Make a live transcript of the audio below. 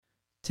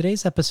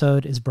Today's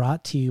episode is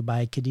brought to you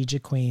by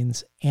Khadija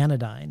Queen's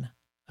Anodyne,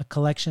 a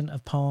collection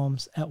of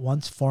poems at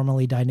once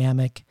formally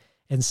dynamic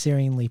and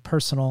searingly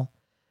personal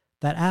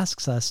that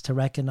asks us to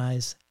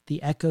recognize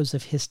the echoes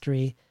of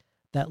history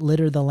that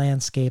litter the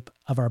landscape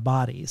of our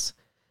bodies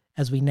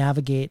as we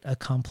navigate a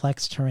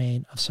complex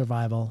terrain of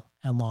survival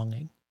and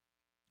longing.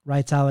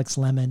 Writes Alex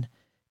Lemon,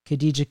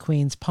 Khadija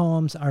Queen's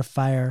poems are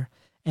fire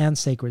and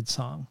sacred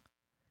song.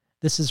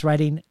 This is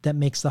writing that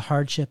makes the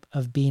hardship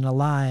of being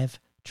alive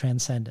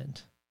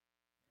transcendent.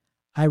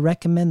 I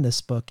recommend this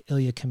book,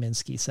 Ilya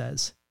Kaminsky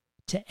says,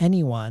 to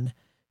anyone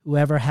who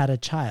ever had a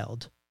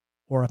child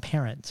or a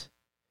parent,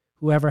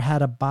 who ever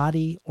had a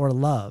body or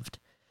loved,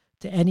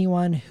 to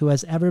anyone who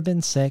has ever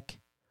been sick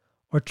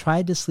or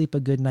tried to sleep a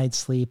good night's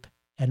sleep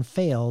and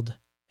failed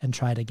and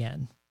tried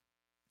again.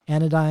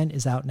 Anodyne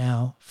is out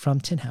now from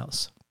Tin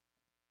House.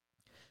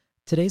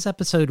 Today's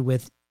episode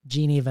with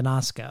Jeannie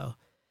Vanasco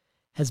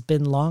has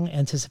been long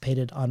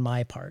anticipated on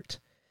my part.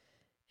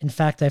 In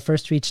fact, I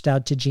first reached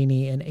out to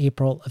Jeannie in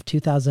April of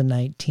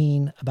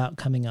 2019 about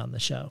coming on the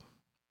show.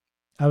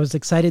 I was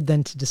excited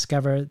then to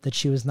discover that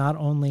she was not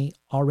only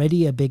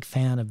already a big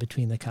fan of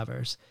Between the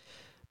Covers,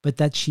 but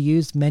that she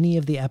used many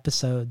of the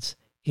episodes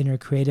in her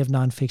creative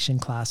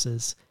nonfiction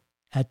classes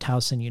at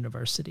Towson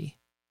University.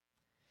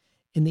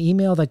 In the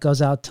email that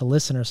goes out to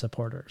listener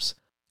supporters,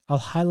 I'll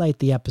highlight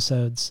the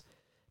episodes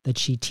that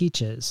she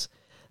teaches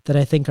that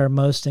I think are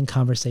most in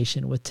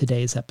conversation with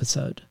today's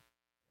episode.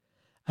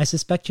 I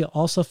suspect you'll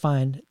also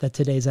find that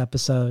today's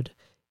episode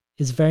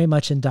is very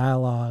much in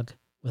dialogue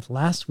with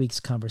last week's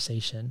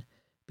conversation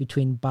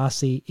between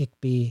Basi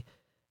Ikbi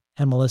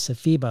and Melissa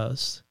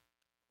Febos,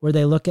 where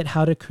they look at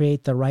how to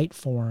create the right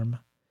form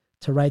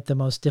to write the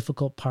most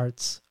difficult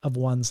parts of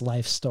one's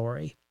life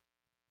story.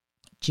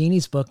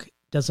 Jeannie's book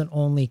doesn't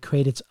only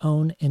create its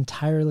own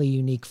entirely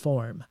unique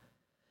form,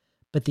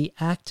 but the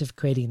act of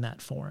creating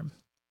that form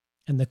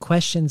and the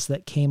questions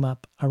that came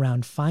up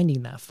around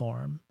finding that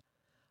form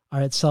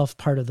are itself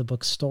part of the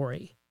book's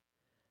story.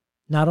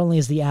 Not only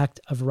is the act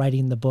of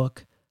writing the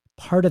book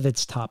part of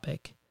its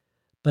topic,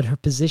 but her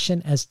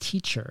position as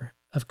teacher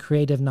of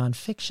creative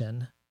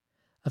nonfiction,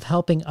 of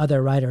helping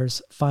other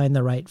writers find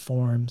the right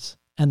forms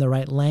and the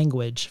right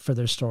language for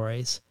their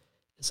stories,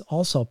 is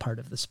also part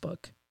of this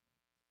book.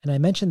 And I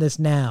mention this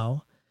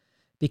now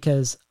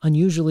because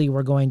unusually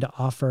we're going to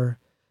offer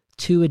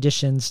 2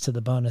 additions to the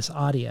bonus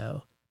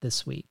audio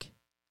this week.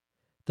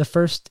 The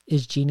first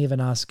is Jeannie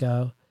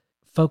Vanasco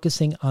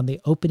focusing on the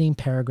opening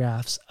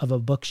paragraphs of a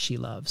book she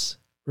loves,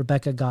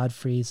 Rebecca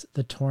Godfrey's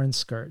The Torn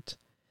Skirt,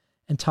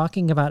 and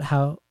talking about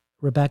how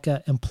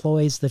Rebecca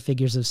employs the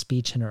figures of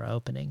speech in her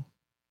opening.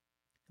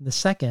 The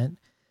second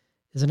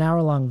is an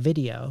hour-long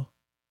video,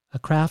 a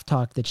craft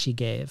talk that she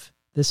gave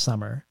this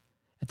summer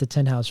at the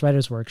Tin House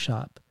Writers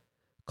Workshop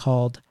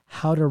called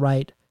How to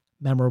Write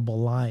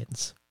Memorable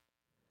Lines.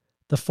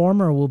 The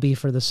former will be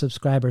for the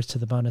subscribers to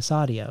the bonus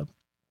audio,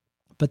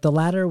 but the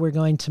latter we're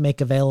going to make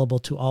available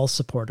to all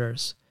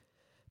supporters,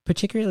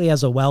 particularly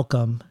as a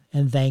welcome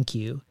and thank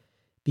you,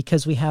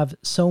 because we have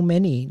so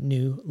many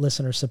new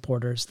listener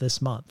supporters this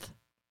month.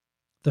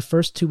 The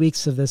first 2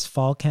 weeks of this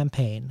fall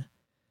campaign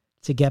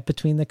to get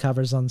Between the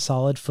Covers on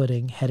solid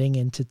footing heading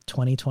into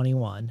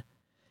 2021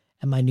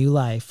 and my new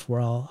life, where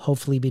I'll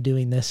hopefully be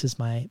doing this as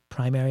my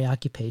primary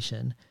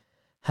occupation,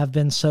 have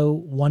been so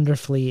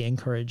wonderfully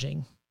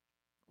encouraging.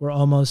 We're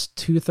almost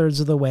 2/3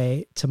 of the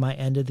way to my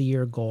end of the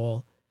year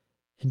goal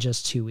in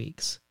just 2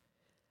 weeks.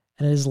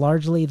 And it is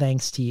largely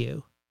thanks to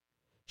you,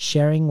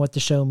 sharing what the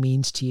show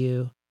means to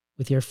you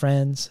with your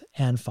friends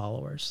and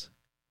followers.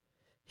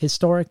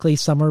 Historically,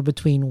 somewhere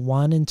between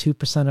 1% and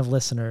 2% of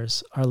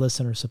listeners are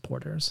listener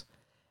supporters,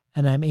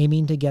 and I'm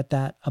aiming to get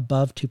that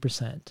above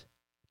 2%,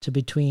 to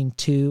between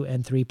 2%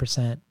 and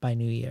 3% by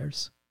New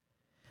Year's.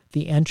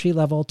 The entry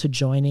level to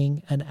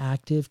joining an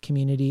active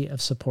community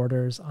of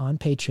supporters on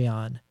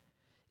Patreon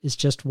is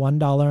just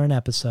 $1 an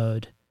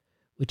episode,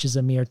 which is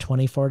a mere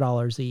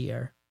 $24 a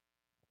year.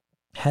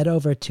 Head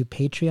over to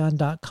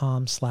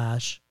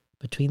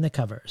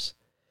patreon.com/betweenthecovers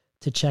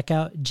to check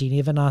out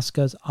Jeannie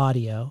Vanasco's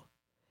audio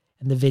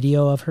and the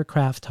video of her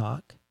craft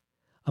talk,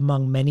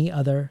 among many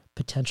other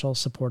potential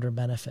supporter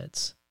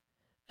benefits.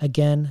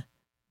 Again,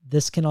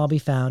 this can all be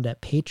found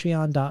at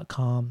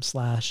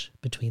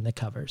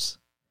patreon.com/betweenthecovers.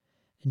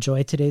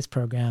 Enjoy today's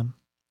program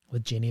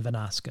with Jeannie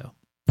Vanasco.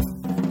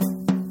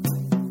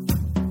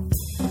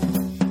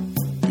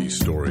 These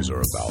stories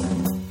are about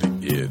the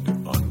id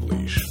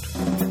unleashed.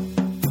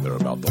 They're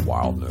about the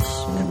wildness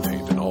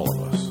contained in all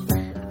of us.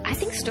 I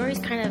think stories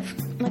kind of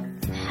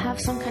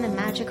have some kind of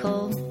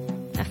magical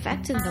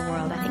effect in the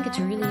world. I think it's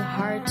really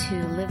hard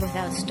to live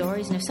without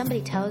stories, and if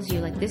somebody tells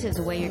you, like, this is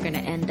the way you're going to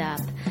end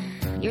up,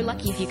 you're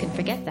lucky if you can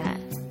forget that.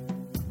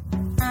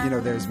 You know,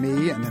 there's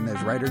me, and then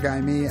there's writer guy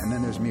me, and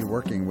then there's me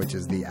working, which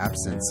is the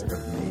absence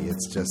of me.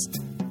 It's just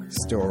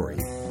story.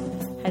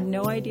 Had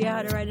no idea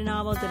how to write a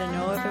novel, didn't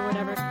know if it would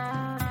ever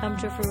come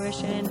to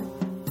fruition.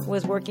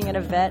 Was working at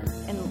a vet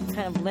and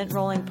kind of lint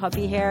rolling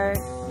puppy hair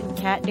and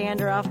cat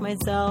dander off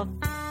myself.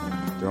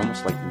 They're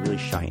almost like really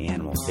shy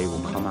animals. They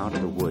will come out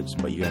of the woods,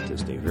 but you have to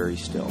stay very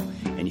still.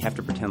 And you have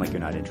to pretend like you're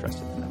not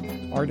interested in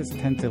them. Artists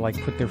tend to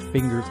put their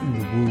fingers in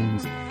the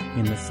wounds,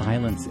 in the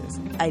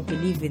silences. I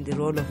believe in the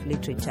role of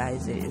literature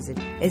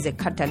as a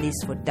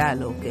catalyst for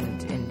dialogue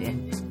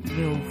and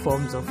new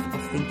forms of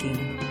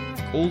thinking.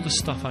 All the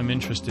stuff I'm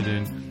interested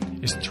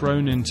in is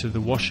thrown into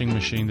the washing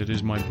machine that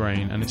is my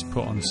brain, and it's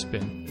put on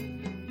spin.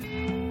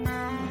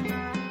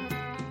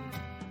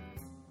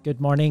 Good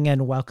morning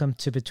and welcome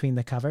to Between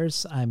the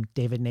Covers. I'm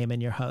David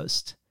Naiman, your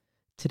host.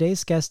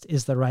 Today's guest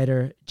is the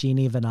writer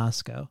Jeannie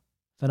Vanasco.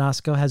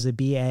 Vanasco has a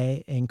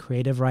BA in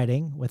creative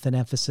writing with an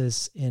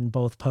emphasis in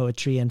both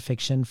poetry and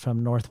fiction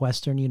from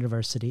Northwestern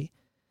University,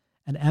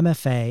 an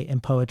MFA in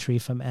poetry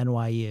from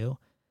NYU,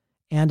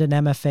 and an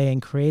MFA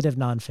in creative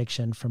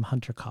nonfiction from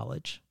Hunter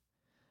College.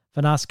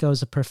 Vanasco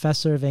is a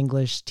professor of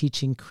English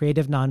teaching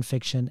creative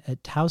nonfiction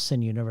at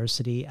Towson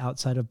University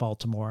outside of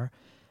Baltimore,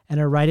 and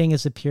her writing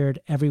has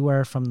appeared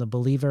everywhere from The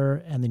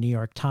Believer and The New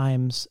York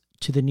Times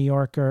to The New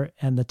Yorker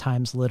and The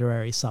Times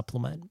Literary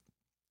Supplement.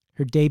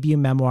 Her debut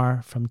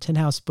memoir from Tin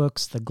House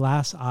Books, The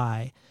Glass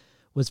Eye,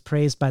 was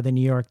praised by the New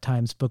York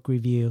Times Book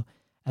Review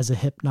as a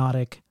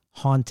hypnotic,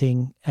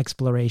 haunting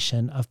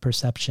exploration of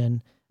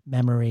perception,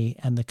 memory,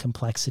 and the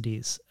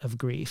complexities of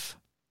grief.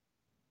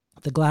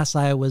 The Glass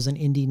Eye was an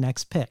Indie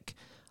Next pick,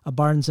 a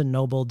Barnes &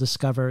 Noble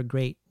Discover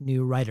Great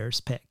New Writers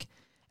pick,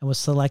 and was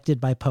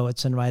selected by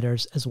Poets and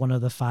Writers as one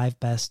of the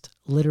 5 best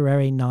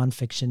literary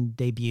nonfiction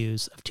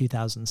debuts of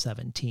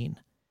 2017.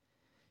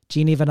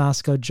 Jeannie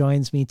Vanasco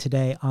joins me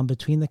today on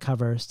Between the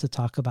Covers to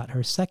talk about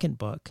her second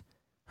book,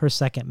 her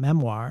second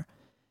memoir,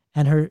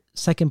 and her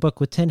second book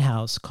with Tin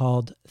House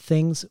called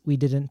Things We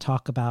Didn't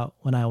Talk About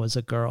When I Was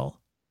a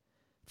Girl.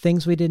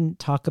 Things We Didn't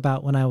Talk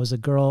About When I Was a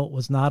Girl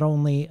was not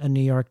only a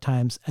New York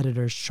Times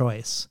editor's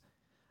choice,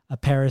 a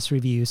Paris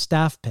Review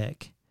staff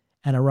pick,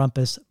 and a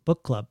Rumpus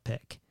Book Club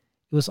pick.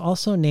 It was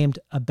also named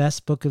a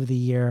Best Book of the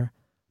Year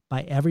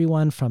by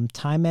everyone from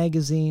Time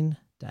Magazine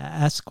to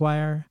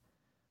Esquire,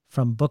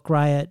 from Book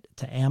Riot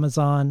to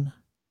Amazon,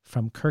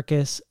 from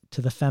Kirkus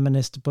to the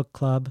Feminist Book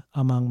Club,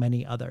 among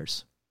many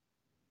others.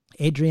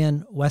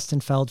 Adrienne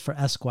Westenfeld for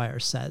Esquire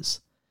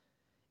says,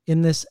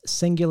 "In this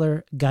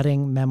singular,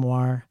 gutting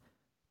memoir,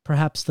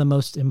 perhaps the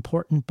most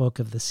important book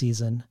of the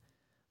season,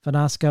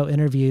 Vanasco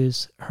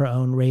interviews her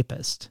own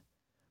rapist.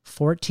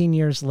 14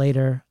 years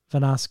later,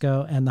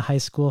 Vanasco and the high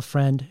school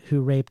friend who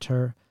raped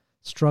her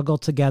struggle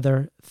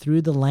together through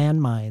the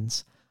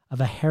landmines of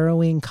a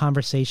harrowing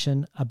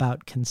conversation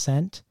about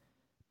consent,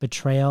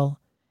 betrayal,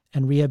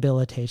 and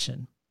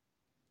rehabilitation.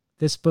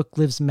 This book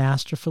lives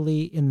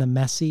masterfully in the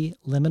messy,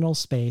 liminal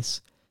space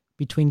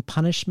between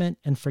punishment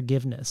and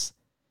forgiveness,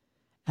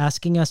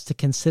 asking us to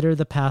consider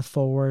the path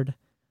forward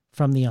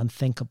from the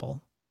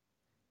unthinkable."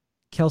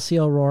 Kelsey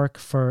O'Rourke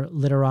for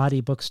Literati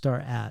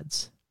Bookstore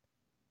adds,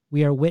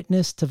 "We are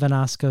witness to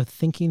Vanasco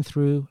thinking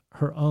through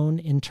her own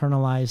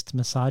internalized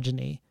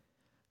misogyny,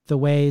 the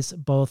ways,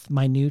 both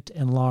minute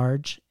and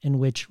large, in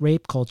which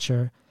rape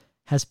culture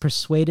has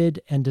persuaded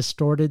and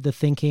distorted the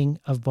thinking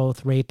of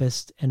both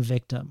rapist and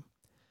victim.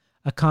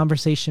 A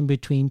conversation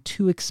between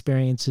 2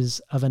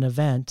 experiences of an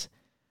event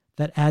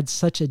that adds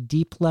such a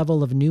deep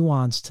level of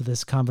nuance to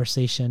this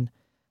conversation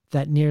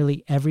that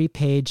nearly every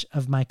page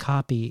of my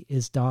copy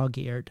is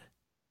dog-eared."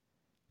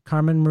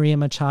 Carmen Maria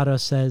Machado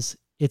says,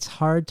 "It's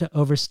hard to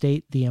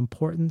overstate the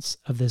importance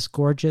of this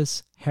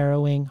gorgeous,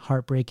 harrowing,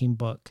 heartbreaking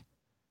book."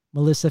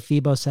 Melissa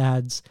Phoebos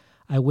adds,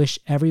 "I wish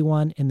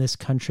everyone in this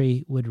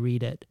country would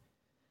read it."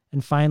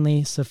 And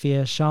finally,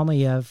 Sophia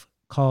Shalmayev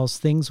calls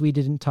Things We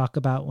Didn't Talk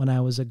About When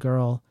I Was a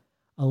Girl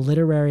a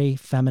literary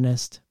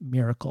feminist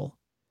miracle.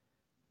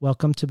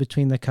 Welcome to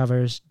Between the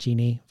Covers,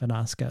 Jeannie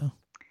Vanasco.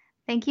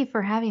 Thank you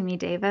for having me,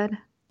 David.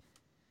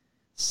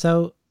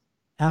 So,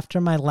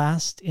 after my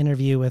last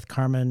interview with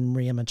Carmen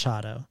Maria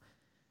Machado,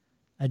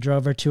 I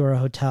drove her to her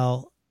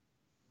hotel,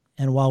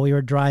 and while we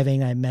were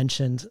driving, I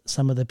mentioned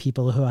some of the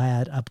people who I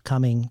had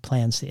upcoming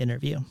plans to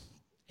interview.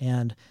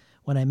 And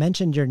when I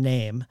mentioned your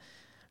name,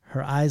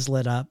 her eyes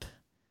lit up,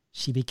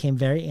 she became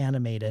very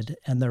animated,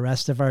 and the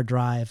rest of our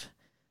drive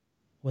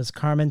was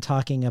Carmen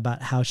talking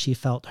about how she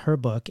felt her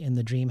book, In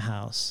the Dream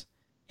House,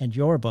 and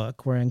your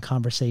book were in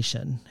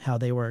conversation, how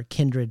they were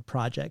kindred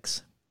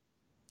projects.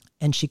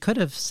 And she could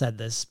have said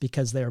this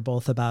because they were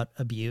both about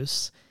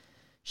abuse.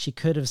 She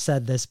could have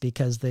said this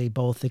because they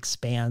both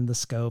expand the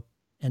scope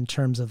in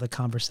terms of the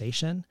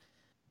conversation.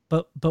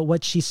 But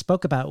what she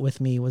spoke about with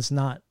me was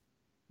not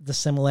the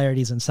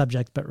similarities in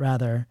subject, but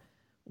rather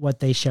what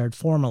they shared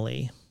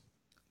formally,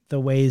 the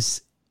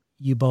ways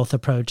you both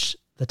approach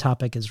the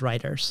topic as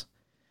writers.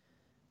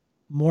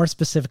 More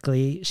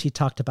specifically, she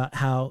talked about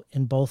how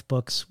in both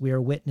books we are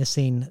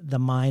witnessing the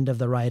mind of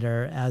the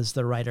writer as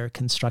the writer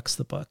constructs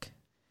the book.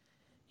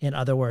 In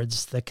other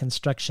words, the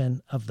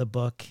construction of the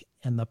book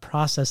and the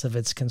process of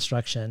its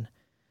construction,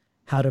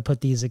 how to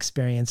put these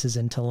experiences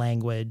into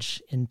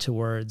language, into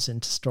words,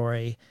 into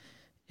story,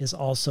 is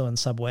also in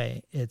some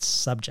way its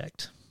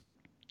subject.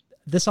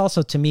 This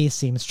also, to me,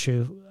 seems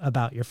true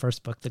about your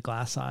first book, The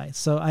Glass Eye.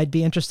 So I'd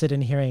be interested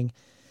in hearing,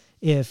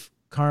 if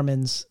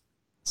Carmen's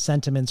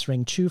sentiments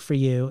ring true for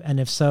you, and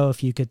if so,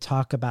 if you could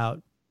talk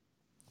about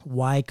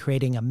why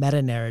creating a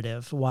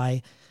meta-narrative,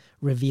 why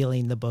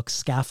revealing the book's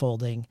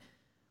scaffolding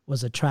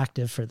was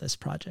attractive for this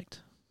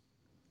project.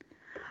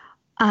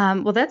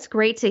 Well, that's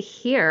great to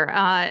hear.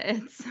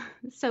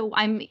 So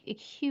I'm a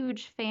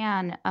huge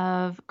fan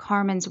of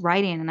Carmen's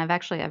writing, and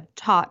I've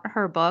taught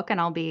her book,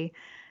 and I'll be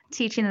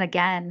teaching it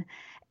again.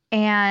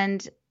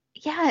 And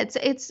yeah,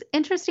 it's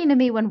interesting to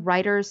me when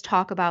writers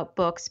talk about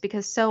books,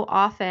 because so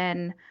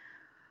often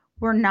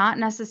we're not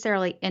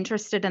necessarily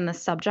interested in the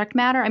subject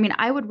matter. I mean,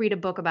 I would read a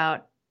book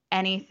about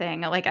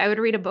anything. Like I would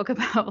read a book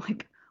about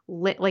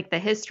like the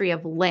history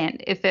of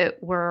lint if it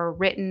were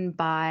written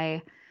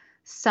by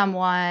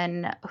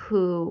someone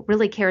who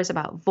really cares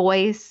about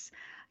voice,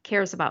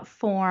 cares about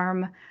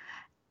form.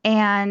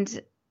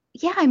 And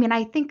yeah, I mean,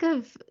 I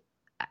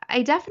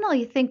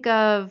definitely think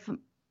of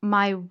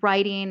my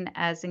writing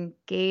as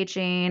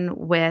engaging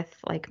with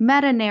like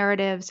meta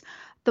narratives,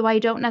 though I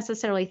don't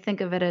necessarily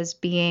think of it as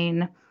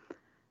being,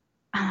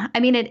 I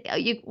mean,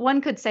 one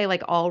could say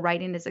like all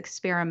writing is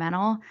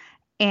experimental,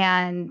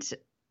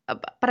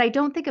 but I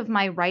don't think of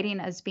my writing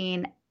as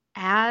being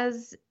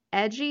as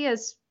edgy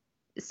as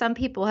some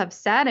people have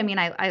said. I mean,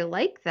 I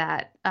like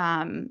that,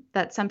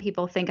 that some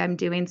people think I'm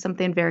doing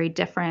something very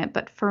different.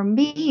 But for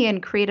me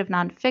in creative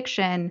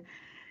nonfiction,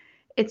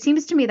 it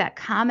seems to me that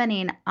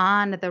commenting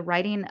on the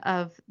writing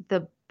of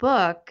the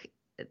book,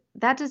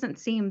 that doesn't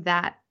seem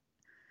that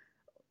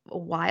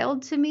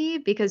wild to me,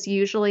 because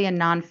usually in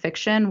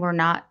nonfiction, we're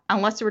not,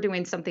 unless we're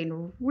doing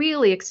something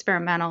really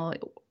experimental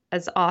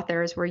as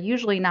authors, we're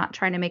usually not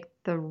trying to make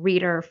the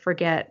reader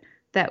forget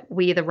that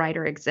we, the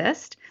writer,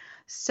 exist.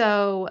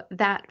 So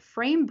that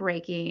frame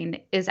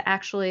breaking is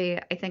actually,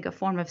 I think, a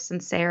form of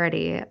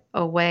sincerity,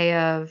 a way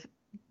of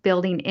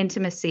building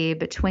intimacy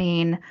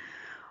between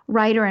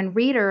writer and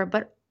reader.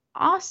 But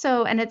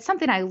also, and it's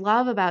something I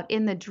love about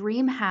In the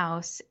Dream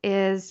House,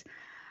 is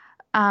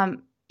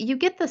you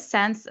get the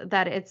sense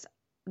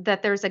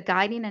that there's a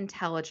guiding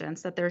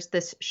intelligence, that there's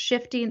this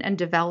shifting and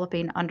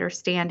developing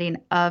understanding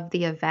of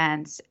the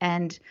events.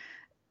 And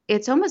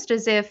it's almost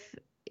as if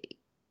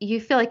you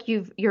feel like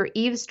you're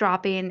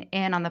eavesdropping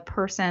in on the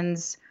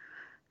person's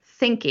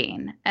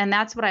thinking. And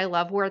that's what I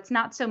love, where it's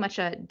not so much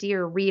a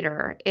dear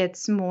reader,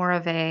 it's more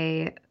of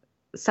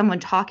someone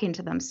talking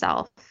to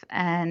themselves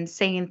and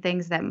saying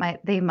things that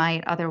they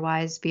might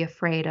otherwise be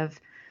afraid of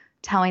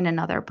telling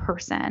another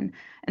person.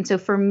 And so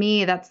for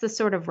me, that's the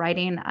sort of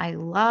writing I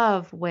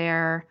love,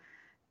 where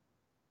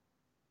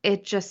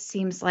it just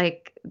seems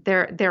like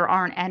there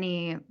aren't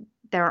any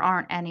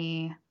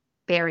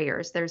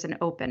barriers. There's an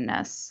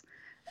openness.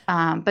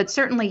 But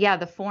certainly, yeah,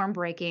 the form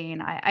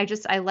breaking,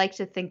 I like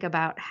to think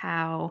about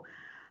how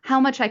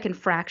much I can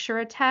fracture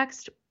a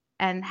text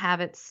and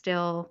have it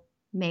still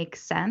make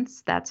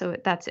sense.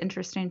 That's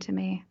interesting to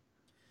me.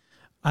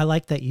 I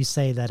like that you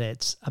say that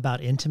it's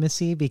about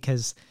intimacy,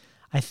 because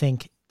I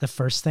think the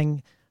first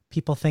thing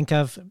people think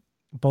of,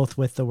 both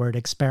with the word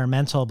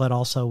experimental, but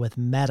also with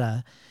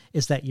meta,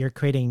 is that you're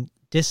creating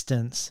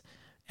distance,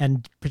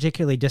 and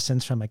particularly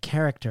distance from a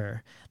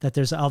character, that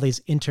there's all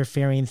these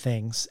interfering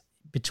things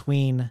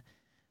between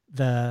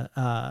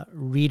the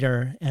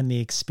reader and the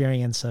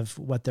experience of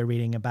what they're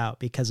reading about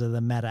because of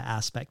the meta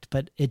aspect.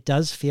 But it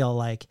does feel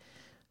like,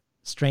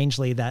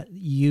 strangely, that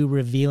you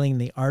revealing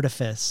the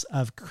artifice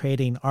of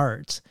creating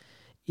art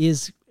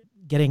is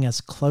getting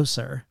us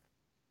closer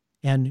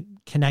and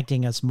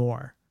connecting us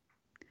more.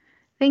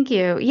 Thank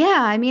you. Yeah,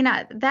 I mean,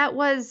 I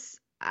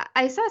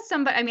saw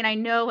somebody, I mean, I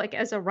know like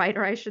as a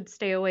writer, I should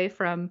stay away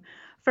from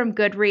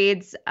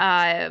Goodreads.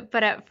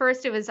 But at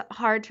first it was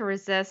hard to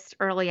resist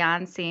early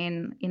on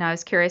seeing, I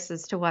was curious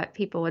as to what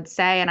people would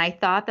say. And I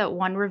thought that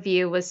one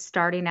review was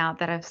starting out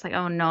that I was like,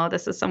 oh no,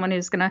 this is someone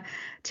who's going to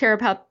tear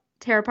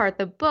apart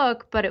the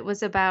book. But it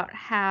was about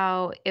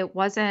how it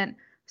wasn't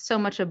so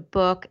much a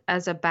book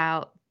as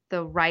about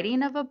the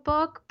writing of a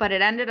book, but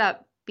it ended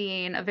up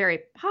being a very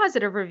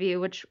positive review,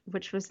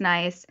 which was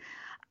nice.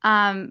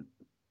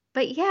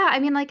 But yeah, I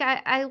mean, like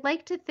I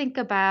like to think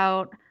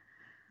about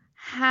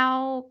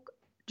how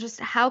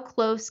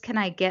close can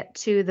I get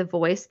to the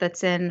voice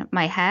that's in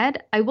my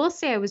head. I will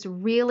say I was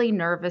really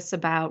nervous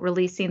about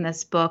releasing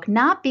this book,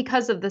 not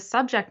because of the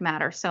subject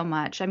matter so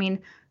much. I mean,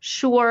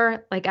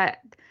 sure, like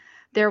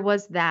there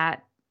was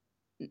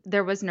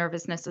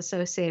nervousness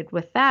associated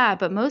with that,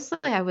 but mostly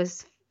I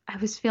was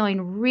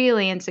feeling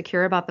really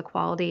insecure about the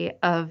quality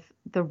of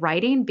the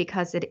writing,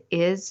 because it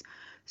is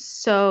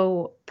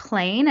so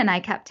plain. And I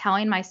kept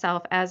telling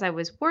myself as I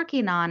was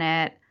working on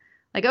it,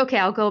 like, okay,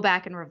 I'll go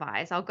back and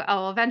revise.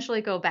 I'll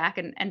eventually go back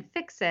and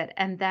fix it.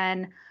 And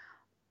then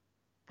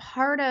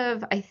part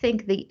of, I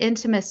think, the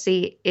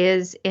intimacy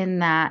is in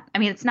that, I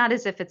mean, it's not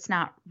as if it's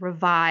not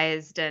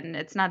revised, and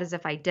it's not as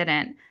if I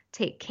didn't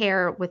take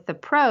care with the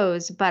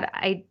prose, but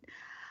I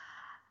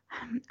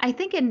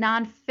think in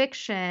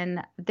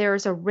nonfiction,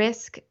 there's a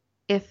risk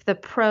if the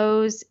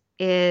prose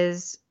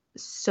is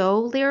so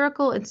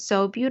lyrical and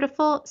so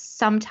beautiful.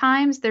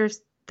 Sometimes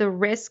there's the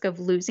risk of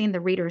losing the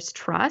reader's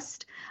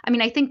trust. I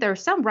mean, I think there are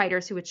some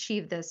writers who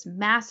achieve this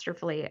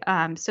masterfully.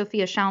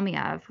 Sofia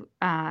Shalmiev,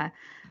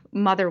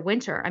 Mother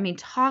Winter. I mean,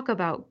 talk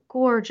about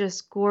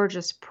gorgeous,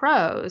 gorgeous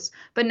prose,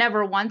 but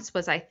never once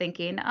was I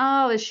thinking,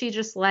 oh, is she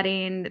just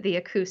letting the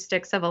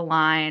acoustics of a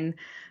line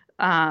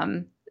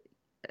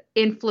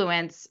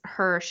influence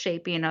her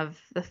shaping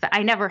of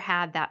I never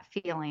had that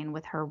feeling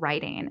with her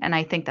writing. And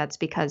I think that's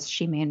because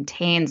she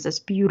maintains this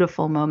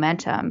beautiful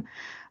momentum.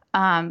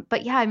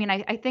 But yeah, I mean,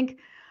 I think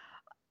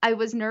I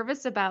was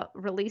nervous about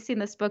releasing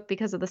this book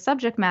because of the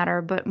subject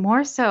matter, but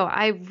more so,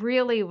 I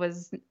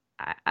was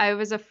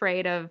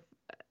afraid of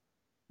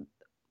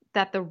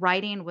that the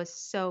writing was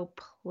so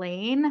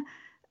plain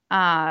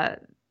that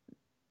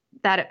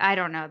I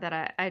don't know,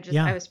 that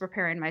I was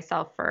preparing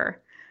myself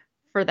for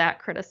that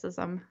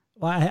criticism.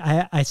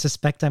 Well, I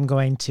suspect I'm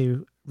going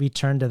to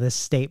return to this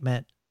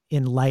statement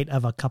in light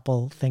of a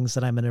couple things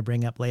that I'm going to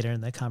bring up later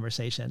in the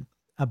conversation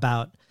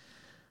about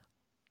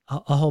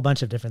a whole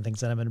bunch of different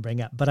things that I'm going to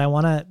bring up. But I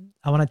want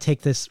to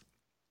take this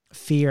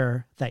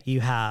fear that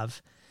you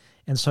have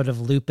and sort of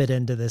loop it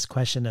into this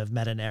question of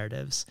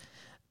meta-narratives.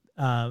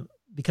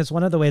 Because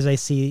one of the ways I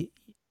see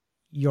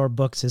your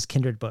books is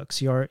kindred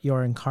books, your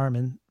and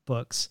Carmen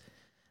books,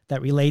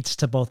 that relates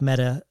to both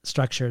meta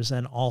structures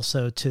and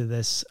also to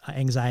this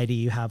anxiety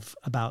you have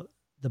about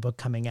the book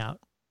coming out,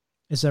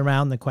 is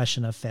around the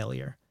question of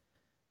failure.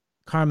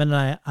 Carmen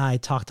and I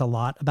talked a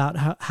lot about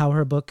how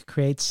her book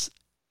creates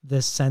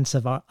this sense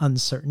of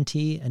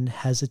uncertainty and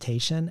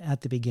hesitation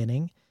at the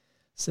beginning.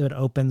 So it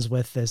opens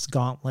with this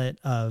gauntlet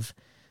of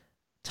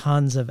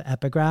tons of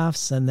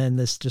epigraphs and then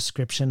this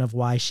description of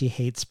why she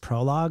hates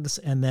prologues.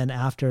 And then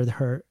after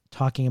her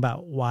talking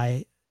about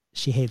why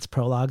she hates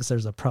prologues,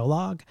 there's a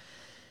prologue.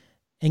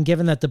 And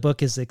given that the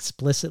book is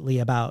explicitly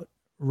about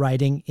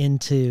writing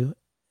into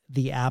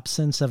the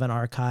absence of an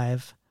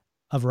archive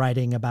of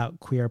writing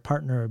about queer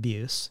partner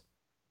abuse,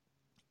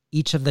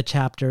 each of the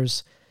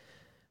chapters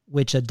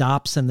which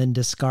adopts and then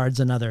discards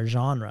another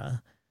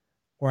genre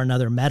or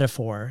another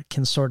metaphor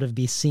can sort of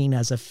be seen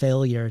as a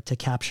failure to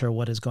capture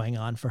what is going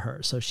on for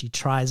her. So she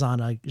tries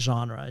on a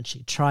genre and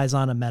she tries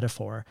on a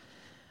metaphor,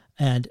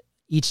 and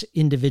each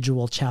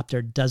individual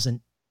chapter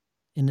doesn't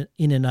in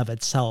and of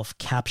itself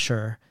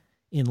capture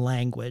in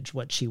language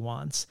what she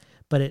wants.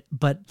 But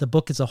the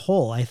book as a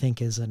whole, I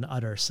think, is an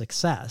utter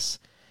success.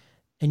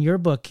 And your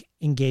book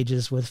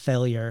engages with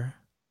failure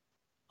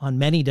on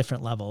many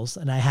different levels.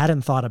 And I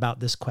hadn't thought about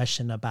this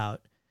question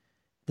about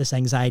this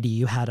anxiety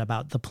you had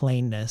about the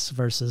plainness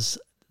versus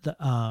the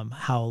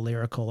how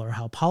lyrical or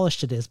how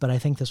polished it is, but I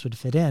think this would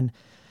fit in.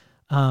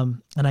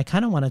 And I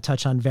kind of want to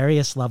touch on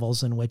various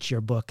levels in which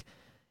your book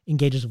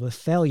engages with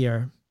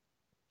failure.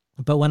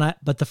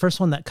 But the first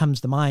one that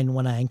comes to mind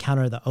when I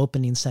encounter the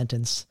opening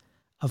sentence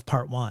of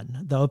part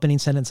one, the opening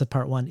sentence of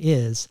part one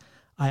is,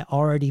 I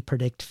already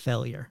predict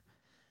failure.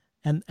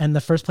 And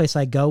the first place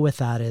I go with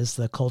that is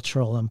the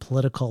cultural and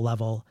political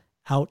level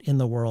out in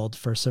the world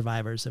for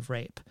survivors of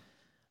rape,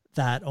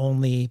 that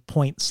only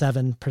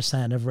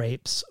 0.7% of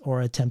rapes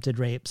or attempted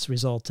rapes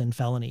result in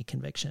felony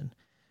conviction,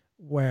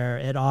 where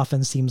it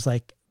often seems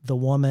like the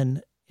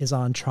woman is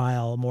on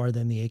trial more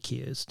than the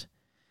accused.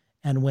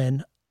 And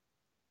when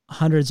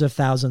hundreds of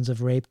thousands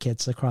of rape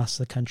kits across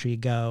the country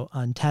go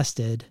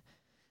untested,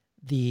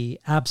 the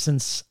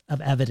absence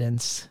of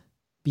evidence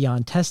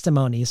beyond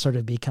testimony sort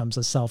of becomes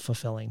a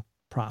self-fulfilling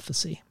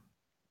prophecy.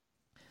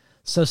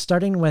 So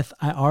starting with,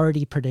 I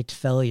already predict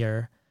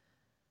failure,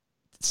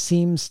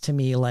 seems to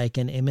me like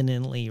an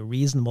eminently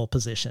reasonable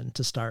position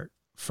to start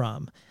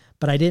from.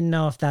 But I didn't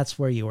know if that's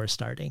where you were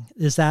starting.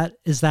 Is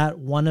that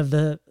one of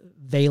the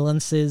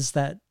valences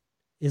that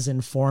is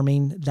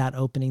informing that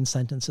opening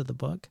sentence of the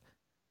book?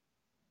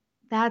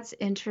 That's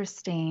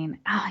interesting.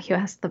 Oh, you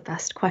asked the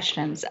best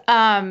questions.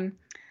 I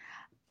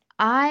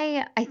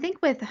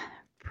think with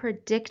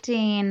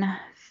predicting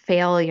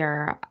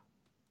failure,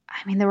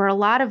 I mean, there were a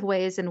lot of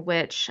ways in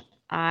which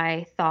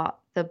I thought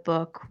the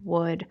book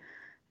would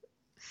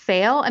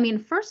fail. I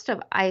mean,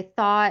 I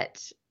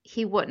thought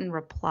he wouldn't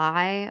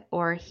reply,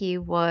 or he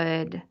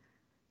would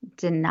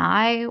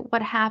deny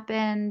what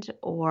happened,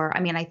 or, I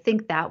mean, I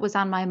think that was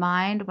on my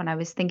mind when I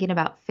was thinking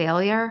about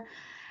failure.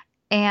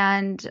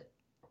 And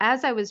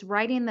as I was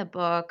writing the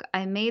book,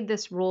 I made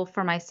this rule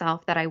for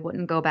myself that I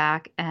wouldn't go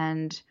back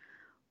and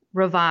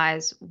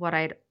revise what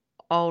I'd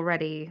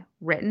already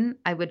written.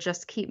 I would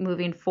just keep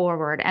moving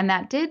forward. And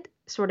that did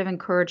sort of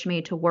encourage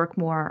me to work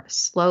more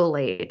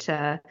slowly,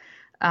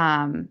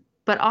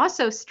 but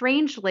also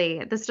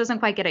strangely, this doesn't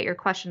quite get at your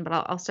question, but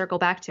I'll circle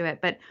back to it.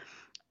 But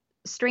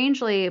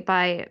strangely,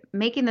 by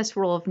making this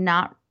rule of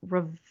not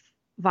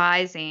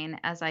revising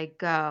as I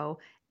go,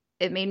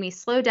 it made me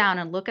slow down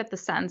and look at the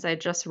sentence I'd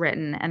just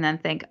written and then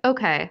think,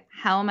 okay,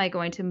 how am I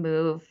going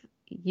to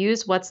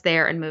use what's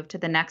there and move to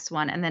the next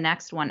one and the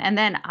next one? And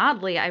then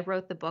oddly, I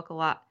wrote the book a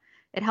lot.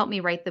 It helped me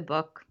write the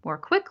book more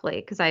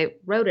quickly because I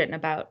wrote it in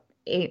about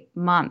 8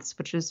 months,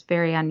 which is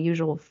very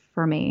unusual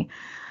for me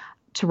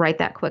to write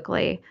that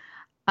quickly.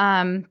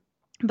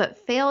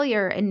 But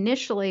failure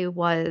initially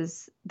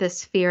was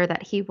this fear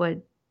that he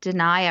would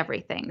deny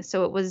everything.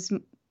 So it was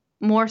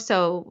more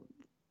so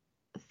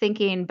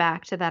thinking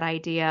back to that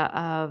idea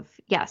of,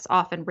 yes,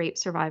 often rape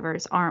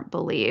survivors aren't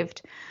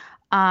believed.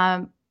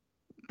 But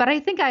I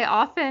think I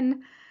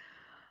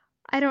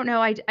don't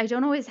know, I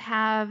don't always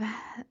have,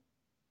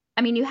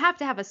 I mean, you have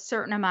to have a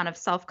certain amount of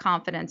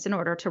self-confidence in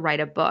order to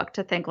write a book,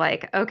 to think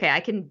like, okay,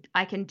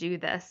 I can do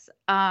this.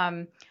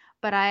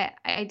 But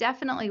I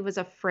definitely was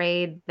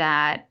afraid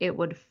that it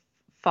would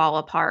fall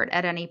apart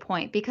at any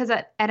point, because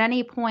at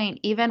any point,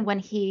 even when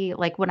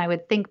when I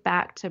would think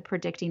back to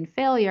predicting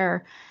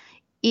failure,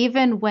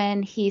 even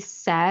when he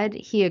said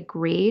he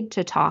agreed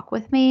to talk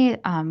with me,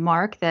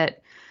 Mark,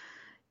 that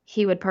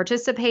he would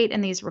participate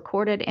in these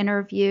recorded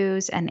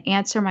interviews and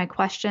answer my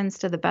questions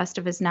to the best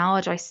of his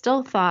knowledge, I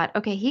still thought,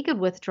 okay, he could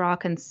withdraw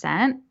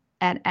consent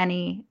at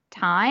any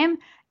time,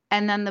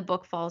 and then the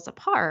book falls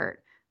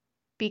apart.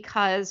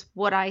 Because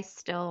would I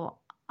still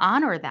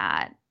honor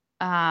that?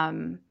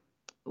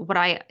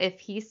 If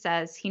he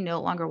says he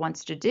no longer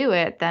wants to do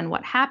it, then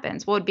what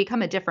happens? Well, it would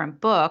become a different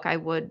book. I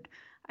would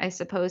have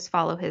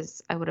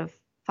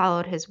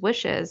followed his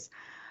wishes.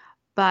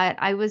 But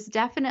I was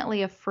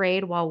definitely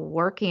afraid while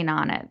working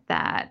on it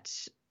that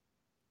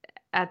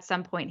at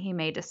some point he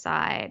may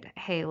decide,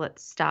 hey,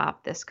 let's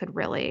stop. This could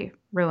really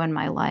ruin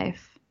my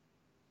life.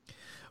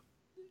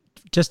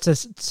 Just to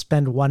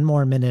spend one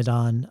more minute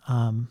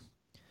on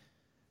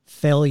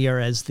failure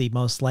as the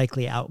most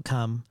likely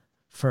outcome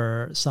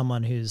for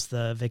someone who's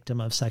the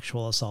victim of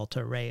sexual assault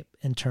or rape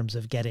in terms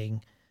of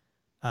getting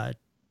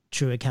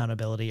true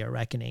accountability or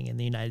reckoning in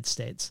the United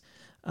States.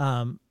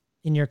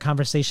 In your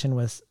conversation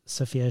with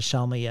Sophia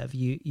Shelmayev,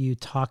 you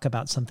talk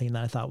about something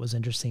that I thought was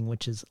interesting,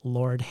 which is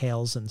Lord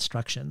Hale's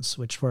instructions,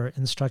 which were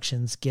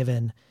instructions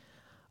given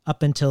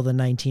up until the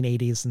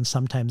 1980s and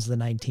sometimes the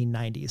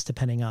 1990s,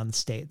 depending on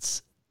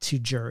states, to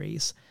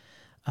juries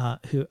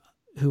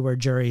who were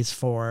juries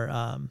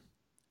for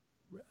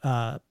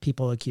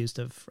people accused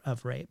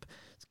of rape.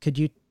 Could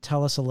you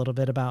tell us a little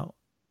bit about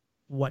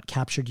what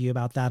captured you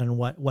about that and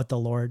what the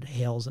Lord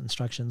Hale's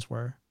instructions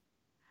were?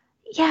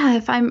 Yeah,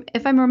 if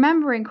I'm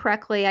remembering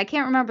correctly, I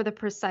can't remember the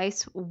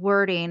precise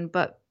wording,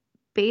 but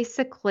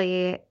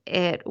basically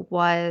it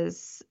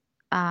was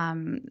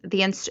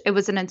it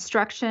was an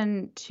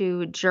instruction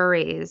to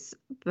juries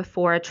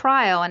before a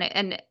trial,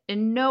 and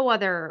in no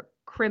other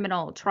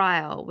criminal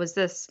trial was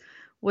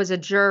a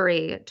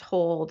jury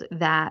told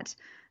that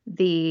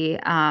the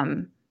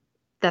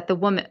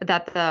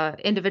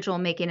individual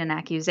making an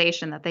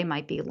accusation that they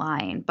might be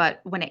lying.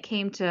 But when it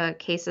came to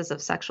cases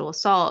of sexual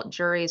assault,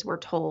 juries were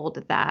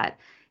told that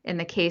in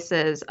the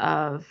cases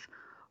of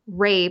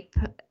rape,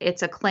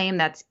 it's a claim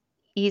that's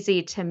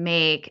easy to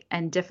make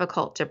and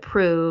difficult to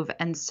prove.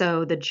 And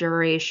so the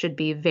jury should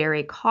be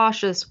very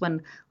cautious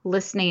when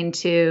listening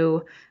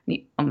to,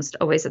 almost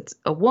always it's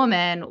a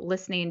woman,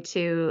 listening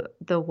to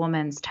the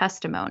woman's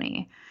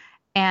testimony.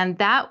 And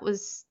that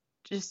was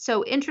just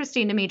so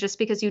interesting to me, just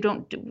because we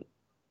don't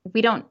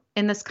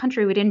in this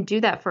country, we didn't do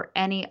that for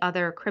any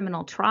other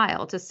criminal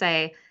trial, to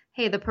say,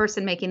 hey, the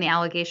person making the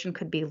allegation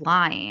could be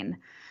lying.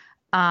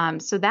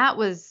 So that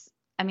was,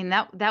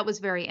 that was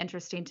very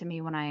interesting to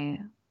me when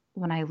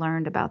I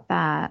learned about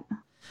that.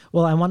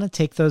 Well, I want to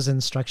take those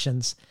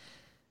instructions,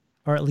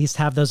 or at least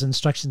have those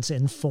instructions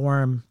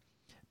inform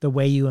the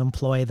way you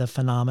employ the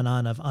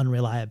phenomenon of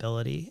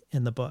unreliability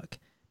in the book,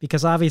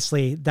 because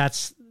obviously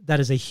that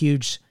is a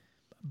huge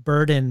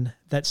burden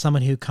that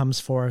someone who comes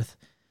forth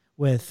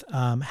with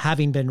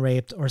having been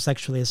raped or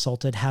sexually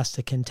assaulted has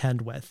to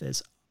contend with,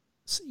 is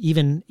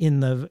even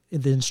in the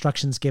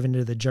instructions given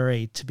to the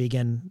jury to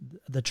begin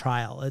the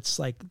trial. It's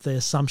like the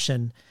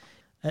assumption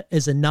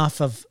is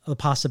enough of a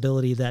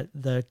possibility that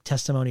the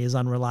testimony is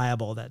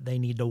unreliable that they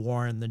need to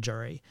warn the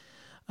jury.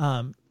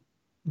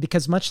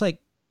 Because much like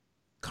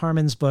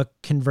Carmen's book,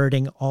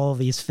 Converting All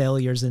These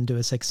Failures into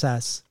a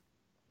Success,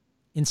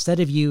 instead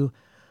of you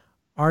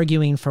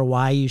arguing for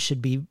why you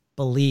should be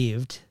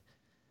believed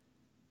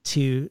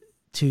to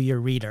your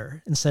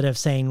reader, instead of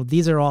saying,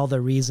 these are all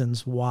the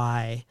reasons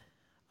why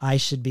I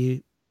should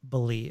be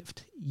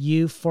believed,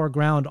 you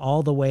foreground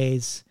all the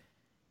ways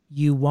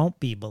you won't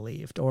be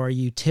believed, or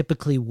you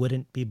typically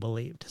wouldn't be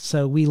believed.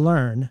 So we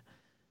learn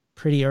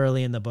pretty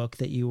early in the book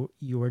that you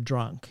were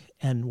drunk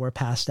and were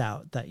passed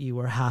out, that you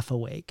were half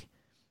awake.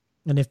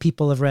 And if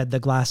people have read The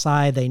Glass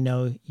Eye, they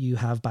know you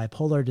have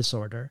bipolar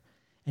disorder.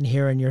 And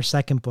here in your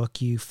second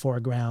book, you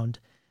foreground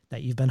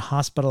that you've been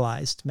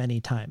hospitalized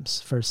many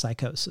times for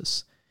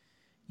psychosis.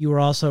 You were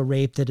also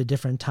raped at a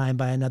different time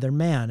by another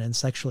man and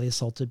sexually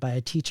assaulted by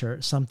a teacher,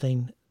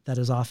 something that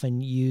is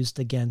often used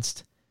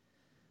against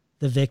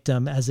the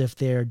victim as if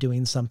they're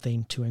doing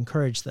something to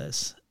encourage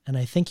this. And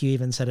I think you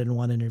even said in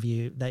one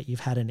interview that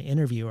you've had an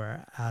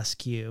interviewer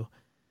ask you,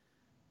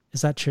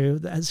 is that true?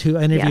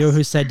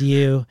 Who said to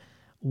you,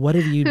 what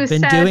have you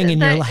been doing in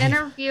your life? The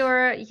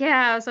interviewer,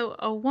 yeah, so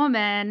a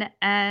woman,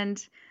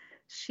 and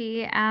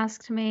she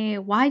asked me,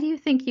 why do you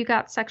think you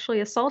got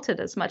sexually assaulted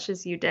as much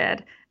as you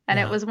did? And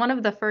It was one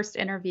of the first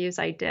interviews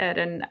I did.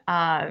 And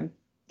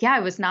I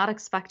was not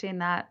expecting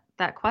that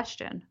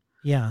question.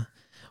 Yeah.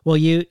 Well,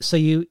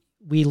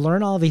 we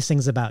learn all these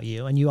things about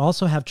you, and you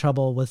also have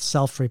trouble with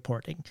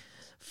self-reporting.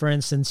 For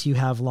instance, you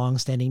have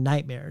long-standing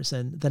nightmares,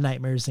 and the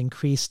nightmares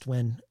increased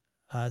when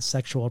a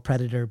sexual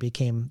predator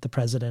became the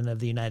president of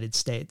the United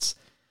States.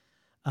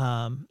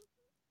 And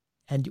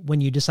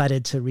when you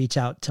decided to reach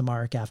out to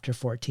Mark after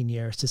 14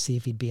 years to see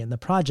if he'd be in the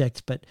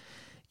project, but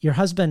your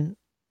husband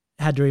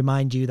had to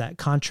remind you that,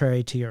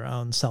 contrary to your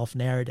own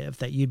self-narrative,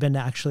 that you'd been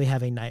actually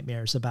having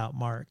nightmares about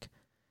Mark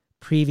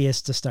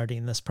previous to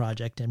starting this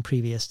project and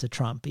previous to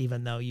Trump,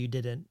 even though you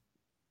didn't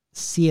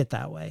see it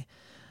that way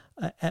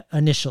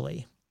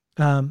initially.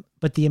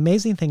 But the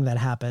amazing thing that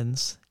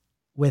happens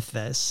with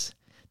this,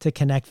 to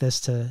connect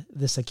this to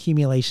this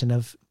accumulation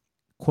of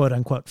quote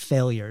unquote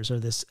failures, or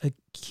this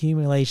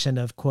accumulation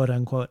of quote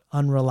unquote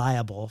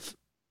unreliable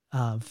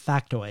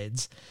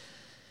factoids,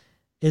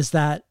 is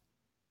that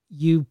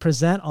you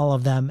present all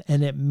of them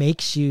and it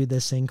makes you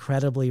this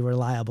incredibly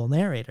reliable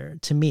narrator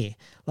to me.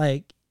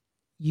 Like,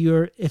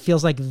 it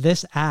feels like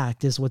this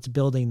act is what's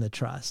building the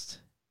trust.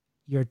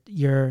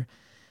 And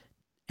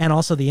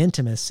also the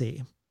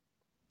intimacy.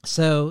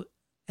 So,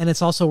 and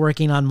it's also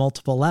working on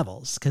multiple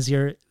levels, because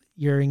you're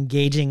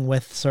engaging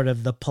with sort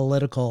of the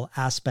political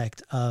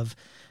aspect of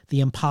the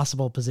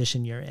impossible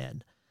position you're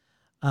in.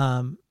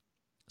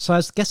 So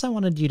I guess I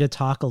wanted you to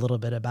talk a little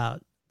bit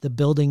about the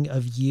building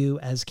of you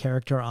as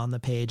character on the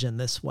page in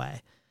this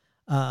way,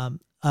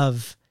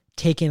 of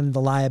taking the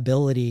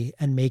liability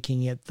and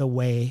making it the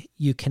way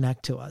you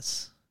connect to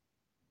us.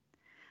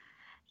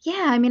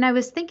 Yeah, I mean, I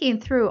was thinking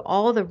through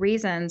all the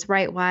reasons,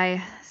 right,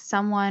 why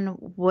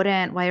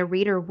a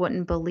reader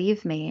wouldn't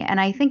believe me. And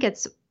I think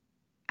it's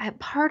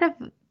part of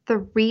the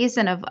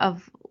reason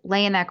of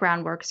laying that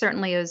groundwork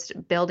certainly is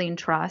building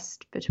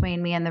trust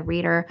between me and the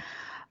reader.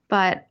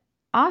 But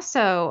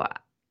also,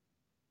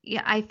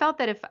 yeah, I felt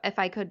that if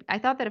I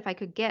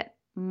could get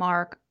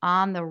Mark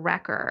on the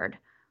record,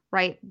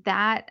 right,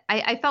 that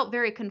I felt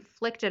very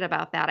conflicted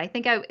about that. I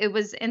think it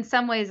was, in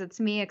some ways, it's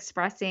me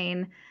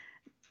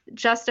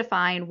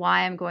justifying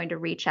why I'm going to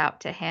reach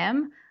out to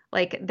him.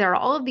 Like, there are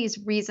all of these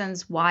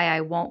reasons why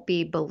I won't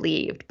be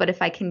believed, but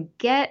if I can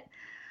get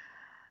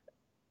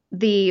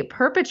the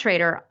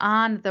perpetrator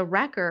on the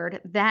record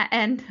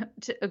and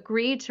to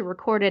agree to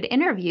recorded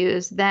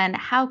interviews, then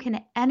how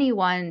can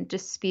anyone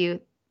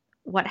dispute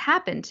what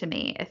happened to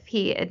me if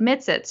he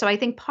admits it? So I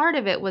think part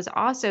of it was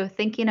also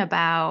thinking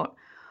about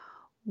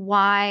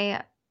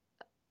why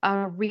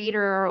a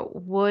reader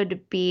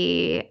would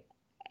be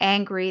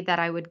angry that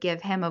I would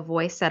give him a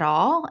voice at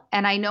all.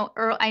 And I know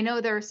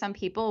there are some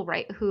people,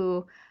 right,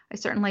 who I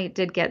certainly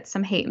did get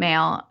some hate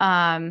mail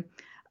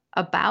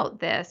about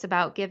this,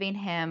 about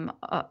giving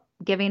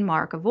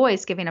Mark a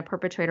voice, giving a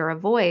perpetrator a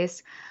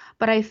voice.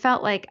 But I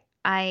felt like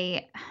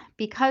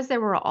because there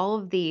were all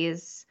of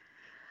these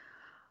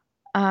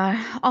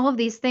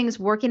things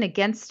working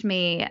against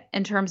me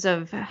in terms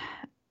of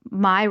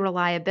my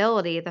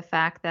reliability, the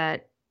fact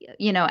that,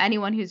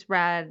 anyone who's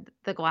read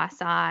The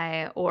Glass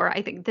Eye, or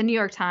I think the New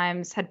York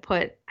Times had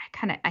put,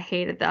 I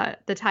hated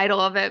the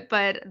title of it,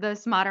 but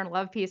this modern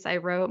love piece I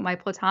wrote, my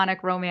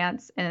platonic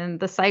romance in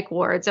the psych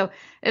ward. So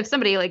if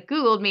somebody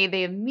Googled me,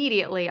 they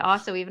immediately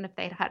also, even if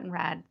they hadn't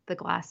read The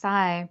Glass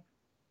Eye,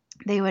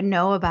 they would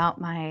know about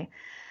my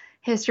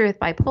history with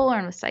bipolar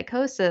and with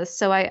psychosis.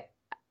 So I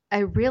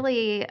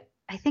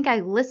think I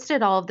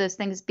listed all of those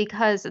things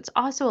because it's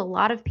also a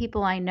lot of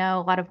people I know,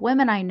 a lot of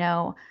women I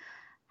know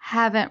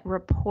haven't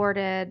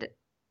reported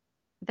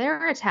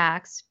their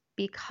attacks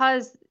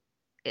because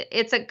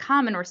it's a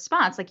common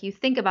response. Like, you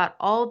think about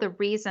all the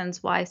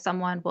reasons why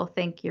someone will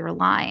think you're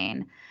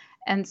lying.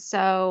 And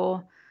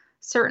so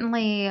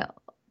certainly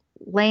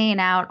laying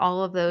out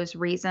all of those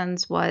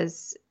reasons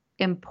was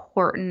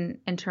important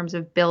in terms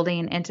of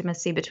building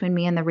intimacy between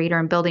me and the reader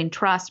and building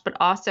trust, but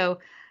also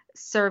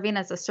serving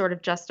as a sort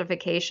of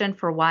justification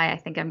for why I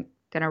think I'm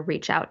going to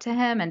reach out to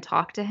him and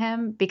talk to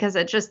him, because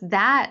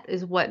that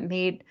is what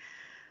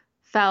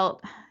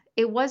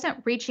it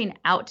wasn't reaching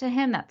out to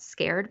him that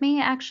scared me,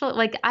 actually.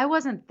 Like, I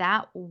wasn't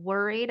that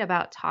worried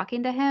about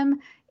talking to him.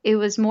 It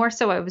was more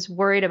so I was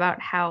worried about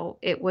how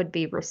it would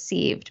be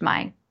received,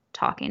 my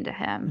talking to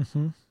him.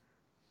 Mm-hmm.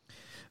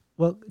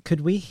 Well,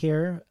 could we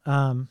hear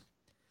a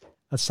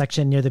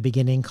section near the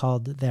beginning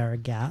called There Are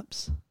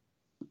Gaps?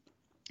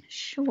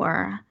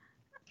 Sure.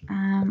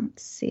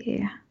 Let's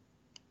see.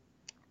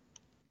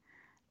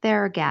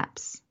 There are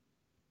gaps.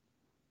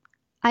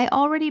 I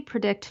already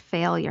predict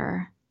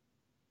failure.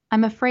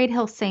 I'm afraid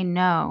he'll say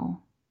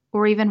no,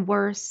 or even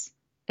worse,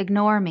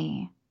 ignore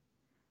me.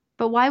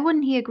 But why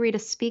wouldn't he agree to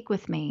speak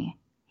with me?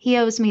 He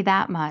owes me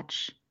that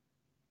much.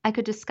 I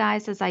could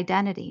disguise his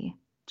identity,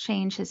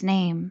 change his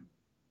name.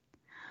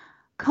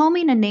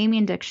 Combing a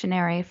naming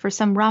dictionary for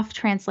some rough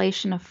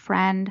translation of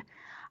friend,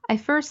 I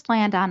first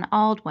land on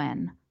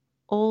Aldwin,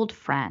 old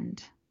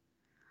friend.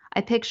 I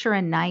picture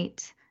a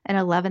knight, an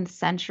 11th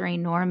century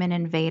Norman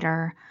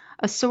invader,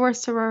 a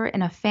sorcerer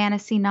in a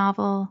fantasy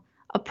novel,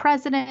 a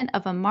president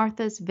of a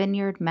Martha's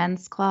Vineyard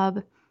men's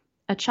club,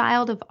 a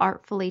child of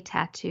artfully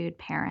tattooed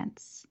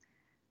parents.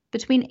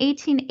 Between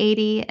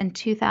 1880 and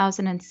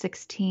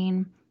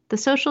 2016, the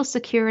Social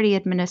Security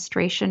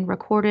Administration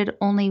recorded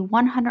only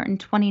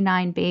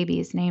 129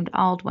 babies named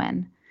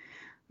Aldwin.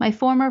 My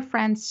former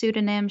friend's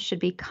pseudonym should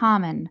be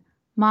common,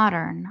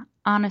 modern,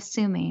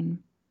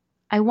 unassuming.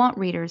 I want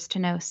readers to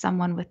know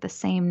someone with the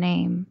same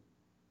name.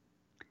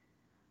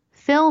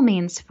 Phil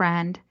means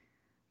friend,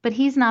 but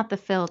he's not the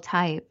Phil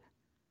type.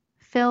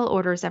 Phil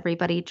orders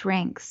everybody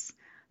drinks.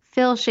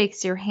 Phil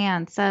shakes your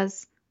hand,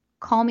 says,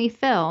 "Call me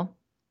Phil."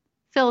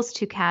 Phil's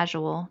too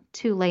casual,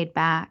 too laid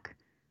back.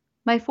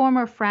 My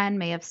former friend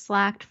may have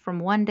slacked from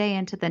one day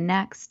into the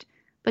next,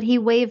 but he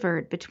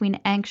wavered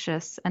between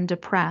anxious and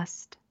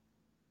depressed.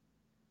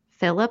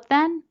 Philip,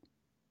 then?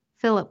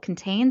 Philip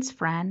contains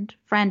friend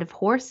of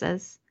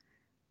horses,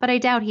 but I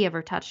doubt he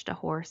ever touched a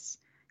horse.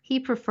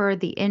 He preferred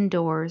the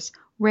indoors,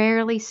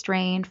 rarely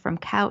strained from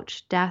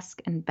couch,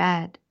 desk, and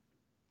bed.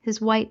 His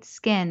white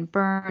skin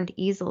burned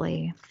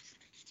easily.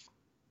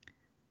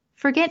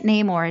 Forget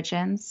name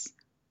origins.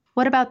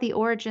 What about the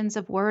origins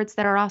of words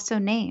that are also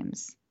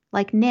names,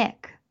 like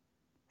Nick?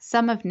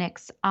 Some of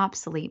Nick's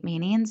obsolete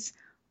meanings,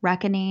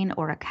 reckoning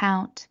or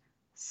account,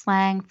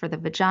 slang for the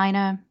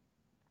vagina.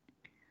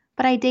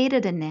 But I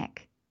dated a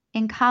Nick,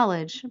 in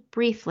college,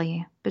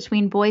 briefly,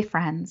 between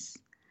boyfriends.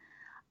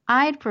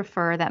 I'd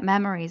prefer that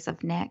memories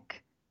of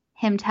Nick,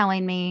 him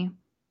telling me,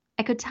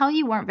 "I could tell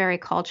you weren't very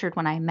cultured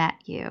when I met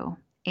you,"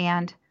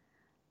 and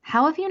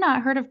 "How have you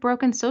not heard of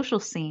Broken Social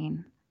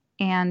Scene?"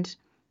 and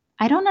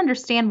 "I don't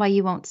understand why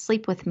you won't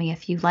sleep with me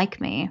if you like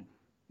me,"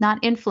 not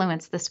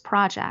influence this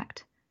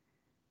project.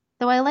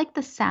 Though I like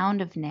the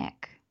sound of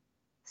Nick.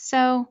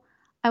 So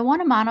I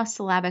want a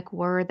monosyllabic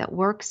word that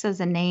works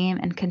as a name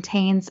and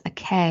contains a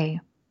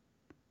K.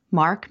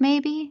 Mark,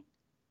 maybe?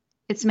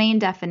 Its main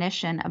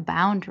definition, a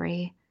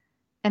boundary.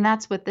 And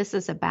that's what this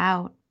is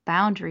about,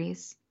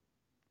 boundaries.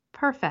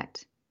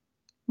 Perfect.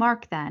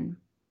 Mark, then.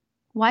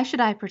 Why should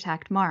I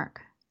protect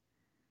Mark?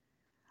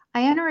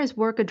 I enter his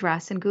work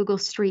address in Google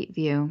Street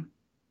View.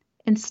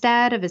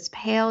 Instead of his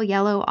pale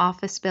yellow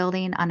office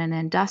building on an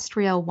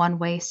industrial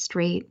one-way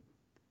street,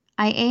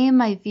 I aim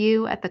my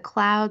view at the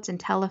clouds and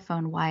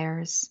telephone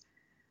wires.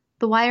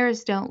 The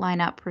wires don't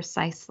line up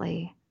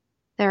precisely.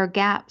 There are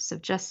gaps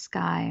of just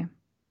sky.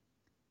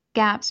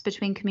 Gaps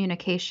between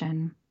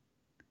communication.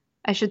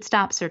 I should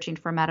stop searching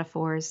for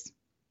metaphors.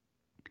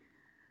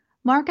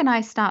 Mark and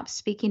I stopped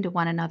speaking to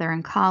one another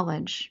in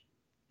college.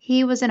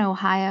 He was in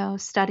Ohio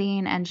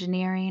studying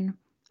engineering.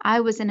 I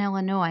was in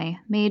Illinois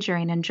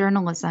majoring in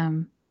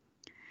journalism.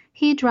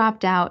 He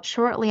dropped out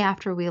shortly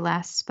after we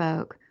last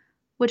spoke,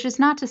 which is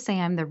not to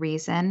say I'm the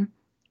reason,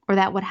 or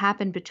that what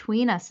happened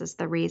between us is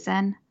the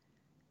reason,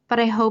 but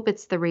I hope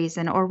it's the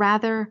reason, or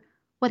rather,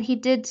 what he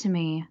did to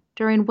me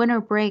during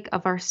winter break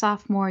of our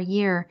sophomore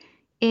year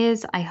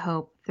is, I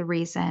hope, the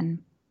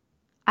reason.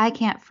 I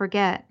can't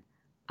forget.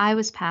 I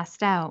was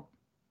passed out.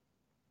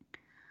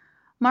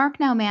 Mark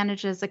now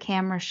manages a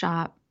camera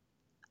shop.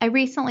 I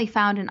recently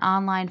found an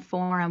online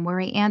forum where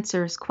he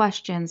answers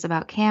questions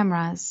about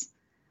cameras.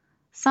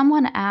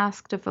 Someone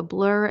asked if a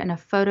blur in a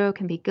photo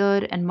can be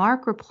good, and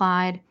Mark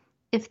replied,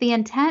 if the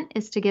intent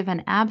is to give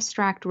an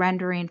abstract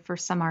rendering for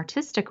some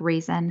artistic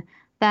reason,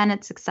 then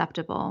it's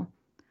acceptable.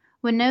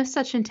 When no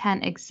such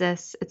intent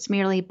exists, it's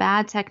merely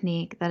bad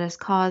technique that has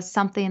caused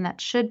something that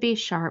should be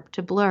sharp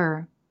to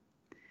blur.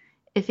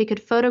 If he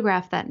could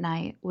photograph that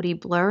night, would he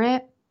blur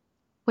it?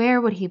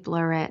 Where would he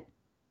blur it?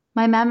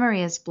 My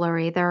memory is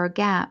blurry, there are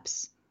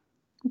gaps.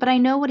 But I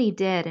know what he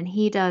did, and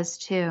he does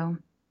too.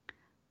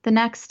 The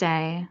next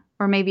day,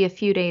 or maybe a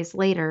few days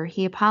later,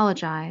 he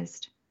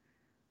apologized.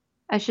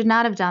 I should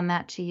not have done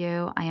that to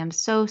you. I am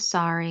so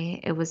sorry.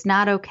 It was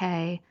not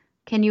okay.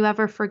 Can you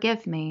ever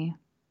forgive me?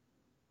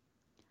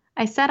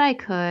 I said I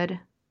could.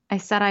 I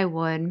said I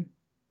would.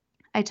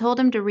 I told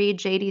him to read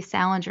J.D.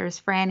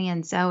 Salinger's Franny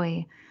and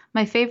Zooey,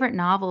 my favorite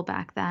novel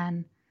back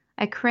then.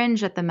 I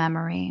cringe at the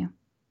memory.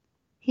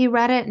 He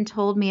read it and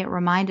told me it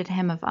reminded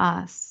him of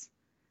us.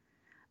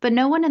 But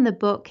no one in the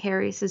book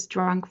carries his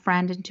drunk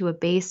friend into a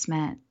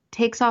basement,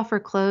 takes off her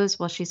clothes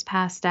while she's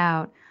passed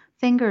out,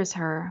 fingers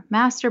her,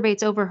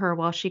 masturbates over her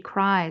while she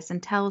cries,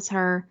 and tells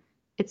her,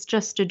 it's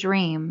just a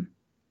dream.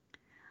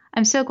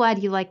 I'm so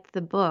glad you liked the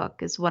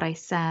book, is what I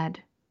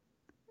said.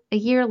 A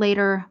year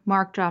later,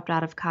 Mark dropped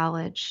out of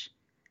college.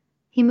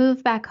 He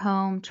moved back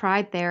home,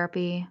 tried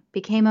therapy,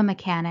 became a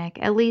mechanic.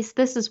 At least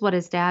this is what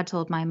his dad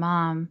told my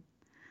mom.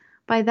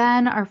 By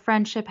then, our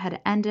friendship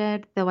had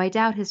ended, though I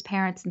doubt his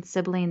parents and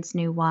siblings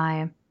knew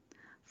why.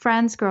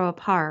 Friends grow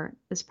apart,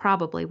 is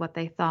probably what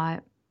they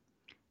thought.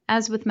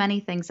 As with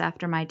many things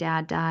after my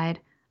dad died,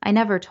 I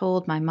never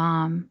told my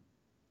mom.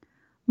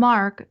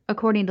 Mark,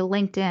 according to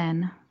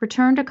LinkedIn,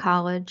 returned to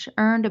college,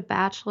 earned a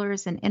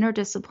bachelor's in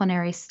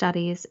interdisciplinary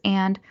studies,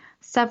 and,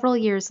 several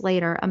years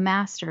later, a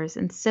master's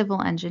in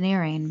civil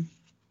engineering.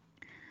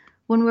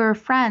 When we were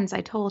friends,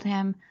 I told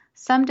him,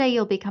 someday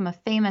you'll become a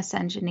famous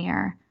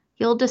engineer.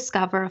 You'll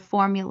discover a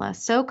formula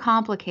so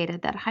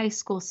complicated that high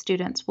school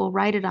students will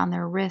write it on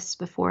their wrists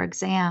before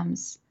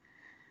exams.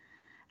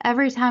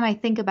 Every time I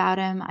think about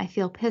him, I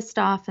feel pissed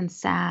off and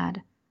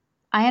sad.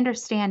 I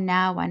understand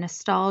now why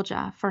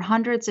nostalgia for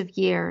hundreds of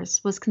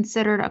years was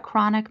considered a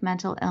chronic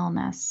mental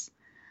illness.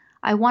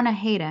 I want to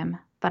hate him,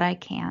 but I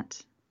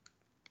can't.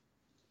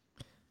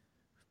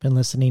 Been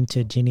listening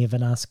to Ginny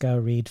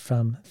Vanasco read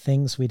from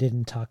Things We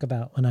Didn't Talk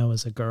About When I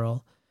Was a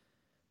Girl.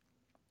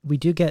 We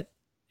do get,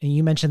 and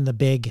you mentioned the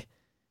big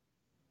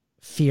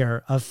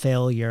fear of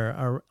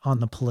failure on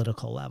the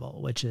political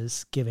level, which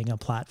is giving a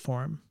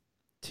platform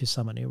to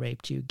someone who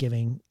raped you,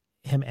 giving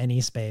him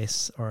any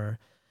space, or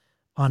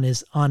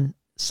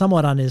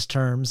somewhat on his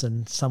terms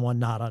and somewhat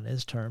not on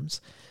his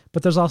terms.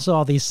 But there's also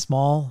all these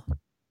small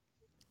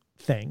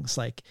things,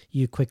 like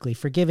you quickly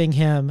forgiving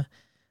him,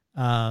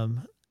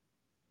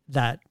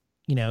 that,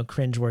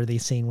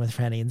 cringeworthy scene with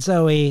Franny and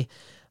Zoe,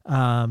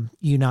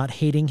 you not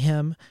hating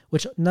him,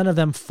 which none of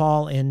them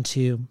fall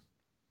into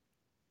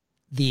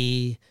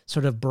the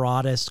sort of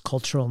broadest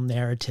cultural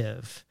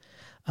narrative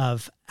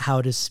of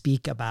how to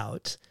speak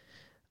about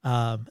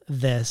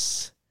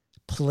this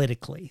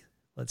politically,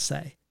 let's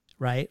say,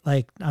 right?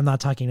 Like, I'm not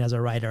talking as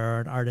a writer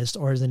or an artist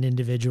or as an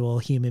individual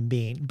human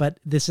being, but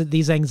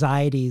these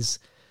anxieties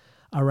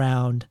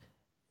around,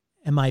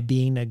 am I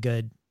being a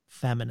good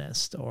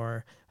feminist,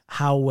 or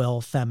how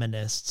will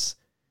feminists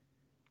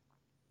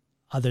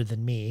other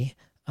than me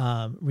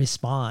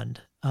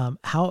respond?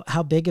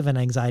 How big of an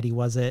anxiety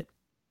was it?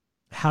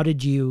 How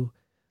did you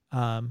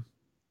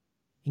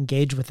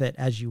engage with it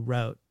as you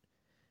wrote?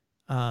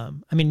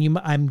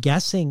 I'm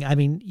guessing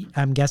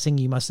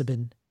you must have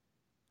been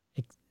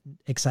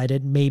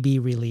excited, maybe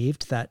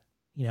relieved that,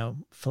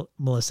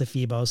 Melissa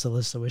Febos,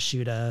 Alyssa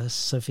Washuta,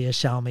 Sophia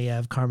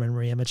Shalmiev, Carmen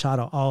Maria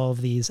Machado, all of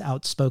these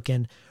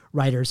outspoken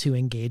writers who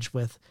engage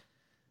with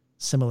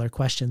similar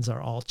questions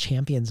are all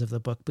champions of the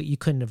book, but you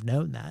couldn't have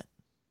known that.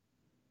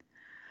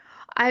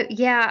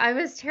 I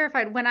was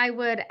terrified when I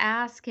would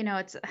ask,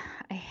 I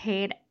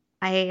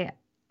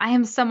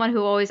am someone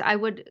who always,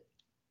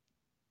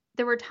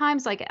 there were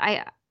times like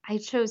I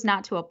chose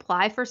not to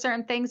apply for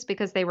certain things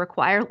because they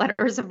require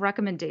letters of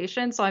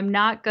recommendation. So I'm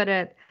not good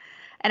at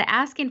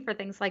asking for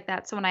things like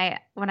that. So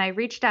when I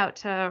reached out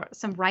to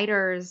some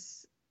writers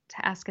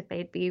to ask if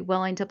they'd be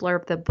willing to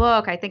blurb the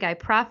book, I think I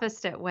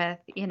prefaced it with,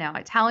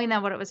 telling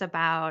them what it was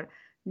about,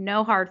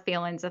 no hard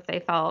feelings if they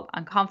felt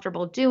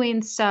uncomfortable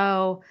doing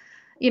so,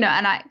 and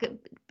I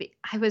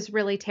was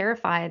really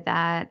terrified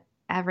that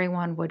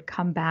everyone would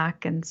come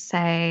back and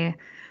say,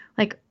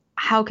 like,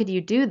 how could you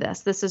do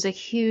this? This is a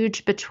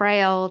huge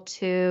betrayal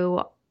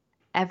to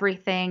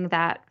everything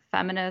that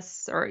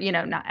feminists, or,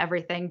 not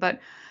everything, but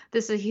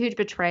this is a huge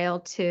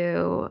betrayal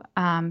to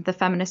the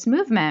feminist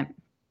movement.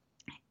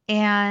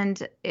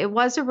 And it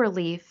was a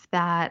relief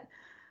that,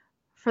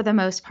 for the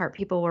most part,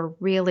 people were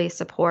really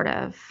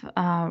supportive,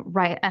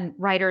 and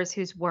writers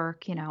whose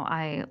work,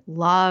 I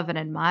love and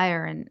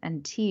admire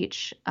and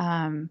teach.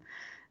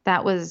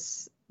 That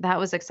was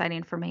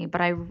exciting for me.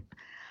 But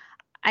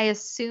I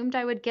assumed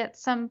I would get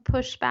some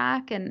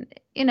pushback, and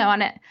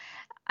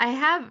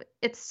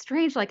it's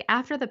strange, like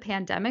after the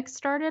pandemic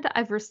started,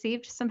 I've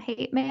received some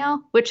hate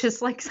mail, which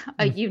is like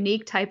a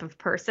unique type of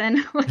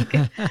person. Like,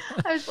 I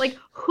was like,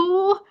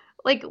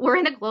 we're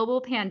in a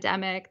global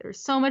pandemic. There's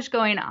so much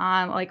going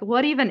on. Like,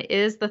 what even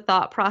is the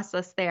thought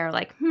process there?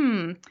 Like,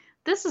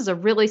 this is a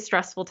really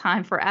stressful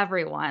time for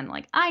everyone.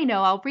 Like, I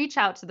know I'll reach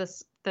out to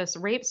this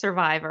rape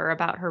survivor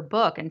about her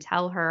book and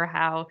tell her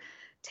how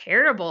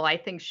terrible I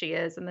think she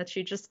is and that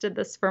she just did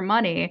this for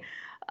money.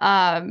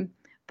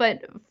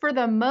 But for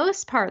the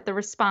most part, the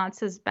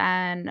response has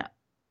been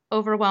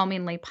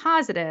overwhelmingly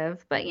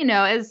positive. But,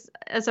 as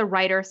a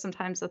writer,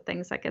 sometimes the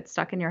things that get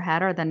stuck in your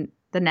head are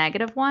the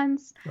negative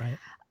ones. Right.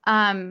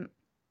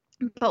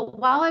 But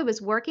while I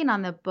was working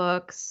on the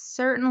book,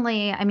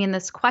 certainly,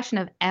 this question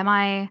of, am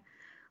I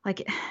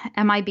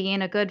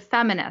being a good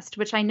feminist,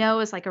 which I know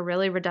is like a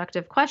really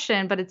reductive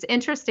question, but it's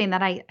interesting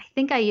that I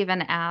think I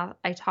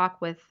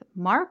talked with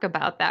Mark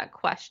about that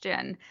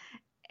question.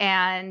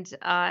 And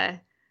I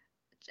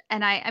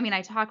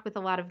talked with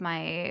a lot of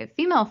my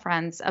female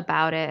friends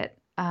about it.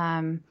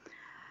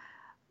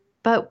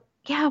 But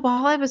yeah,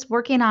 while I was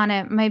working on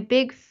it, my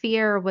big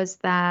fear was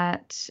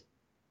that,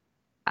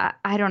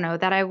 I don't know,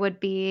 that I would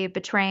be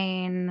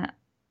betraying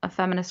a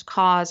feminist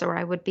cause, or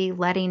I would be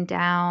letting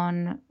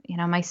down,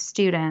 my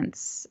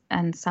students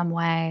in some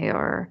way,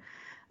 or,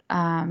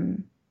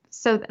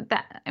 so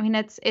that,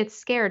 it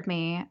scared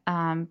me.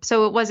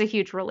 So it was a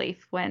huge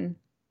relief when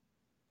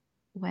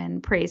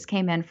praise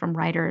came in from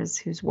writers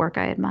whose work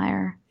I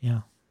admire.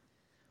 Yeah.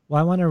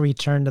 Well, I want to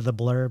return to the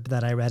blurb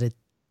that I read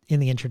in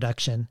the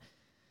introduction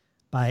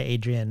by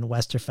Adrian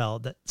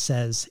Westerfeld that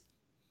says,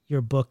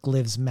 your book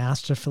lives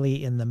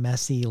masterfully in the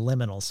messy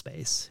liminal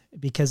space,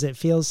 because it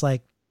feels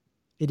like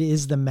it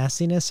is the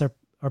messiness,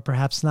 or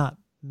perhaps not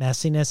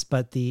messiness,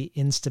 but the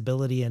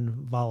instability and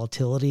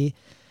volatility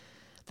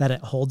that it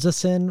holds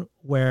us in,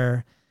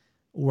 where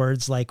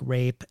words like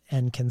rape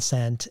and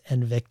consent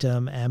and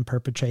victim and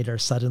perpetrator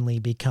suddenly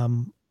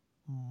become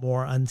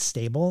more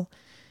unstable.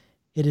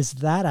 It is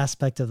that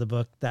aspect of the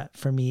book that,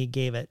 for me,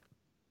 gave it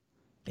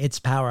its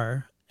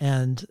power.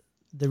 And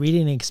the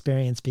reading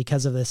experience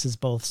because of this is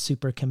both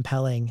super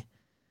compelling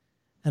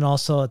and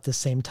also at the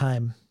same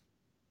time,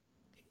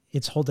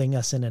 it's holding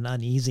us in an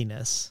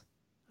uneasiness.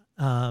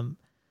 And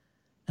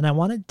I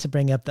wanted to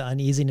bring up the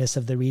uneasiness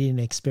of the reading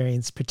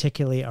experience,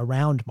 particularly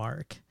around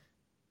Mark.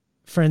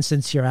 For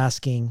instance, you're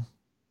asking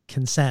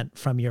consent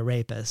from your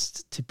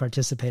rapist to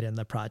participate in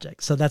the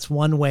project. So that's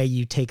one way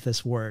you take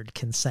this word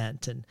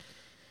consent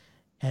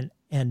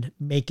and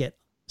make it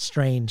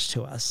strange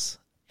to us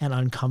and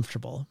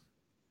uncomfortable.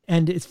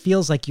 And it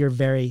feels like you're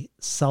very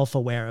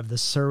self-aware of the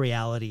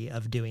surreality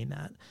of doing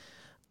that.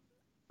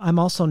 I'm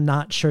also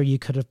not sure you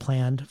could have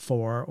planned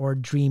for or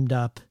dreamed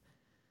up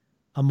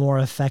a more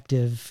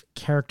effective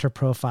character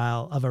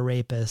profile of a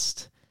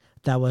rapist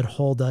that would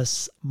hold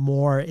us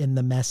more in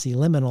the messy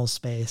liminal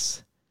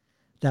space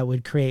that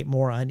would create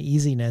more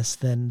uneasiness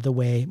than the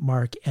way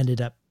Mark ended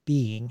up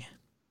being.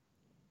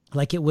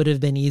 Like, it would have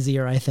been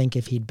easier, I think,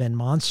 if he'd been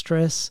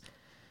monstrous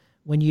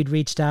when you'd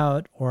reached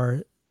out,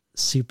 or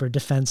super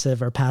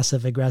defensive or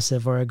passive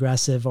aggressive,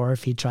 or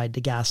if he tried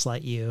to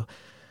gaslight you,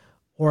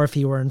 or if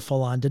he were in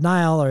full-on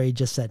denial, or he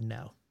just said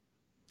no.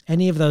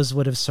 Any of those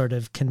would have sort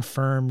of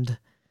confirmed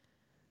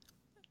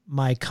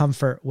my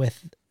comfort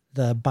with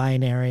the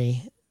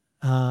binary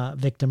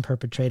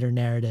victim-perpetrator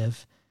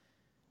narrative.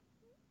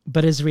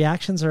 But his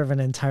reactions are of an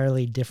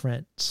entirely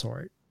different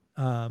sort.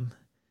 And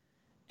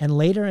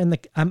later in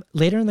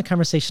the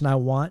conversation, I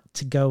want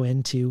to go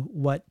into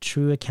what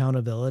true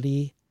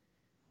accountability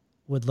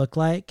would look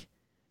like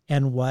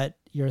and what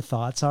your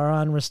thoughts are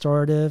on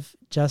restorative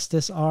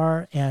justice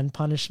are and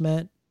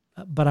punishment.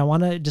 But I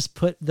want to just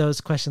put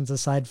those questions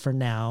aside for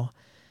now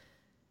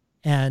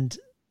and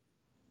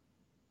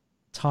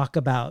talk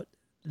about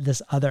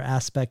this other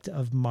aspect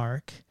of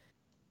Mark.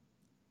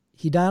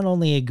 He not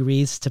only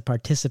agrees to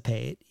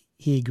participate,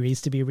 he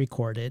agrees to be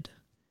recorded.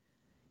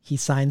 He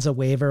signs a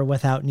waiver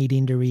without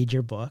needing to read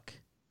your book.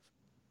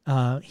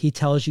 He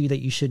tells you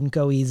that you shouldn't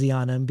go easy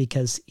on him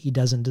because he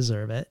doesn't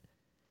deserve it.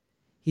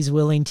 He's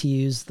willing to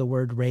use the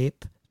word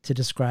rape to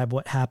describe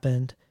what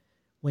happened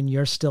when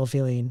you're still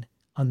feeling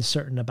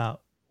uncertain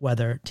about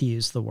whether to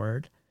use the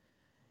word.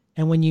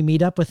 And when you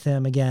meet up with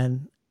him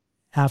again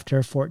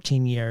after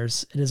 14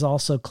 years, it is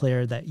also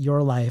clear that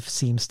your life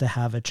seems to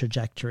have a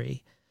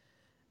trajectory,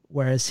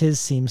 whereas his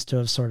seems to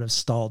have sort of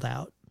stalled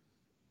out.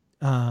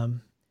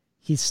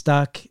 He's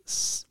stuck,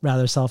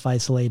 rather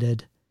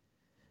self-isolated,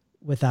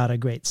 without a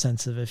great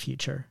sense of a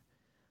future.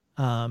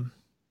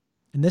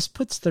 And this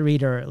puts the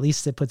reader, at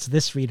least it puts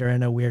this reader,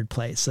 in a weird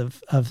place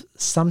of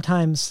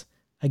sometimes,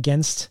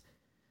 against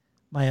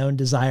my own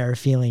desire,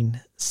 feeling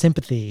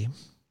sympathy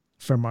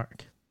for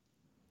Mark,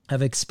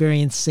 of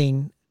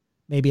experiencing,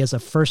 maybe as a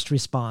first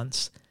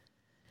response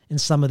in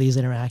some of these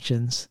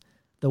interactions,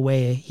 the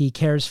way he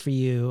cares for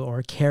you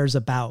or cares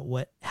about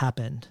what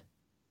happened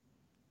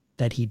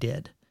that he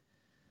did.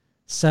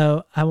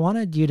 So I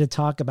wanted you to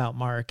talk about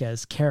Mark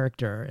as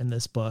character in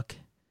this book,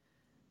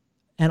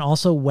 and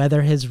also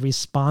whether his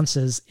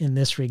responses in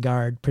this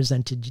regard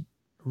presented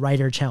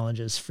writer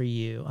challenges for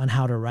you on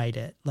how to write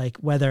it. Like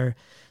whether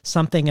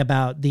something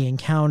about the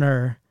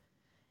encounter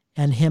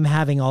and him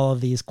having all of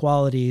these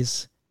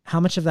qualities, how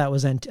much of that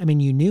was,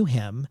 you knew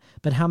him,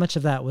 but how much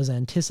of that was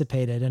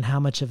anticipated and how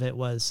much of it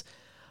was,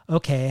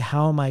 okay,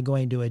 how am I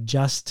going to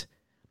adjust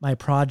my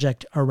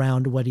project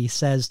around what he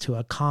says to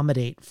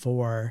accommodate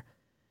for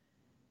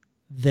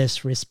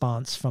this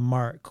response from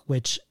Mark,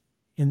 which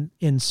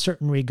in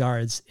certain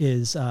regards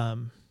is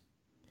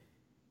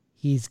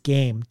he's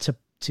game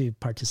to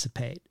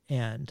participate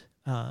and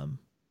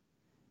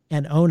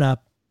own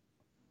up,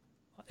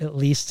 at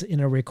least in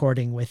a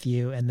recording with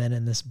you and then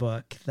in this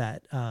book,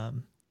 that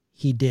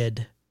he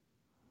did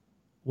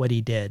what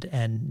he did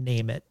and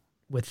name it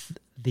with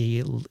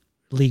the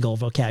legal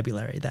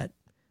vocabulary that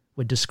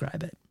would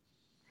describe it.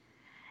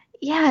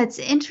 Yeah, it's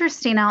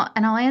interesting.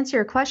 I'll answer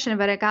your question,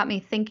 but it got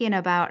me thinking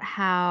about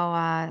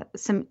how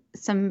some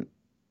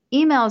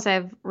emails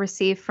I've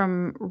received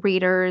from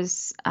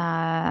readers,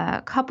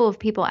 a couple of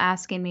people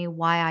asking me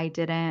why I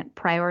didn't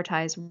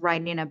prioritize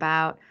writing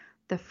about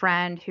the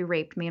friend who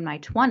raped me in my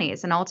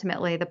 20s. And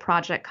ultimately, the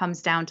project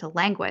comes down to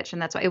language. And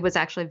that's why it was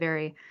actually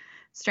very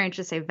strange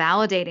to say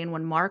validating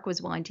when Mark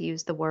was willing to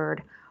use the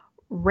word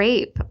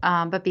rape.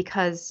 But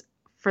because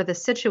for the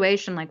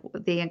situation, like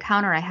the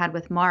encounter I had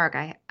with Mark,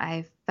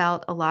 I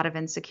felt a lot of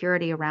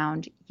insecurity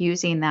around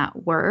using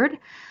that word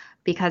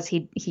because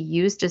he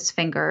used his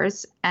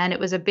fingers. And it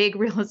was a big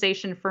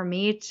realization for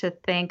me to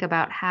think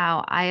about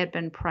how I had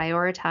been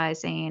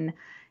prioritizing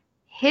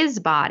his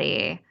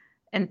body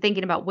and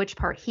thinking about which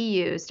part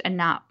he used and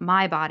not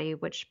my body,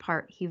 which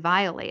part he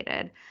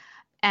violated.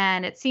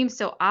 And it seems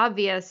so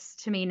obvious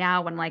to me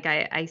now when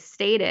I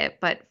state it,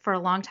 but for a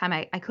long time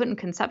I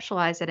couldn't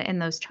conceptualize it in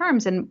those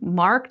terms. And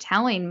Mark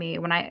telling me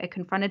when I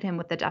confronted him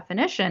with the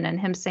definition and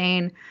him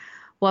saying,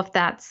 well, if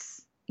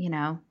that's,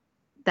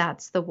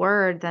 that's the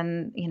word,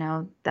 then,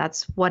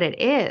 that's what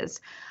it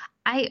is.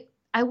 I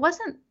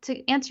wasn't,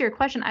 to answer your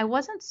question, I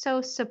wasn't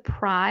so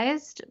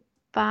surprised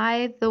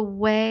by the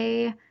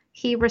way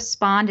he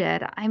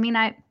responded. I mean,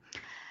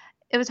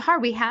 it was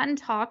hard. We hadn't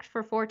talked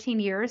for 14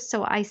 years,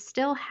 so I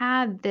still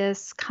had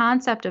this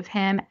concept of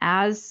him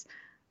as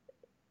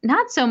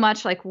not so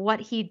much like what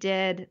he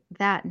did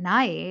that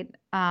night.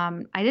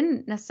 I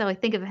didn't necessarily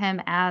think of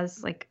him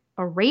as like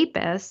a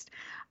rapist.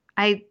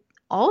 I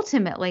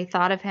ultimately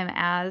thought of him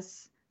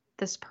as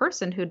this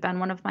person who'd been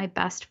one of my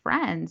best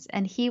friends,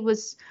 and he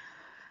was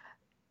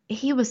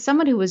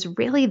someone who was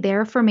really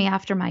there for me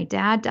after my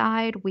dad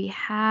died. We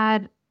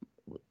had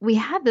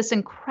this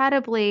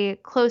incredibly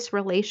close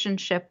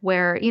relationship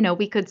where, you know,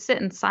 we could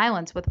sit in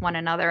silence with one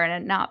another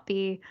and it not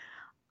be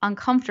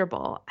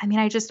uncomfortable. I mean,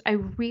 I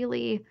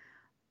really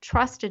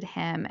trusted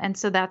him. And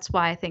so that's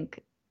why I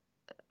think,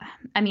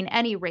 I mean,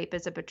 any rape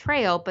is a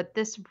betrayal, but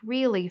this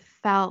really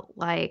felt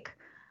like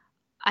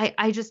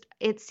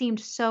it seemed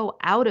so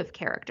out of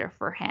character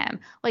for him.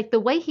 Like the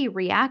way he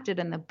reacted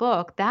in the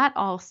book, that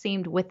all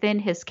seemed within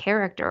his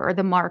character, or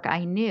the Mark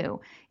I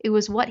knew. It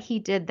was what he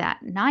did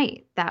that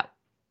night that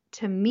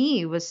to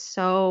me was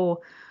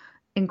so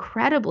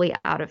incredibly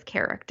out of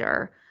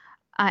character.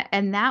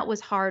 And that was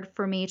hard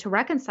for me to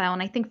reconcile.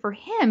 And I think for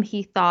him,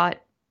 he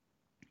thought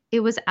it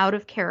was out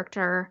of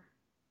character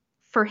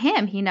for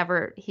him. He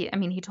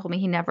told me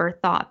he never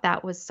thought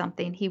that was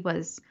something he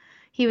was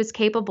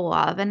capable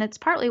of. And it's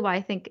partly why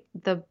I think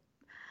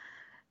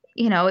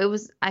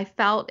I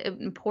felt it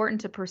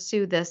important to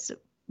pursue this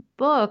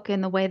book in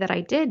the way that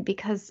I did,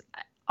 because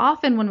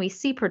often when we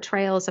see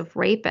portrayals of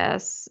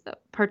rapists,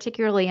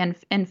 particularly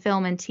in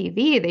film and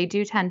TV, they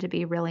do tend to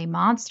be really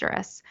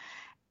monstrous.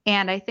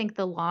 And I think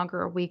the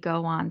longer we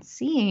go on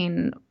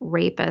seeing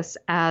rapists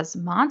as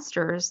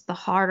monsters, the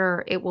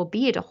harder it will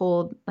be to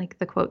hold, like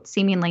the quote,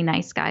 seemingly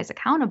nice guys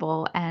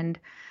accountable. And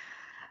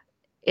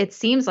it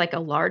seems like I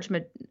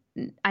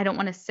don't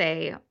want to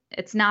say,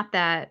 it's not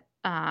that,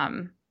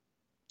 I'm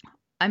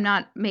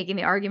not making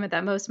the argument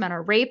that most men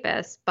are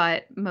rapists,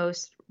 but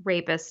most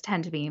rapists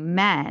tend to be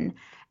men.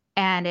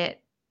 And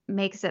it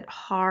makes it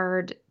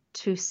hard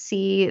to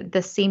see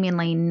the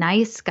seemingly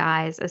nice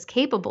guys as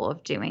capable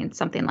of doing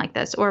something like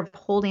this or of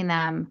holding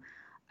them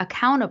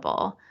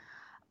accountable.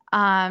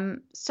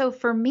 So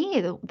for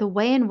me, the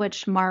way in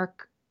which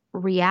Mark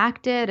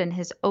reacted and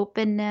his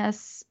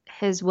openness,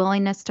 his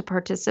willingness to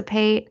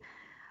participate,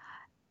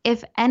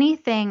 if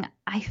anything,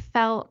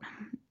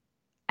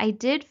 I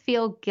did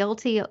feel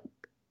guilty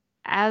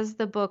as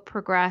the book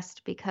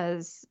progressed,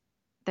 because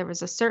there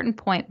was a certain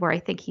point where I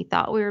think he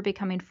thought we were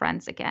becoming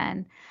friends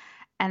again.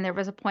 And there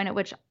was a point at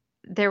which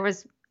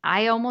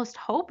I almost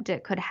hoped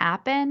it could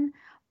happen,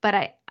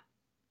 but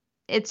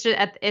it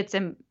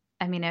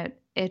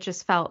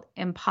just felt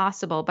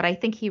impossible. But I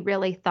think he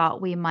really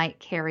thought we might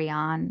carry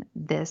on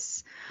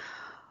this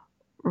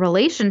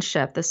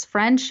relationship, this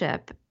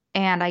friendship.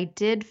 And I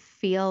did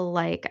feel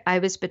like I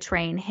was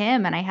betraying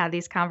him. And I had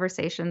these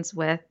conversations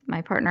with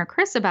my partner,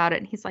 Chris, about it.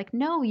 And he's like,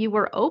 no, you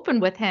were open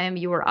with him.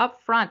 You were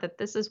upfront that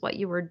this is what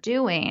you were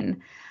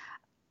doing.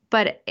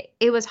 But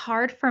it was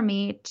hard for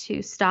me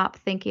to stop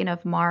thinking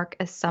of Mark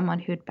as someone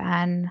who'd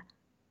been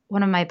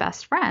one of my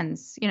best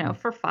friends,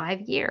 for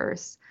 5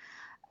 years.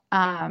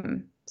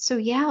 So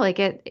yeah,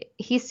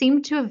 he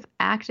seemed to have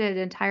acted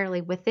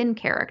entirely within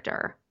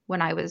character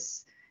when I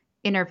was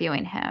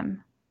interviewing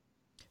him.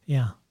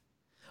 Yeah.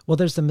 Well,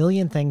 there's a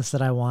million things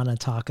that I want to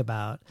talk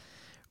about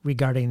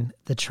regarding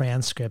the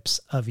transcripts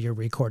of your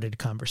recorded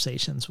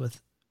conversations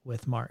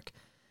with Mark,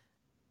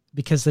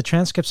 because the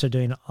transcripts are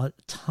doing a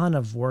ton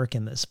of work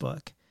in this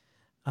book.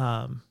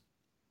 But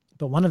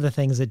one of the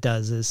things it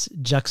does is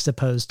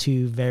juxtapose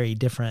two very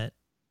different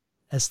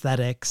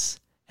aesthetics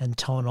and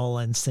tonal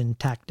and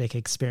syntactic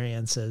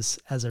experiences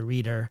as a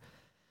reader,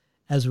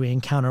 as we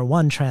encounter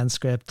one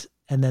transcript,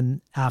 and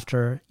then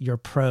after your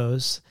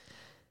prose,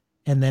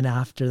 and then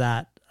after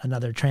that,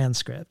 another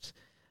transcript,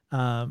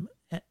 and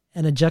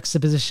a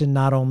juxtaposition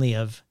not only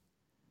of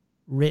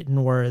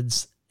written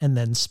words and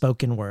then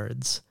spoken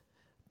words,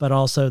 but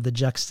also the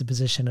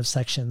juxtaposition of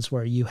sections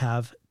where you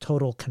have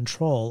total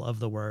control of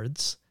the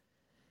words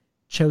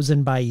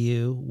chosen by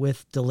you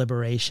with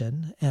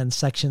deliberation, and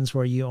sections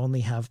where you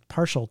only have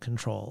partial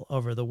control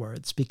over the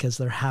words because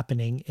they're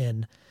happening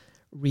in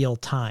real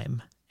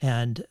time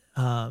and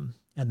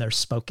they're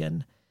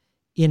spoken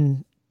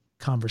in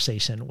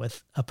conversation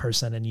with a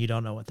person and you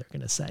don't know what they're going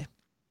to say.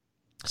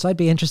 So I'd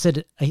be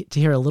interested to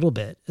hear a little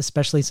bit,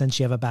 especially since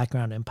you have a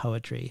background in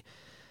poetry,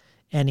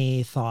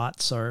 any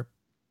thoughts or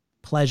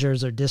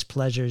pleasures or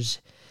displeasures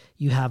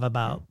you have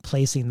about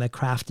placing the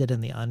crafted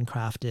and the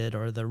uncrafted,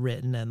 or the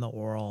written and the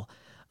oral,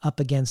 up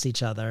against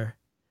each other,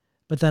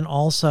 but then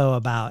also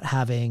about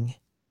having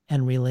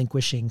and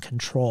relinquishing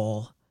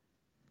control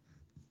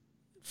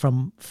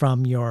from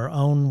your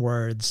own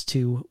words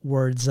to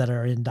words that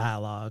are in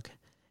dialogue,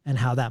 and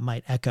how that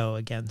might echo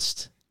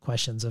against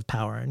questions of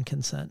power and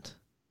consent.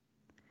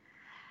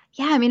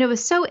 Yeah, it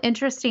was so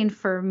interesting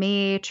for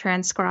me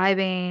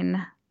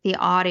transcribing the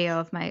audio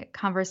of my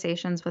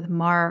conversations with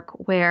Mark,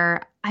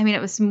 where,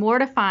 it was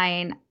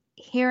mortifying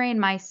hearing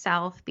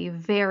myself be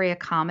very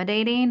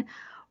accommodating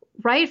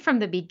right from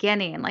the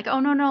beginning. Like, oh,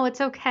 no,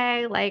 it's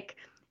okay. Like,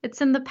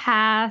 it's in the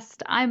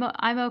past.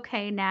 I'm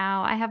okay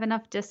now. I have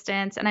enough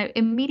distance. And I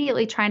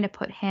immediately trying to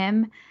put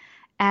him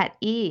at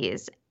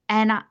ease.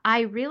 And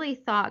I really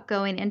thought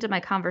going into my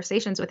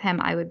conversations with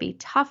him, I would be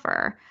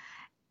tougher.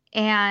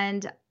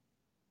 And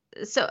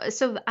so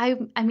I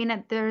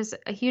mean, there's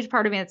a huge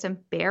part of me that's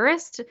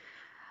embarrassed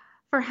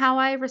for how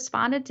I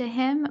responded to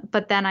him.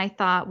 But then I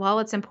thought, well,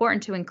 it's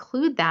important to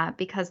include that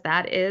because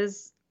that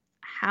is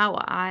how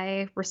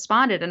I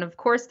responded. And of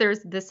course,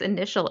 there's this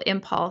initial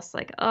impulse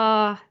like,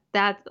 oh,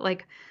 that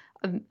like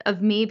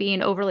of me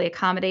being overly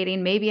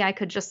accommodating. Maybe I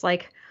could just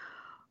like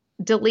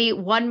delete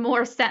one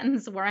more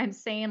sentence where I'm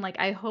saying like,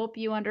 I hope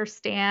you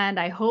understand.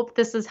 I hope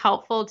this is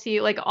helpful to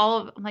you. Like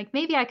like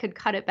maybe I could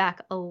cut it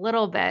back a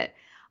little bit.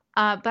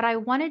 But I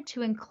wanted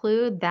to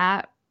include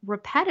that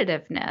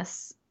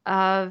repetitiveness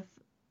of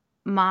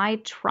my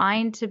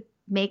trying to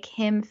make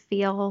him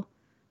feel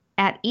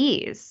at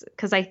ease.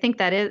 Because I think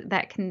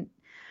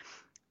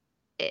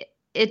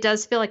it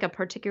does feel like a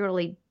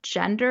particularly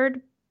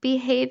gendered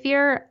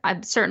behavior.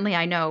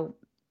 I know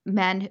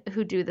men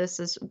who do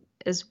this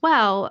as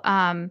well.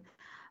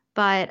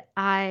 But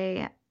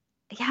I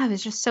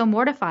was just so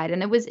mortified.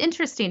 And it was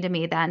interesting to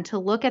me then to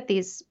look at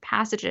these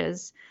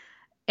passages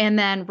and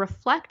then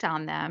reflect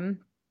on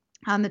them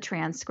on the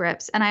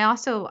transcripts. And I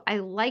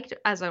liked,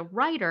 as a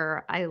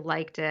writer, I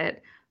liked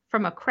it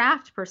from a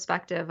craft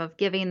perspective of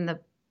giving the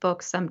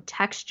book some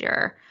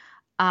texture.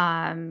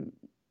 And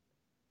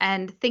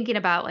thinking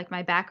about like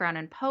my background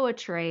in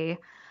poetry, I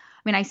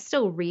mean, I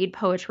still read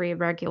poetry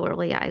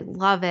regularly. I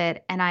love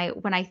it. And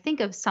when I think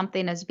of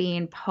something as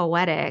being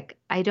poetic,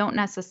 I don't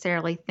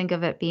necessarily think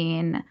of it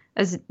being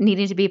as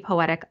needing to be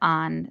poetic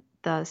on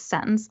the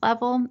sentence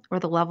level or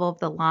the level of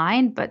the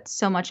line, but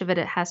so much of it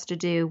has to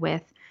do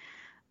with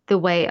the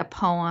way a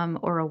poem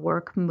or a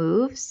work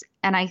moves.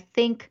 And I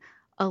think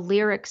a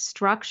lyric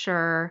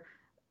structure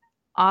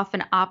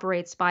often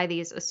operates by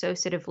these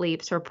associative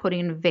leaps or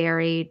putting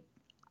very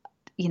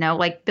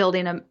like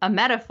building a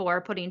metaphor,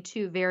 putting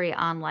two very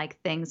unlike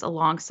things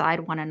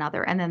alongside one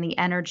another, and then the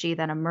energy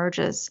that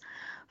emerges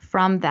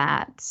from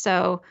that.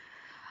 So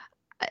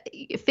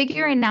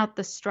figuring out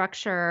the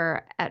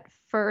structure at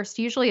first,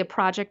 usually a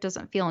project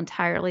doesn't feel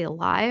entirely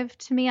alive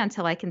to me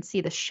until I can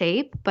see the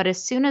shape. But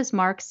as soon as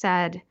Mark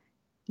said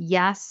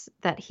yes,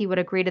 that he would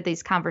agree to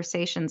these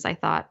conversations, I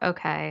thought,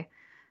 okay,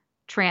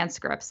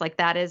 transcripts, like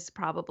that is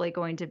probably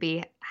going to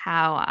be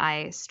how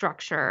I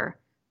structure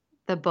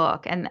the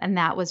book. And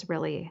that was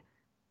really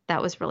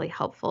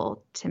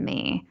helpful to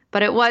me.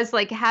 But it was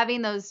like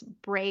having those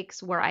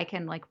breaks where I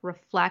can like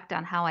reflect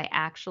on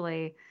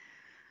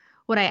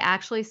what I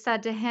actually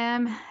said to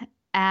him,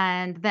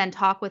 and then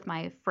talk with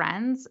my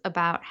friends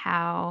about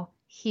how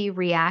he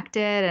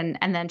reacted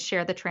and then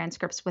share the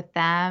transcripts with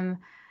them.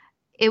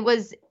 It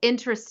was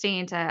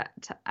interesting to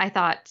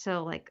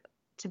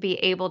be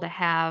able to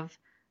have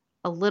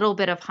a little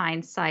bit of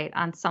hindsight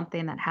on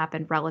something that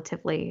happened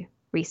relatively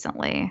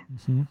recently.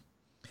 Mm-hmm.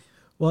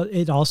 Well,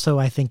 it also,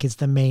 I think, is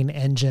the main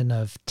engine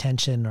of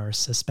tension or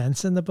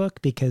suspense in the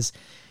book, because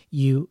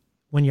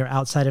when you're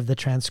outside of the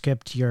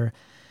transcript, you're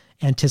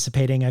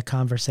anticipating a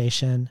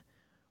conversation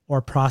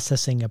or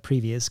processing a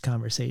previous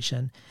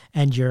conversation,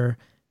 and you're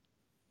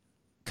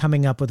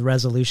coming up with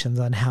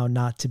resolutions on how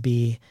not to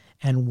be,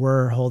 and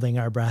we're holding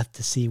our breath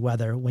to see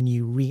whether when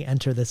you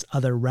re-enter this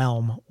other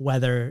realm,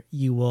 whether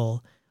you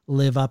will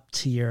live up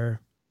to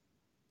your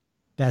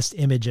best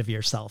image of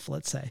yourself,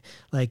 let's say.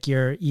 Like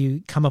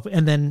you come up,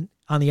 and then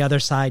on the other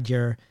side,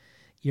 you're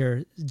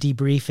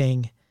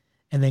debriefing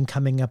and then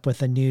coming up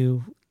with a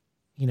new,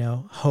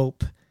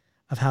 hope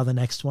of how the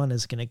next one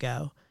is going to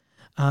go.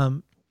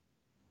 But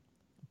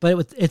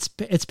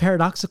it's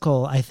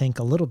paradoxical, I think,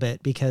 a little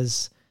bit,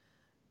 because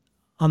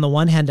on the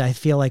one hand, I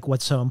feel like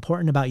what's so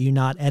important about you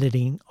not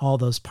editing all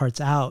those parts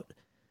out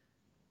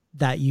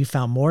that you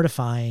found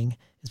mortifying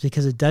is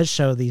because it does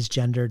show these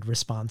gendered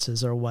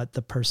responses, or what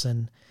the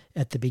person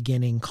at the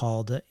beginning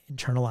called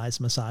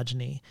internalized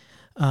misogyny.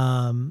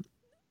 But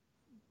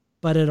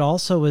it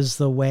also is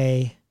the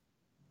way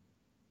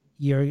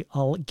you're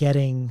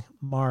getting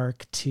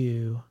Mark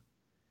to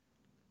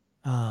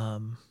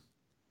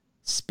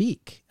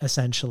speak,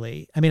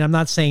 essentially. I mean, I'm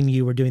not saying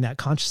you were doing that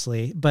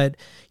consciously, but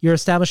you're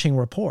establishing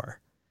rapport.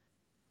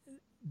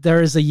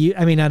 There is I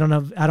don't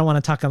know, I don't want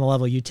to talk on the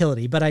level of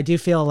utility, but I do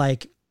feel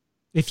like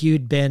if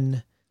you'd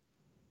been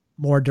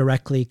more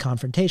directly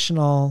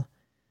confrontational,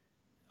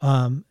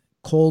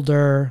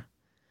 colder,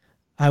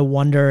 I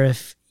wonder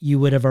if you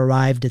would have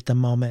arrived at the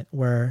moment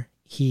where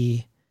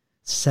he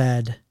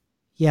said,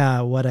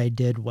 yeah, what I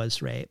did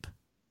was rape.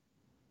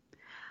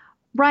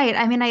 Right.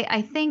 I mean,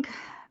 I think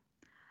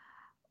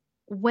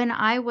when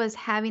I was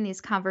having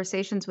these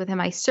conversations with him,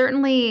 I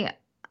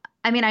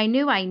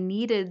knew I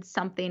needed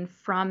something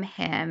from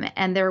him,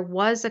 and there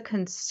was a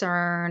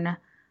concern.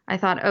 I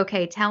thought,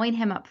 okay, telling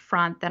him up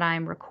front that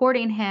I'm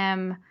recording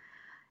him,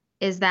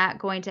 is that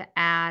going to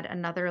add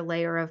another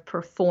layer of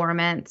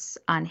performance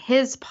on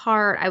his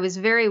part? I was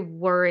very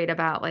worried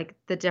about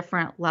the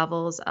different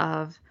levels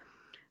of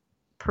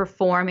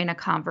performing a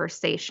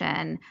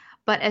conversation.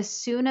 But as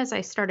soon as I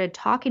started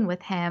talking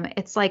with him,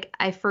 it's like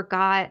I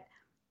forgot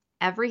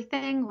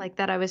everything, like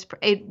that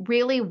it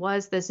really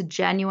was this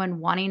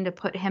genuine wanting to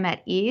put him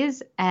at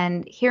ease,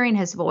 and hearing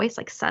his voice,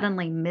 like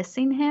suddenly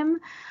missing him.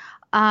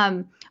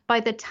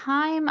 By the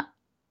time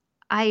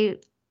I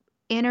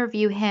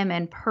interview him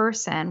in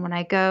person, when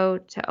I go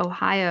to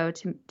Ohio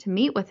to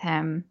meet with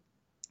him,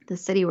 the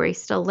city where he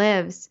still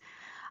lives,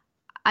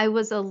 I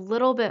was a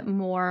little bit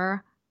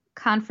more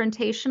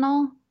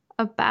confrontational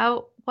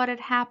about what had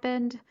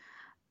happened.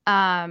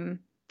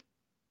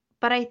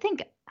 But I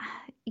think,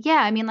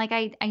 yeah, I mean, like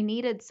I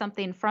needed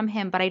something from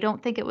him, but I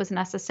don't think it was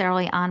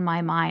necessarily on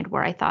my mind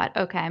where I thought,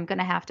 okay, I'm going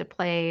to have to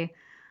play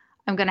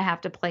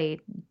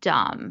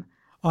dumb.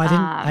 Oh,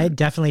 I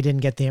definitely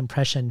didn't get the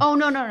impression. Oh,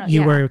 no.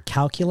 You were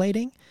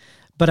calculating,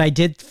 but I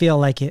did feel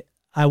like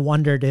I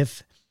wondered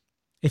if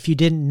you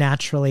didn't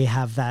naturally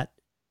have that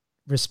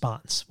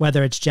response,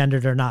 whether it's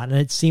gendered or not. And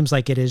it seems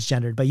like it is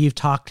gendered, but you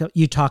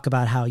talk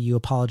about how you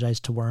apologize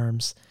to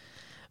worms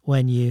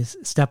when you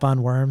step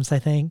on worms, I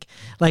think.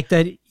 Like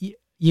that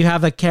you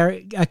have a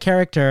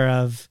character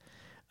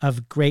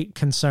of great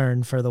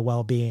concern for the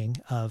well-being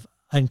of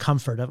and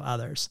comfort of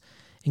others,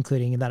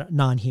 including that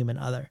non-human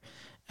other.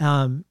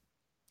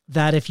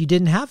 That if you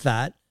didn't have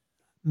that,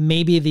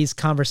 maybe these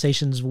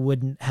conversations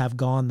wouldn't have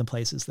gone the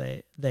places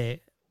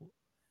they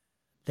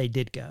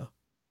did go.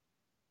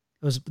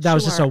 Was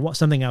just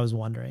something I was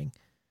wondering.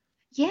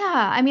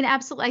 Yeah, I mean,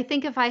 absolutely. I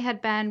think if I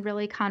had been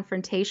really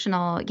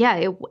confrontational,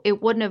 yeah,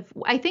 it wouldn't have.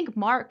 I think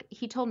Mark,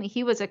 he told me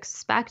he was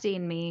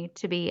expecting me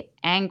to be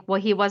angry. Well,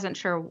 he wasn't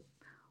sure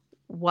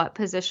what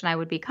position I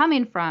would be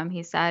coming from,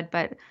 he said,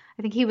 but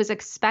I think he was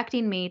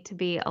expecting me to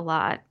be a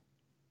lot,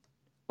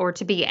 or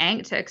to be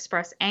to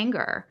express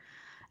anger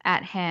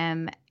at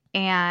him.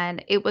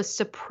 And it was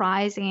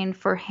surprising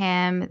for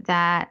him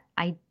that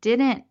I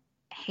didn't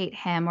hate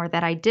him, or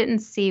that I didn't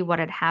see what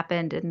had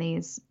happened in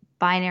these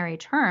binary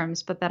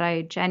terms, but that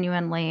I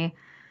genuinely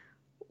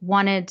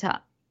wanted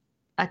to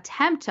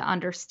attempt to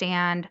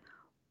understand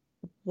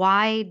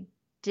why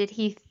did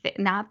he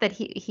not that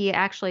he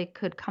actually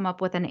could come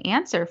up with an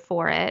answer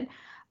for it,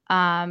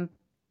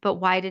 but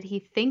why did he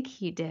think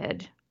he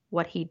did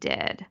what he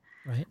did?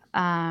 Right.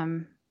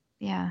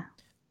 Yeah.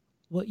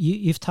 Well,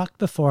 you've talked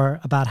before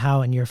about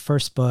how in your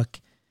first book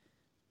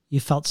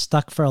you felt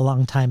stuck for a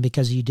long time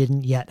because you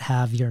didn't yet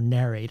have your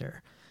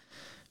narrator,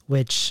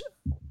 which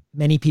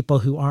many people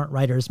who aren't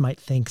writers might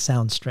think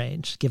sounds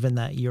strange, given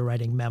that you're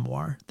writing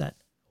memoir. That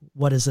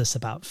what is this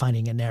about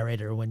finding a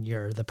narrator when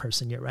you're the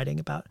person you're writing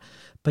about?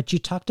 But you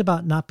talked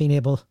about not being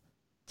able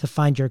to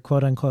find your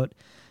quote unquote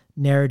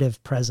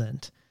narrative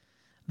present,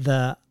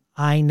 the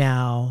I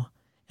now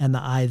and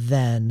the I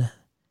then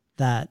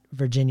that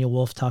Virginia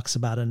Woolf talks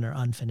about in her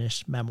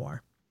unfinished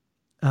memoir.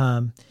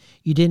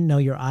 You didn't know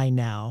your I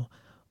now,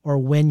 or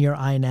when your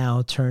I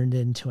now turned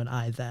into an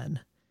I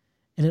then.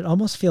 And it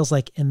almost feels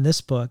like in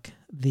this book,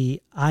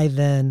 the I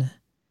then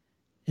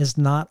is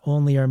not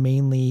only or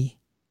mainly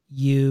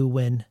you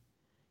when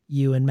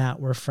you and Matt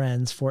were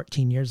friends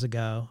 14 years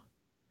ago,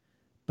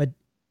 but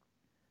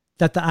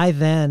that the I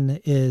then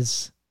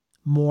is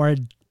more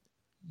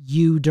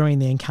you during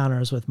the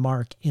encounters with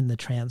Mark in the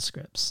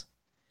transcripts.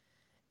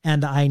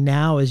 And the I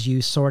now is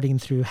you sorting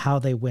through how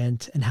they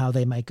went and how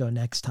they might go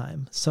next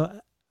time.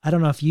 So I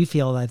don't know if you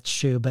feel that's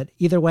true, but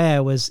either way, I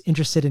was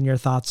interested in your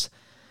thoughts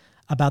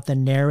about the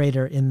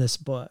narrator in this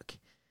book,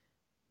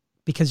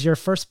 because your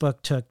first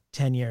book took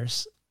 10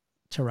 years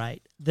to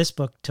write. This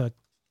book took,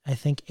 I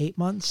think, 8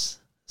 months.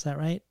 Is that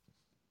right?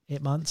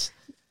 8 months.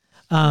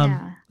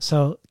 Yeah.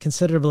 So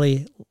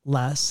considerably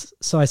less.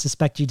 So I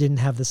suspect you didn't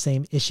have the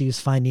same issues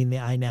finding the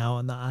I now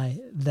and the I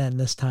then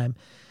this time.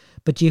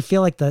 But do you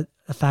feel like the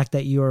fact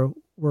that you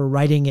were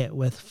writing it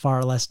with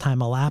far less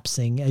time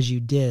elapsing as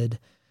you did,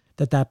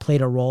 that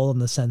played a role in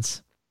the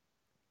sense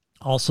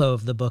also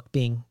of the book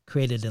being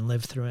created and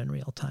lived through in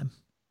real time?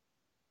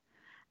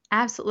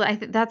 Absolutely. I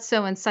think that's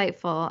so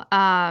insightful.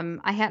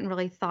 I hadn't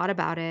really thought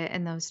about it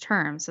in those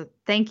terms. So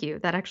thank you.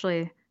 That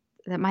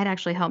might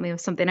actually help me with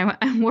something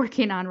I'm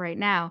working on right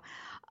now.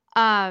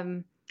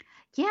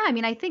 Yeah, I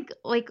mean, I think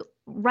like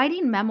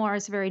writing memoir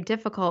is very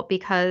difficult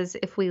because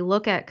if we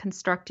look at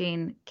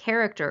constructing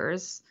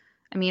characters,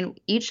 I mean,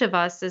 each of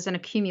us is an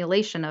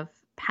accumulation of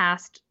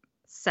past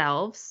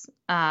selves.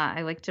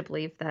 I like to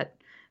believe that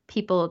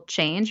people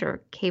change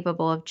or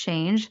capable of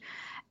change.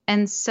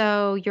 And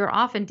so you're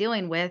often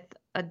dealing with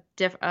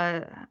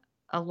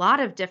a lot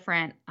of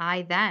different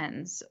I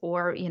thens,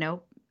 or, you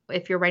know,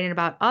 if you're writing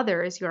about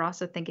others, you're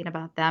also thinking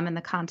about them in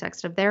the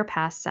context of their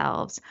past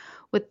selves.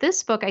 With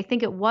this book, I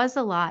think it was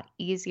a lot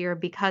easier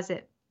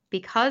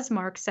because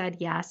Mark said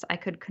yes, I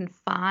could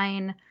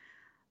confine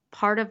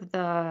part of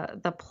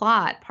the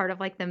plot, part of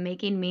like the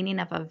making meaning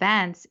of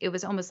events. It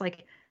was almost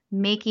like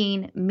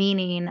making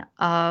meaning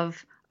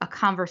of a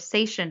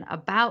conversation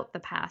about the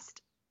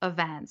past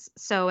events.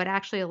 So it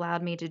actually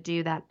allowed me to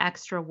do that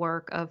extra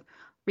work of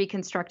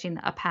reconstructing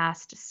a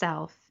past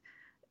self,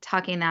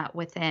 talking that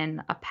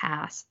within a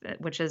past,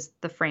 which is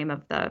the frame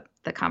of the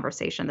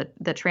conversation,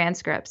 the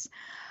transcripts.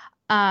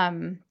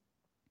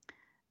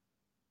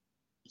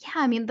 Yeah,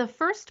 I mean, the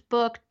first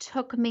book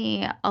took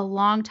me a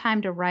long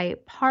time to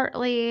write.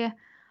 Partly,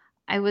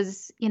 I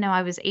was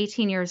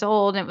 18 years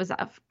old, and it was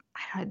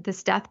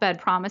this deathbed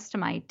promise to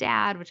my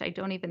dad, which I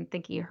don't even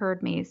think he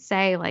heard me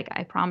say, like,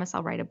 I promise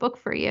I'll write a book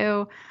for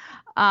you.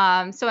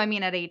 So I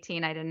mean, at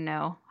 18, I didn't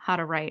know how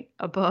to write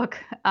a book.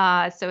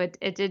 So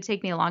it did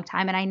take me a long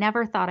time, and I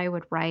never thought I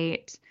would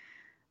write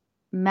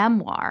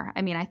memoir.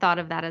 I mean, I thought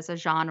of that as a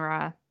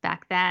genre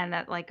back then,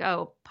 that like,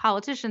 oh,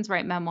 politicians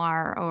write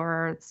memoir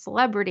or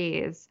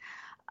celebrities.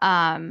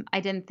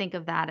 I didn't think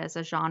of that as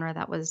a genre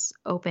that was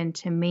open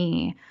to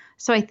me.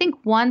 So I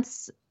think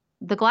once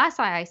The Glass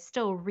Eye, I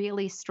still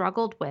really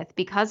struggled with,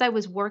 because I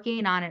was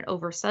working on it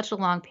over such a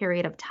long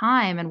period of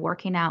time and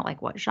working out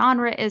like, what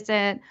genre is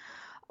it?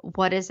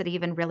 What is it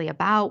even really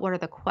about? What are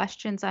the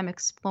questions I'm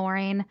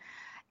exploring?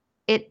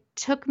 It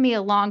took me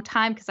a long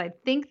time because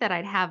I'd think that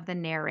I'd have the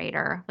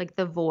narrator, like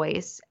the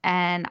voice,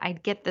 and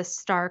I'd get this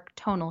stark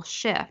tonal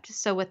shift.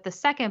 So with the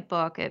second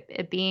book,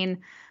 it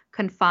being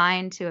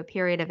confined to a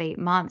period of 8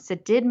 months,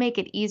 it did make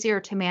it easier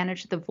to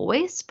manage the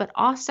voice. But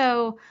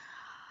also,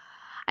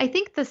 I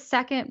think the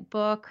second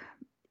book,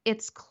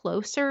 it's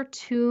closer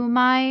to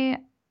my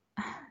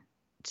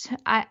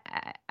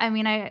I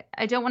mean, I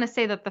don't want to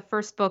say that the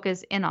first book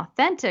is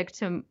inauthentic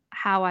to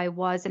how I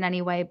was in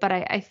any way, but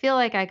I feel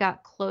like I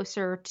got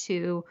closer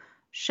to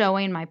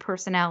showing my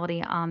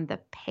personality on the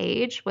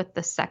page with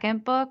the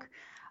second book,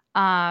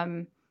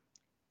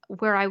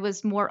 where I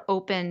was more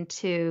open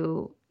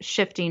to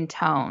shifting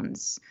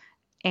tones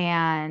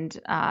and,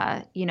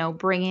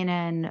 bringing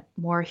in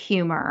more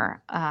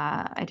humor.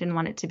 I didn't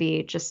want it to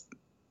be just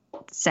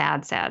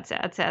sad, sad,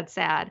 sad, sad,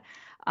 sad.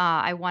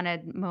 I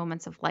wanted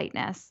moments of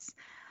lightness.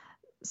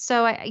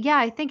 So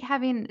I think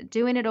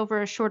doing it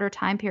over a shorter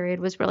time period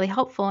was really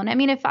helpful. And I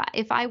mean,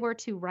 if I were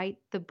to write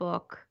the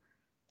book,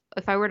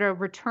 if I were to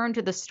return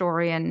to the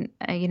story and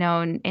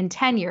in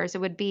 10 years, it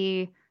would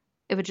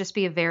just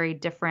be a very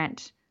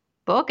different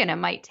book, and it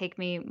might take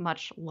me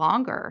much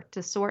longer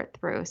to sort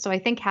through. So I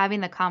think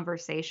having the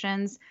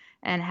conversations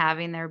and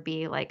having there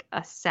be like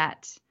a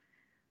set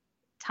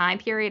time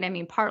period. I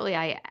mean, partly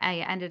I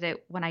ended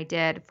it when I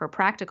did for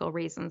practical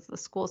reasons. The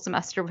school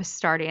semester was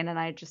starting, and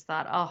I just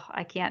thought, oh,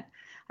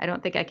 I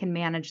don't think I can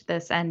manage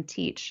this and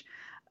teach.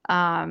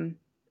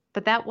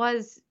 But that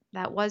was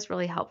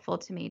really helpful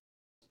to me.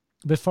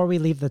 Before we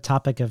leave the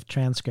topic of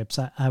transcripts,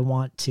 I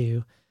want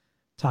to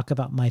talk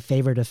about my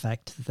favorite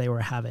effect that they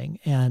were having.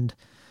 And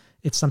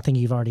it's something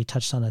you've already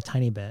touched on a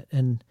tiny bit.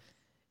 And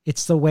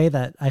it's the way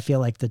that I feel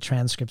like the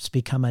transcripts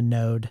become a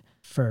node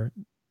for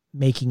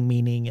making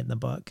meaning in the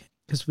book.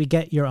 Because we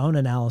get your own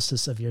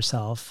analysis of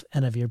yourself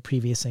and of your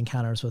previous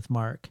encounters with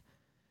Mark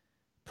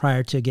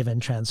prior to a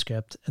given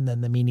transcript, and then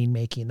the meaning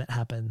making that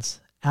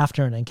happens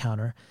after an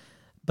encounter.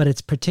 But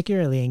it's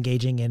particularly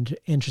engaging and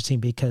interesting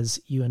because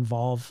you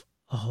involve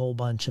a whole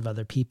bunch of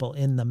other people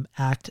in the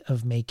act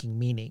of making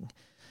meaning.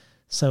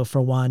 So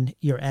for one,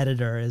 your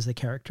editor is a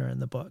character in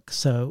the book.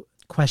 So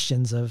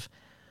questions of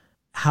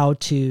how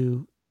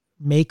to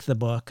make the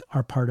book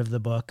are part of the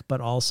book,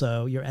 but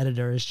also your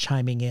editor is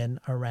chiming in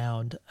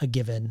around a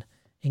given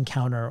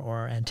encounter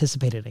or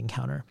anticipated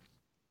encounter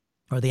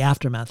or the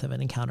aftermath of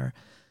an encounter.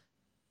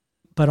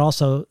 But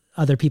also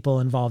other people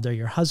involved are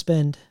your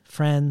husband,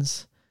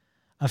 friends,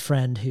 a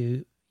friend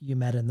who you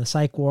met in the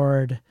psych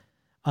ward,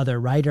 other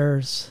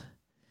writers.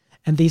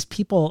 And these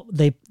people,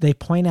 they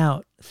point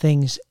out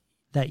things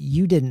that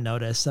you didn't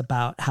notice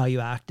about how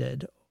you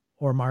acted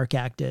or Mark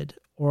acted,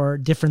 or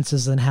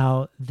differences in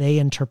how they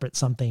interpret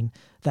something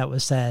that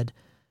was said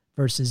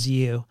versus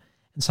you.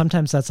 And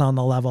sometimes that's on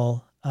the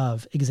level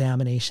of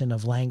examination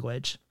of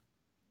language,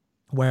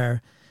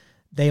 where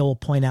they will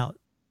point out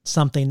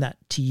something that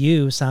to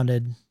you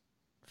sounded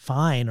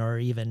fine or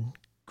even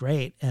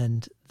great.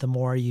 And the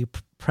more you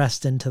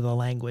pressed into the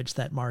language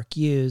that Mark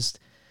used,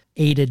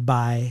 aided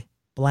by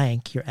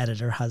blank, your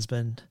editor,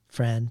 husband,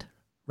 friend,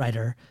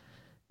 writer,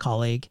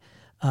 colleague,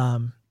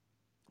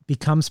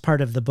 becomes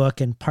part of the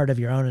book and part of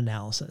your own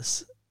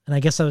analysis. And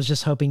I guess I was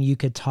just hoping you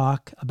could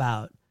talk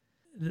about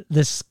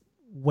this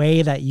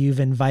way that you've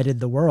invited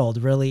the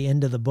world really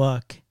into the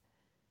book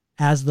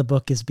as the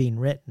book is being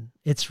written.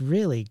 It's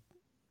really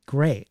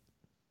great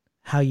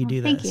how you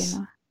do this. Thank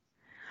you.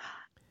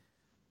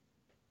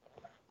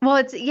 Well,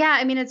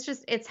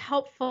 it's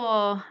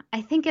helpful.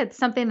 I think it's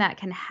something that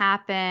can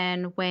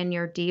happen when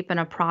you're deep in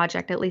a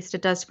project, at least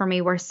it does for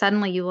me, where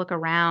suddenly you look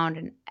around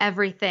and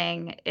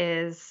everything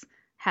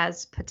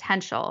has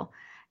potential.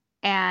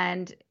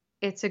 And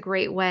it's a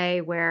great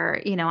way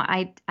where,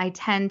 I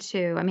tend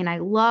to, I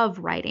love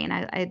writing.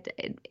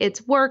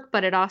 It's work,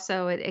 but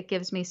it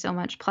gives me so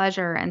much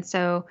pleasure. And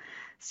so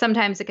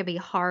sometimes it can be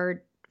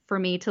hard for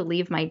me to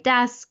leave my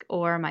desk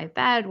or my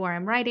bed where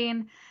I'm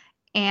writing.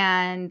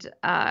 And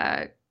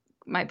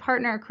my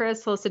partner,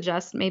 Chris, will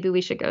suggest maybe we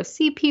should go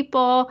see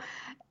people.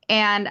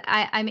 And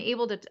I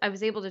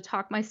was able to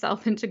talk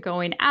myself into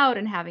going out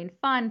and having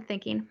fun,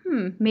 thinking,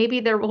 maybe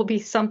there will be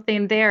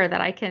something there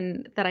that I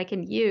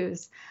can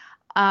use.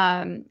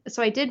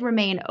 So I did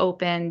remain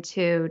open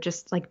to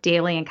just like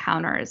daily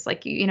encounters.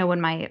 Like,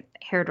 when my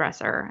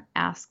hairdresser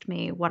asked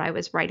me what I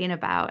was writing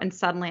about, and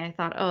suddenly I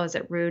thought, oh, is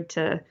it rude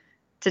to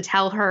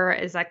tell her?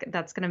 Is that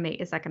going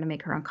to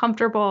make her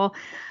uncomfortable?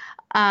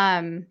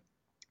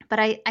 But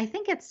I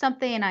think it's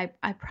something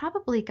I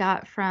probably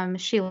got from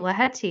Sheila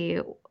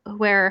Heti,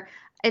 where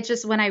it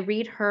just, when I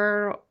read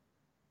her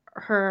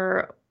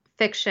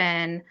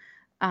fiction,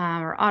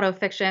 or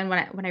autofiction,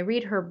 when I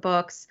read her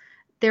books,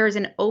 there's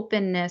an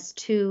openness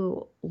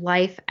to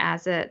life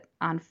as it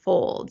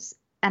unfolds.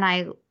 And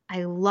I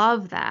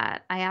love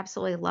that. I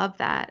absolutely love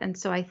that. And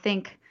so I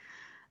think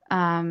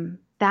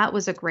that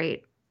was a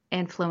great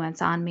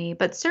influence on me.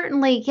 But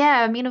certainly,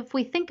 yeah, I mean, if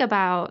we think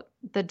about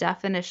the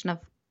definition of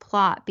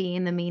plot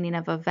being the meaning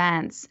of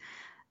events,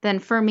 then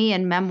for me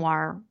in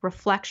memoir,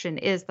 reflection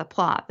is the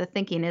plot. The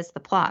thinking is the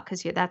plot,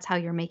 because that's how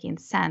you're making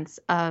sense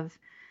of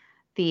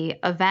the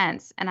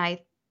events. And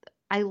I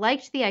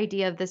liked the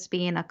idea of this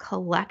being a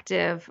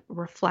collective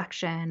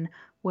reflection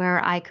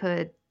where I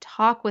could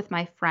talk with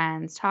my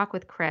friends, talk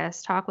with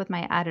Chris, talk with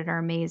my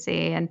editor,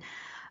 Maisie, and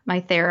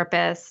my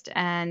therapist,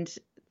 and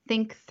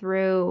think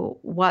through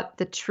what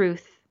the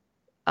truth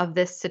of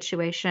this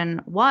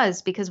situation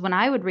was. Because when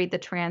I would read the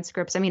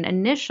transcripts, I mean,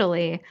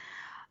 initially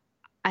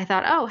I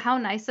thought, oh, how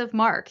nice of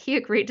Mark. He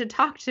agreed to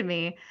talk to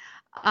me.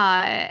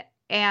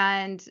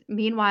 And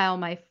meanwhile,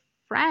 my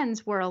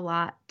friends were a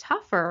lot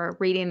tougher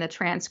reading the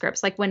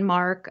transcripts. Like when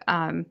Mark,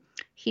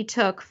 he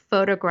took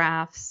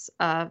photographs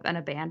of an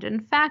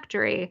abandoned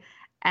factory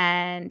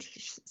and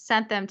he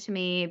sent them to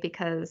me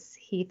because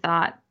he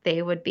thought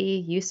they would be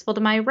useful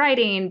to my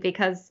writing,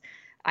 because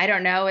I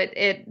don't know,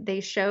 they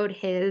showed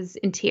his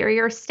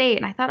interior state.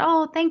 And I thought,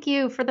 oh, thank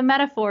you for the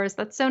metaphors.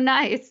 That's so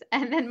nice.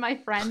 And then my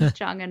friends,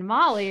 Jung and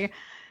Molly,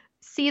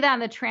 see that in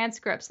the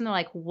transcripts and they're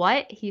like,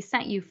 what? He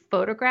sent you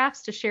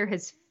photographs to share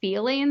his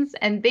feelings?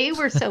 And they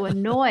were so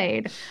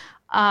annoyed.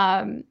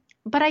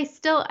 But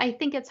I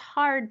think it's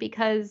hard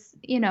because,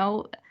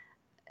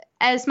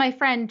 as my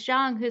friend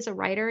Jung, who's a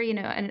writer,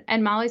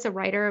 and Molly's a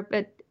writer,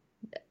 but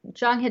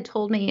Jung had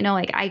told me,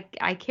 like,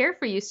 I care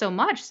for you so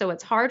much. So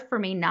it's hard for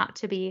me not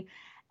to be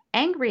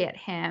angry at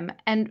him.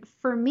 And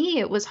for me,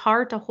 it was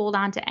hard to hold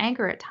on to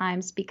anger at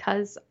times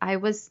because I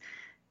was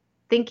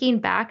thinking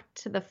back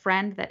to the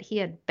friend that he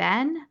had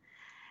been,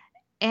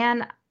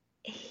 and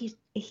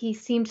he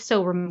seemed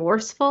so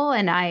remorseful.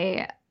 And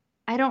I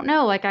don't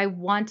know, like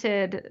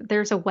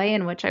there's a way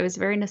in which I was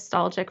very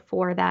nostalgic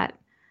for that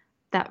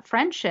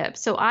friendship.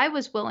 So I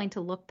was willing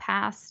to look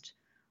past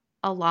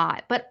a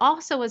lot, but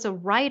also as a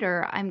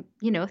writer, I'm,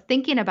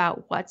 thinking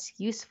about what's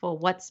useful,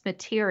 what's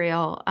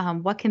material,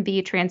 what can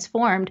be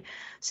transformed.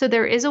 So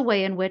there is a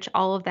way in which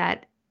all of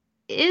that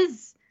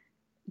is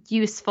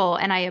useful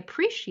and I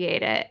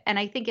appreciate it. And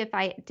I think if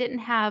I didn't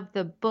have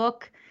the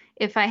book,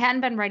 if I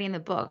hadn't been writing the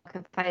book,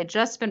 if I had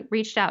just been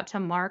reached out to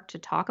Mark to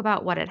talk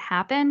about what had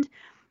happened,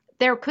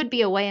 there could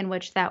be a way in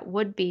which that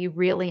would be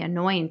really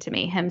annoying to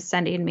me, him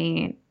sending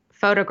me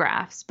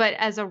photographs. But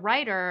as a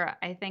writer,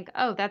 I think,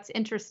 oh, that's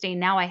interesting.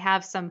 Now I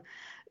have some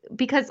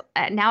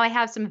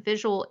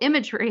visual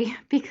imagery,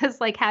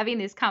 because like having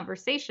these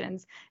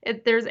conversations,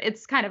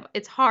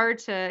 it's hard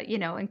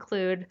to,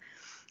 include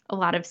a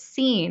lot of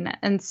scene.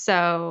 And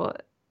so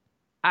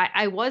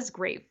I was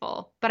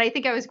grateful, but I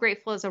think I was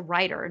grateful as a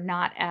writer,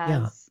 not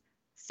as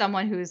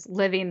someone who's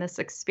living this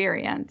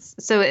experience.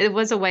 So there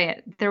was a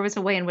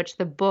way in which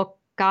the book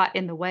got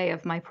in the way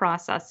of my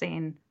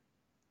processing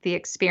the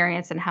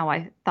experience and how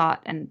I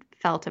thought and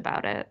felt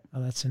about it.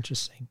 Oh, that's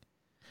interesting.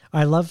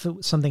 I love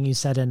something you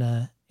said in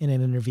an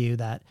interview,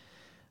 that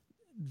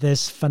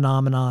this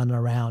phenomenon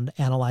around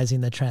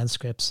analyzing the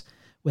transcripts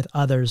with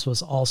others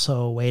was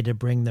also a way to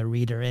bring the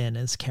reader in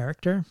as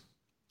character,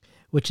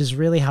 which is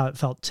really how it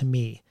felt to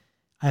me.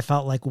 I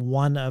felt like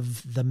one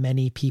of the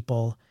many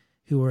people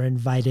who were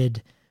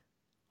invited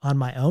on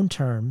my own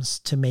terms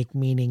to make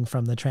meaning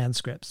from the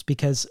transcripts,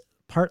 because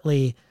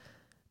partly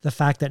the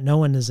fact that no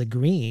one is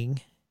agreeing,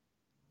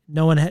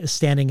 no one is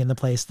standing in the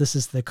place, this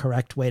is the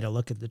correct way to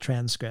look at the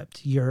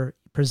transcript. You're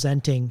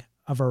presenting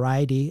a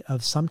variety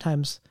of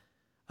sometimes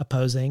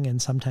opposing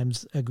and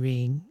sometimes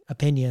agreeing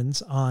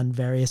opinions on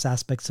various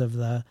aspects of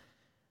the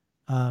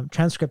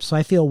transcript. So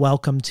I feel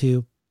welcome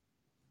to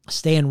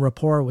stay in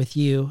rapport with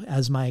you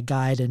as my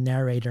guide and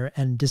narrator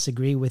and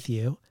disagree with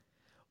you,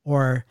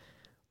 or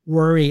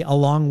worry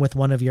along with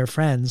one of your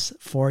friends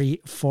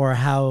for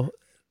how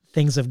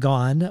things have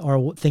gone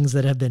or things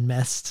that have been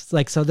missed.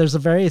 Like, so there's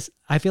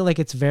I feel like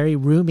it's very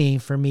roomy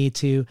for me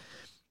to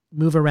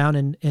move around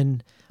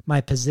in my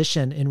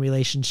position in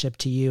relationship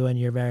to you and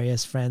your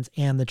various friends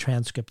and the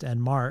transcript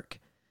and Mark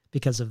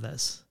because of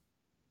this.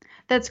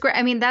 That's great.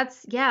 I mean,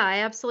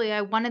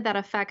 I wanted that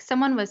effect.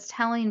 Someone was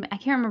telling me, I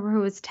can't remember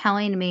who was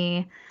telling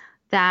me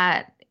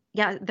that,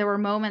 there were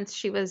moments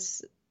she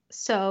was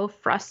so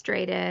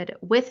frustrated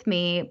with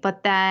me,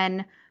 but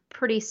then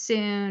pretty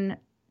soon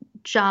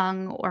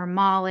Jung or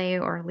Molly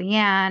or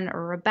Leanne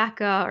or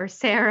Rebecca or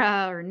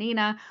Sarah or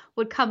Nina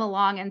would come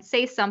along and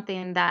say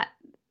something that,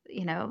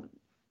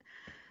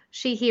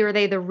 she, he, or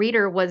they, the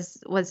reader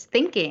was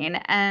thinking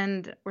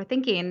and were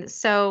thinking.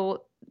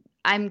 So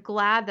I'm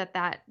glad that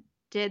that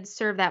did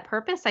serve that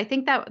purpose. I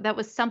think that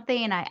was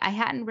something I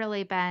hadn't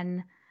really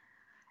been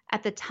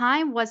at the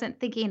time, wasn't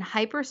thinking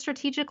hyper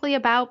strategically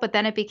about, but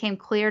then it became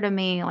clear to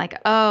me like,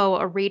 oh,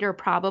 a reader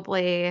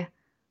probably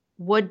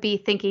would be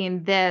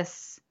thinking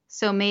this.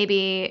 So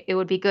maybe it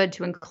would be good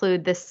to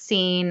include this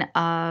scene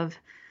of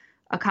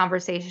a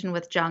conversation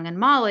with Jung and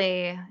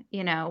Molly,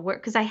 you know,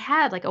 because I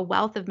had like a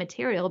wealth of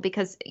material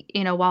because,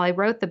 you know, while I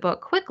wrote the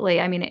book quickly,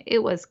 I mean,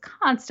 it was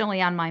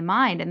constantly on my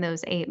mind in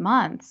those 8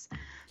 months.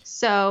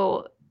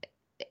 So,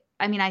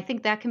 I mean, I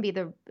think that can be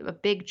a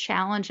big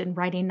challenge in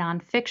writing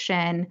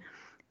nonfiction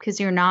because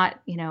you're not,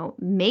 you know,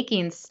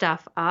 making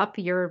stuff up,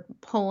 you're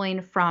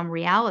pulling from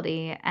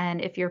reality.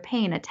 And if you're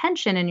paying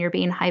attention and you're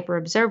being hyper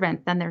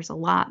observant, then there's a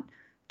lot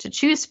to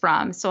choose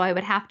from. So I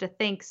would have to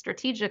think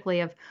strategically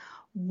of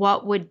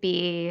what would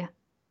be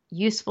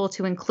useful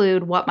to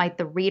include, what might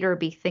the reader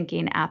be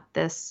thinking at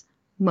this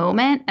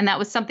moment. And that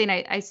was something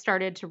I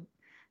started to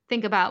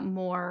think about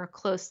more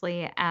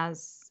closely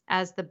as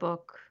the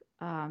book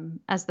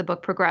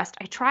progressed.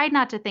 I tried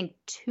not to think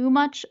too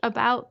much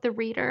about the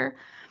reader.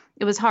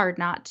 It was hard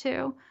not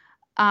to.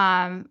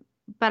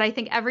 But I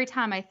think every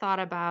time I thought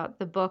about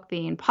the book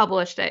being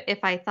published, if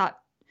I thought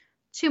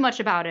too much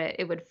about it,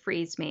 it would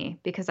freeze me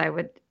because I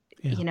would,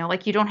 you know,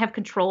 like you don't have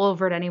control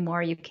over it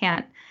anymore. You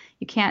can't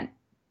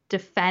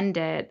defend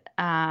it.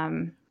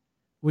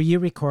 Were you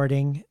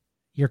recording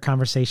your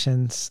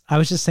conversations? I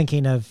was just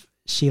thinking of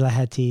Sheila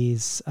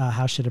Heti's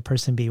How Should a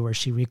Person Be, where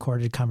she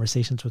recorded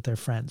conversations with their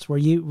friends. Were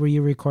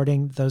you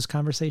recording those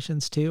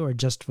conversations too, or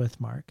just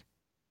with Mark?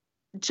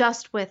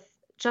 Just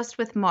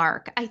with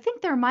Mark. I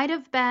think there might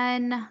have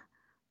been,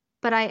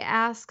 but I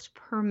asked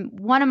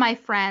one of my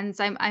friends,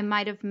 I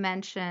might have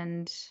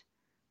mentioned,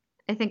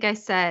 I think I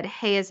said,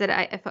 hey, is it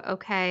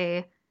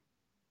okay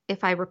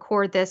if I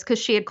record this? Because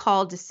she had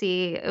called to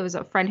see, it was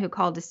a friend who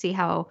called to see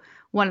how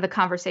one of the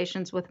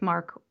conversations with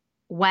Mark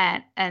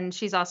went. And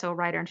she's also a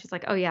writer. And she's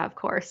like, oh, yeah, of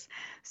course.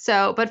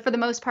 So, but for the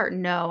most part,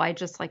 no, I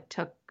just like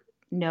took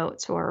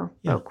notes or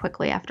wrote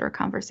quickly after a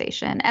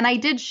conversation. And I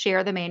did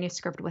share the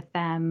manuscript with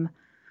them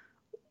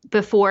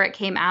before it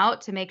came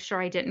out to make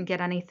sure I didn't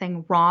get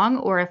anything wrong,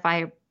 or if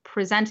I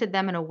presented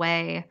them in a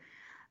way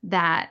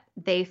that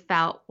they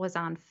felt was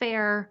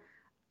unfair.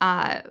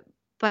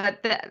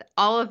 But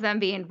all of them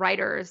being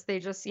writers, they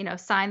just, you know,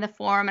 signed the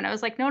form. And I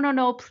was like,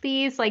 no,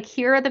 please, like,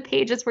 here are the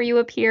pages where you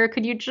appear.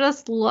 Could you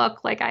just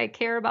look like I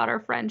care about our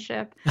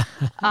friendship?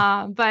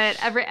 But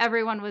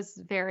everyone was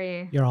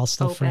very You're all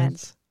still open.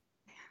 Friends?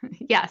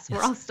 Yes,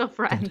 we're all still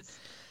friends.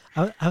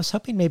 I was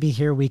hoping maybe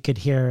here we could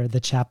hear the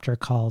chapter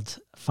called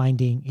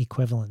Finding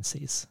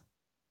Equivalencies.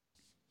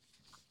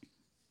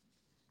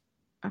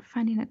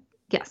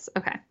 Yes,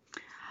 okay.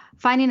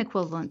 Finding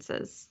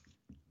equivalences.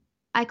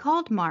 I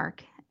called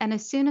Mark, and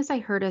as soon as I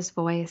heard his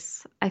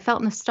voice, I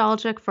felt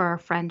nostalgic for our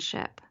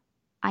friendship.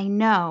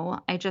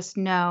 I just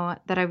know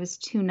that I was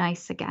too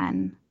nice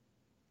again.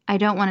 I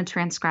don't want to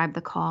transcribe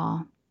the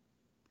call.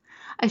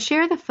 I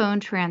share the phone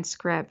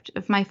transcript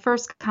of my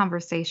first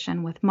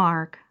conversation with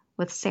Mark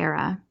with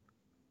Sarah.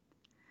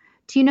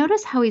 Do you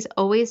notice how he's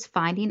always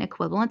finding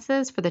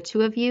equivalences for the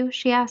two of you?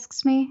 She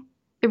asks me.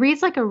 It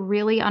reads like a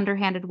really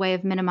underhanded way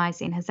of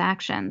minimizing his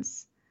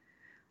actions.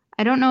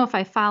 I don't know if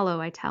I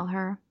follow, I tell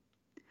her.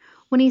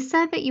 When he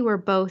said that you were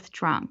both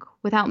drunk,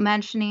 without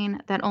mentioning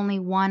that only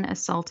one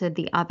assaulted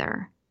the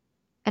other,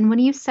 and when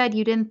you said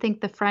you didn't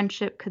think the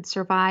friendship could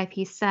survive,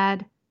 he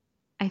said,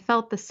 I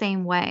felt the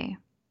same way.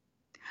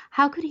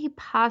 How could he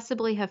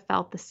possibly have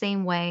felt the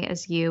same way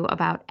as you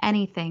about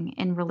anything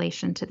in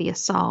relation to the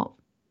assault?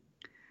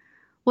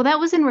 Well,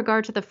 that was in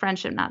regard to the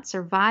friendship not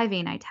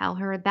surviving, I tell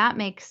her. That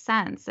makes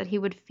sense, that he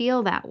would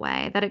feel that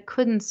way, that it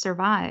couldn't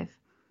survive.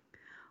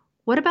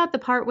 What about the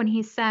part when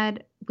he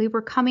said, we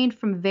were coming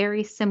from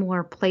very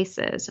similar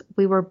places.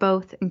 We were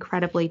both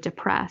incredibly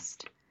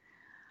depressed.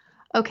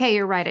 Okay,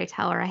 you're right, I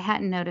tell her. I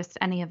hadn't noticed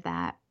any of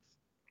that.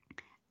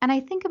 And I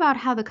think about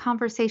how the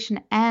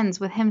conversation ends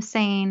with him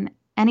saying,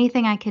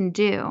 anything I can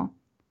do.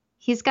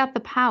 He's got the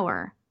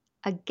power.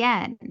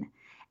 Again.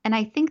 And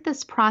I think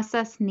this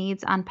process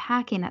needs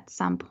unpacking at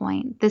some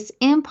point. This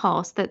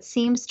impulse that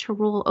seems to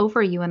rule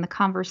over you in the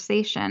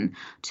conversation,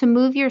 to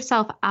move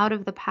yourself out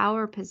of the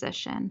power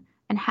position,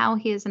 and how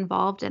he is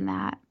involved in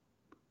that.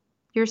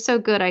 You're so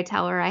good, I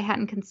tell her. I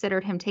hadn't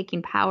considered him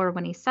taking power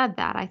when he said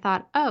that. I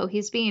thought, oh,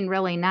 he's being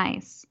really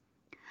nice.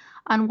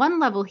 On one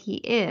level he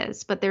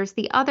is, but there's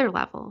the other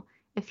level.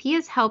 If he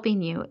is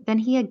helping you, then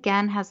he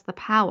again has the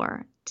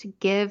power to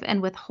give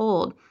and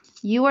withhold.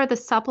 You are the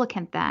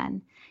supplicant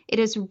then. It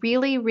is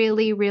really,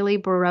 really, really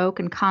baroque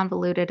and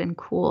convoluted and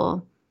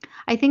cool.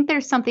 I think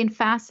there's something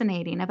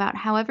fascinating about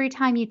how every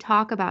time you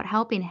talk about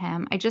helping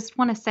him, I just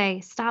want to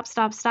say, stop,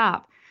 stop,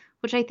 stop,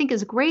 which I think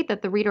is great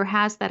that the reader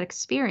has that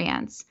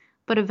experience.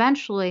 But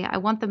eventually, I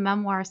want the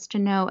memoirs to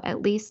know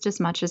at least as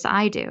much as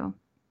I do.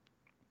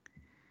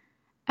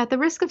 At the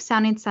risk of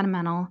sounding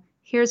sentimental,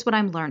 here's what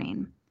I'm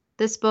learning.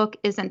 This book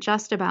isn't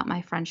just about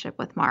my friendship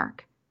with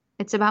Mark.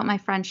 It's about my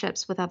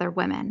friendships with other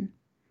women.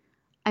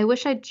 I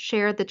wish I'd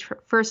shared the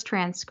first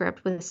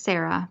transcript with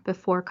Sarah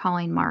before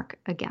calling Mark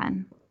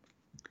again.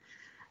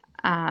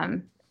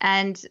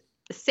 And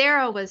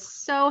Sarah was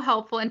so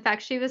helpful. In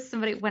fact, she was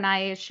somebody, when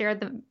I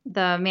shared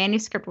the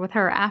manuscript with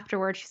her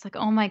afterwards, she's like,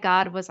 "Oh my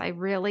God, was I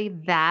really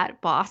that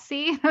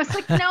bossy?" I was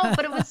like, "No,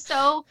 but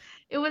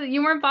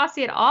you weren't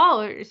bossy at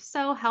all. It was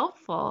so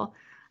helpful."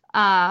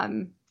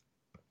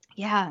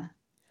 Yeah.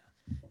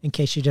 In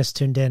case you just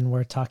tuned in,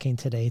 we're talking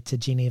today to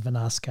Jeannie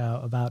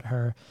Vanasco about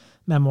her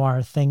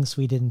memoir, Things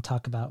We Didn't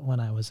Talk About When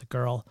I Was a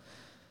Girl.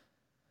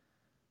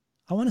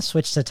 I want to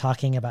switch to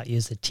talking about you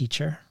as a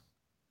teacher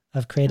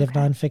of creative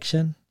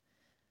nonfiction,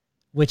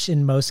 which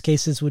in most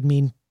cases would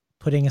mean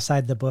putting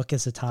aside the book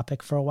as a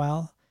topic for a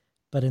while.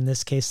 But in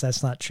this case,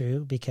 that's not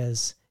true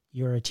because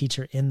you're a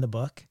teacher in the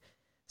book.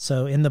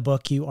 So in the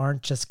book, you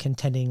aren't just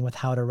contending with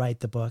how to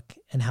write the book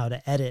and how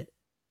to edit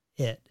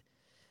it,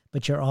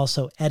 but you're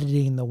also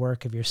editing the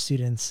work of your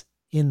students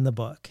in the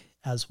book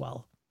as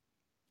well.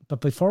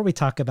 But before we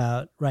talk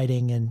about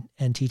writing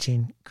and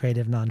teaching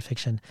creative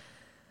nonfiction,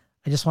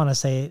 I just want to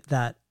say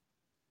that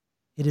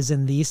it is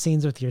in these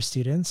scenes with your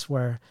students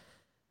where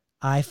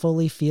I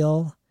fully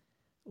feel,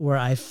 where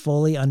I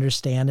fully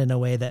understand in a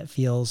way that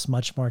feels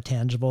much more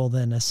tangible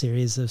than a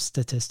series of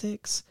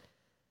statistics,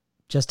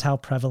 just how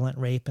prevalent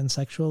rape and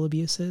sexual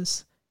abuse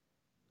is.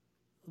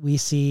 We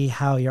see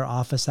how your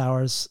office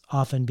hours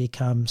often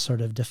become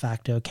sort of de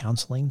facto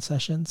counseling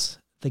sessions,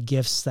 the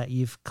gifts that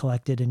you've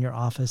collected in your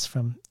office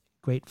from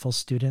grateful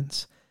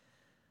students.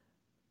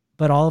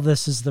 But all of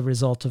this is the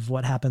result of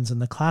what happens in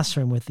the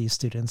classroom with these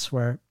students,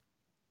 where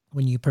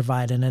when you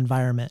provide an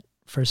environment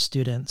for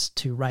students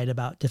to write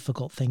about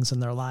difficult things in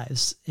their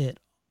lives, it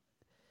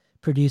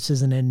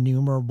produces an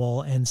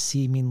innumerable and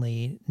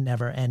seemingly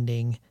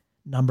never-ending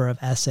number of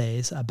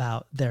essays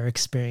about their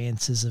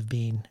experiences of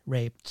being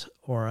raped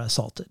or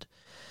assaulted.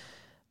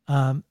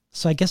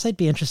 So I guess I'd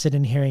be interested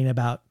in hearing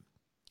about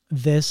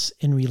this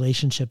in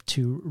relationship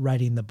to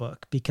writing the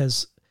book,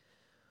 because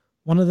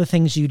one of the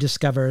things you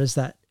discover is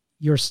that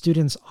your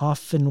students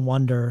often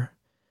wonder,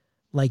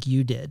 like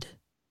you did,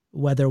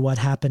 whether what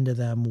happened to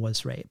them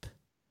was rape.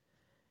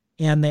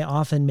 And they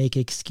often make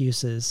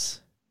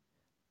excuses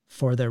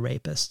for their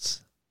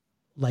rapists,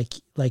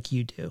 like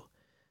you do.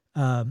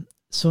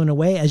 So in a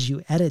way, as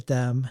you edit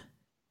them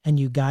and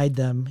you guide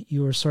them,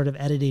 you are sort of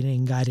editing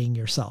and guiding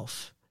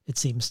yourself, it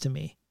seems to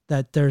me.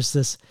 That there's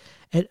this,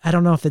 I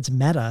don't know if it's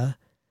meta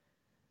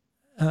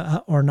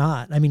or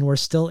not. I mean, we're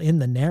still in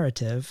the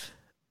narrative,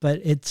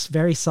 but it's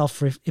very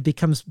it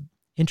becomes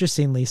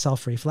interestingly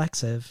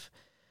self-reflexive,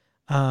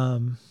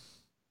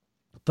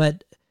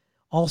 but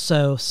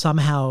also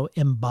somehow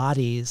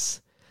embodies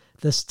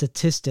the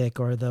statistic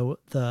or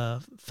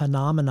the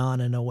phenomenon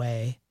in a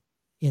way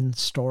in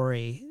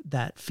story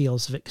that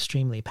feels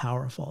extremely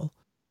powerful.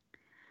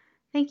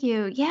 Thank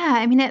you. Yeah,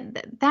 I mean,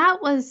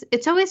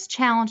 it's always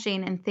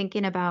challenging in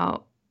thinking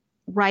about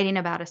writing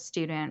about a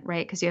student,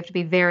 right? Because you have to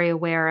be very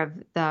aware of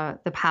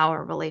the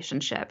power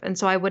relationship. And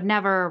so I would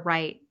never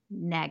write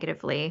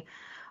negatively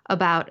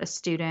about a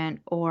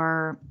student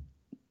or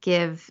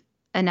give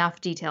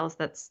enough details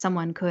that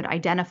someone could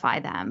identify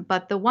them.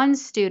 But the one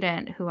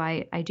student who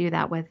I do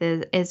that with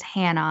is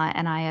Hannah,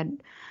 and I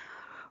had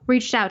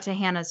reached out to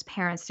Hannah's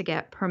parents to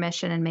get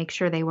permission and make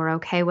sure they were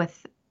okay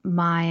with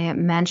my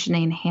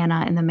mentioning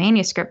Hannah in the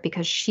manuscript,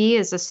 because she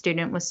as a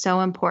student was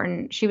so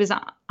important. She was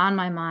on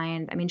my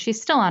mind. I mean,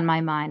 she's still on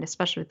my mind,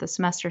 especially with the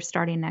semester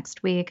starting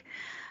next week.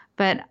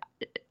 But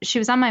she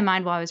was on my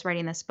mind while I was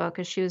writing this book,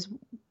 because she was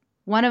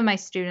one of my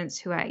students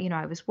who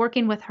I was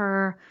working with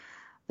her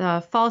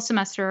the fall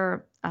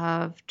semester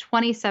of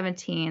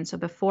 2017. So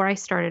before I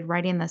started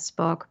writing this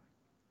book,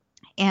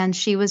 and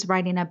she was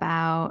writing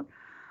about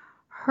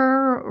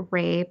her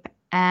rape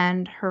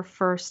and her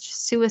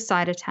first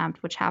suicide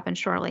attempt, which happened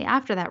shortly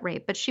after that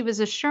rape. But she was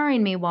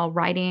assuring me while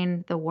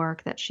writing the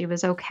work that she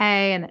was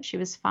okay and that she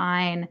was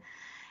fine.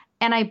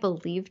 And I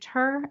believed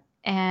her.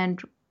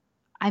 And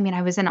I mean,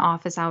 I was in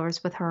office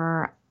hours with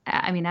her,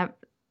 I mean,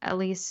 at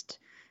least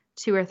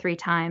 2 or 3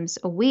 times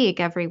a week,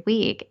 every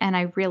week. And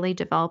I really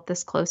developed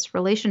this close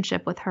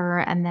relationship with her.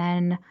 And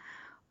then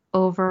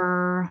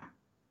over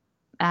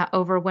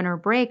winter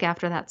break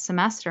after that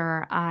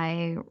semester,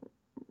 I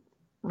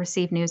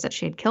received news that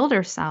she had killed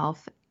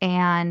herself.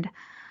 And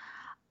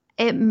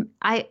it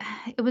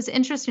was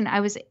interesting. I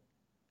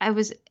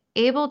was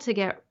able to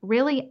get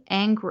really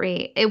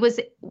angry. It was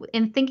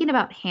in thinking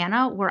about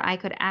Hannah where I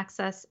could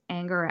access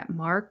anger at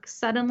Mark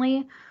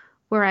suddenly,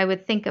 where I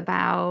would think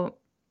about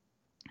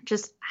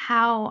just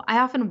how I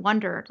often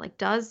wondered, like,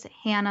 does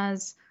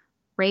Hannah's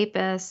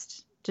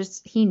rapist,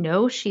 does he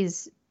know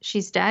she's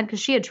dead?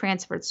 Because she had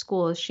transferred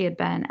schools. She had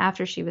been,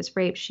 after she was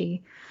raped,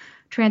 she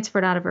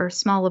transferred out of her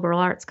small liberal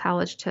arts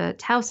college to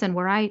Towson,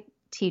 where I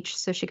teach,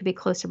 so she could be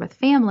closer with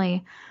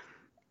family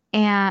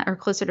or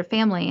closer to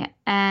family.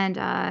 And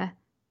I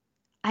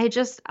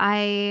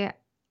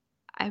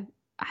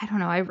don't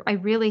know. I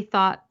really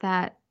thought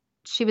that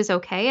she was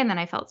okay. And then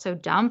I felt so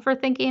dumb for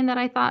thinking that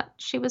I thought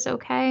she was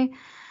okay.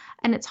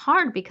 And it's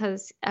hard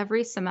because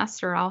every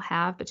semester I'll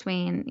have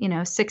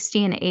between,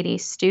 60 and 80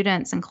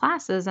 students in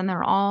classes, and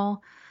they're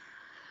all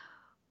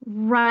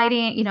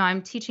writing.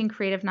 I'm teaching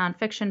creative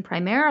nonfiction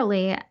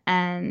primarily,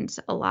 and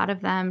a lot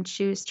of them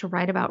choose to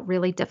write about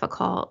really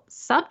difficult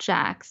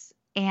subjects.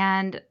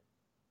 And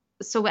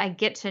so I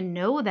get to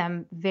know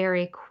them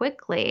very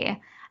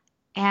quickly,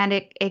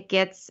 and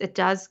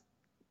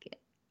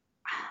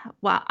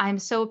well, I'm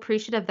so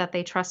appreciative that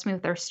they trust me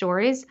with their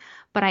stories,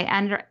 but I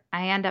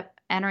end up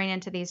entering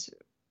into these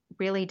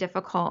really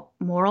difficult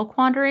moral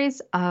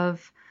quandaries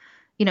of,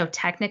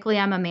 technically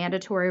I'm a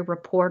mandatory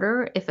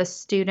reporter. If a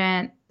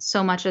student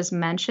so much as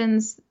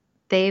mentions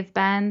they've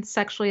been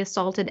sexually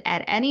assaulted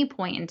at any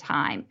point in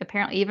time,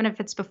 apparently, even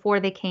if it's before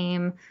they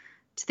came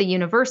to the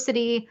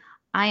university,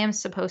 I am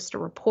supposed to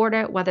report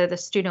it, whether the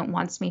student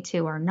wants me to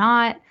or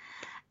not.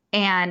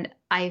 And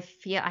I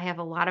feel I have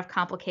a lot of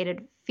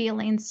complicated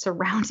feelings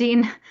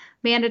surrounding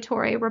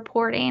mandatory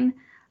reporting.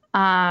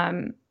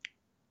 And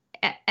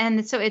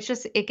so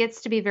it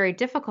gets to be very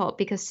difficult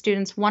because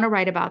students want to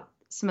write about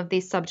some of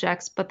these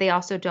subjects, but they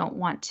also don't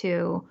want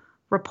to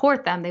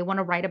report them. They want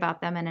to write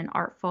about them in an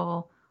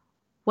artful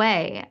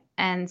way.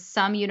 And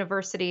some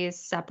universities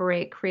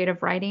separate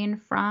creative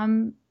writing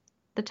from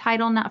the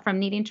Title IX, from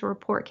needing to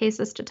report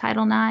cases to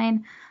Title IX.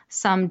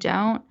 Some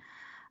don't.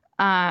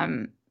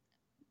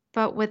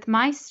 But with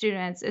my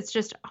students, it's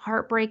just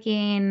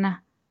heartbreaking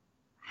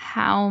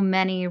how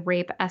many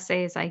rape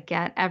essays I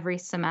get every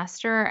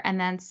semester. And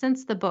then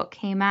since the book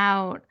came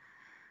out,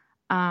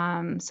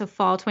 so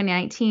fall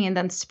 2019,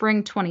 then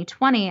spring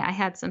 2020, I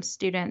had some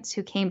students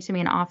who came to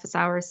me in office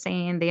hours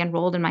saying they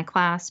enrolled in my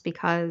class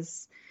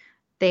because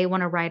they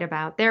want to write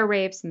about their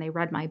rapes and they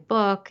read my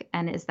book,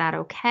 and is that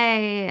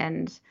okay?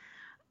 And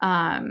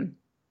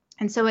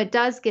so it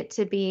does get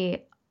to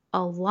be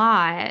a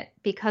lot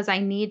because I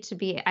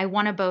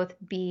want to both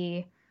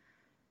be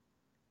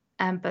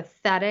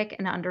empathetic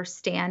and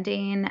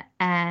understanding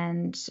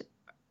and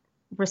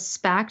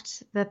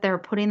respect that they're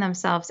putting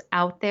themselves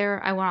out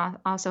there. I want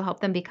to also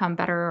help them become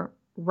better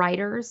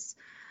writers.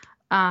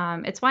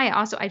 It's why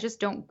I just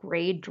don't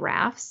grade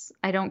drafts.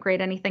 I don't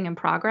grade anything in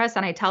progress.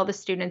 And I tell the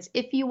students,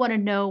 if you want to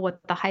know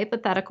what the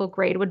hypothetical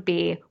grade would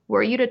be,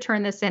 were you to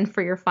turn this in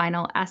for your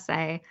final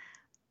essay,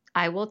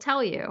 I will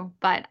tell you.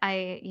 But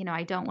I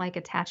don't like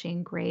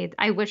attaching grades.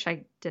 I wish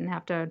I didn't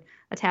have to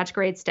attach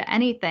grades to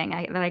anything,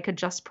 that I could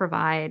just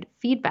provide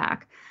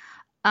feedback.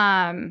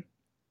 But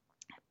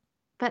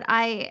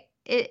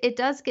it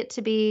does get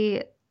to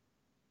be,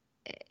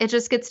 it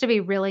just gets to be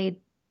really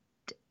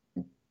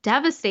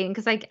devastating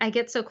because I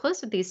get so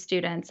close with these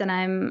students,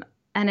 and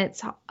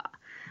it's,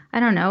 I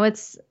don't know,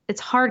 it's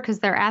hard because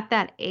they're at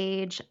that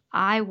age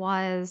I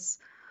was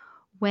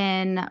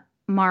when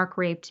Mark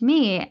raped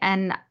me,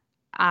 and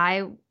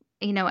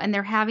and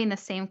they're having the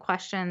same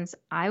questions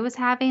I was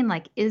having,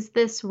 like, is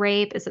this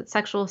rape? Is it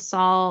sexual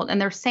assault?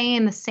 And they're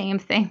saying the same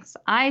things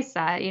I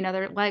said.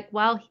 They're like,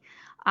 well,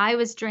 I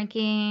was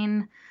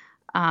drinking,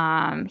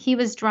 he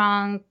was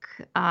drunk,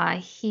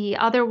 he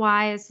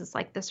otherwise is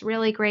like this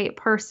really great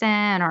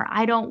person, or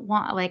I don't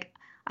want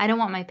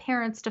my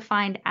parents to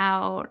find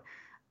out.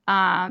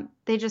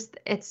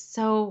 It's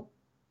so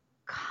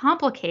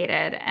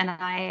complicated, and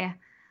I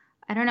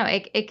don't know,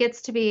 it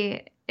gets to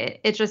be,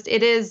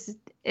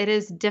 it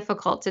is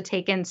difficult to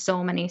take in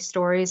so many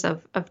stories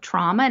of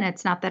trauma. And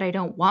it's not that I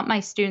don't want my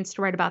students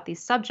to write about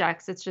these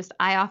subjects. It's just,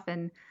 I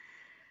often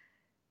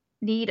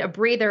need a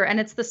breather. And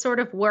it's the sort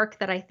of work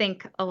that I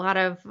think a lot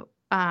of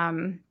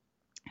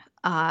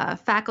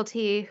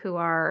faculty who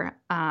are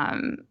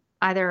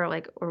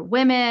either or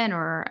women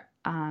or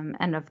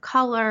and of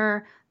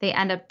color, they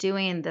end up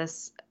doing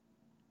this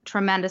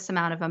tremendous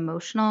amount of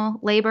emotional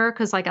labor.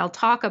 Because I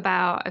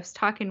was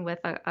talking with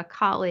a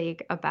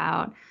colleague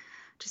about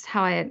just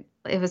how it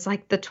was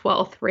like the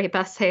 12th rape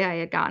essay I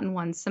had gotten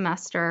one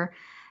semester.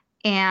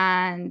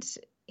 And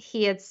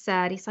he had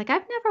said, he's like,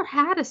 I've never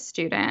had a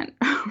student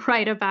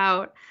write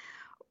about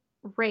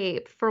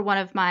rape for one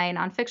of my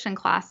nonfiction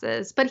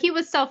classes. But he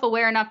was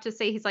self-aware enough to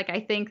say, he's like, I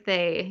think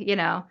they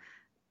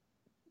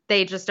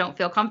just don't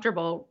feel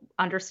comfortable,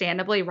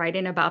 understandably,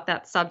 writing about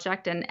that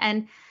subject. And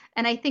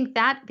I think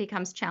that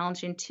becomes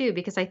challenging too,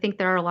 because I think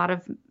there are a lot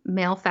of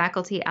male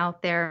faculty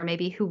out there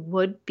maybe who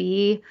would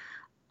be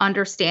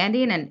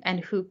understanding and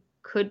who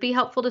could be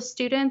helpful to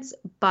students,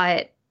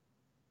 but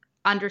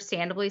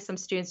understandably, some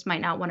students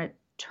might not want to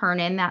turn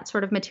in that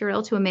sort of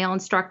material to a male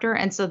instructor.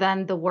 And so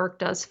then the work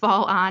does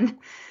fall on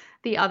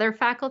the other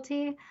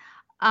faculty.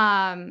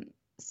 I'm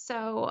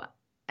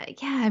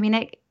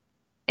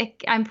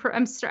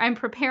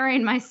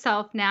preparing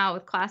myself now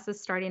with classes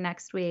starting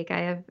next week.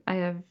 I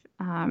have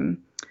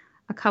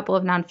a couple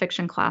of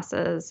nonfiction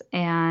classes,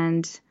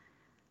 and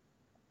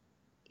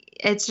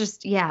it's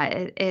just,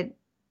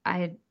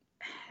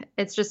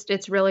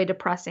 it's really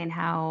depressing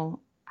how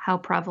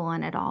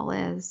prevalent it all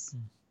is.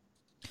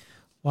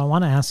 Well, I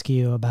want to ask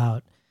you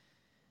about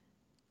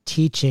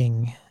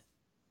teaching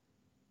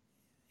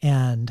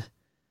and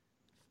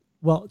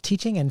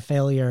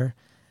failure,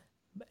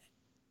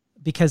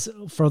 because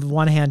for the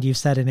one hand, you've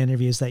said in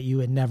interviews that you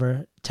would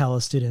never tell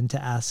a student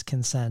to ask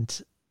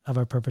consent of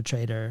a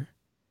perpetrator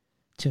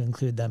to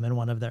include them in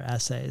one of their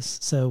essays.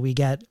 So we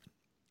get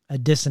a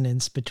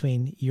dissonance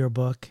between your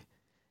book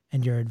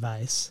and your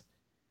advice.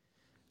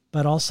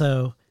 But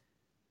also,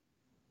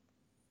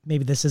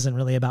 maybe this isn't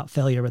really about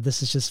failure, but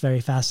this is just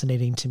very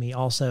fascinating to me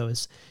also,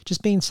 is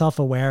just being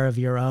self-aware of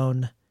your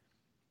own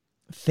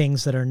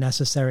things that are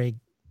necessary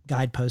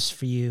guideposts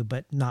for you,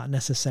 but not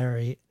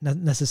necessarily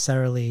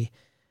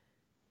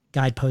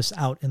guideposts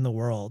out in the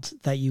world,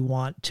 that you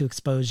want to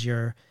expose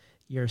your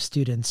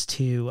students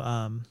to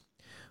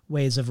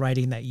ways of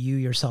writing that you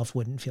yourself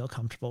wouldn't feel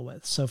comfortable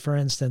with. So for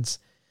instance,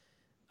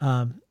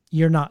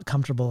 you're not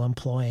comfortable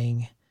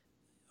employing,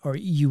 or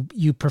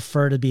you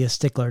prefer to be a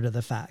stickler to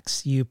the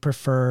facts. You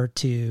prefer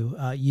to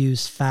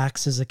use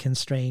facts as a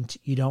constraint.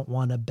 You don't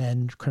want to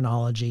bend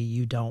chronology.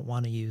 You don't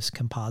want to use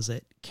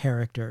composite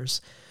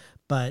characters.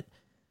 But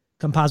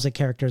composite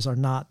characters are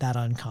not that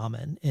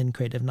uncommon in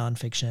creative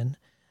nonfiction.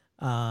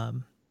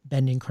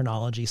 Bending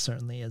chronology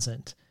certainly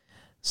isn't.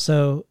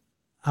 So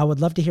I would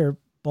love to hear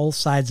both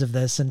sides of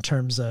this in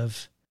terms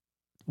of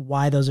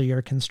why those are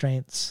your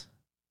constraints,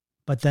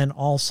 but then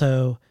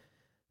also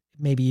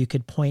maybe you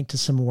could point to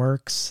some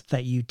works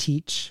that you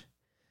teach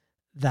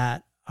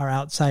that are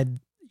outside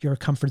your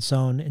comfort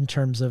zone in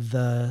terms of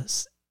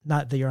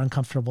not that you're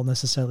uncomfortable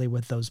necessarily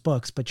with those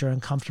books, but you're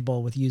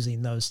uncomfortable with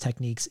using those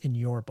techniques in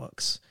your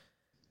books.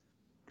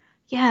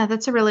 Yeah,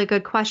 that's a really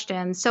good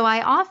question. So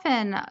I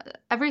often,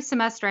 every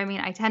semester,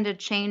 I tend to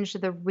change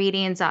the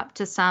readings up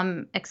to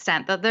some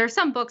extent. There are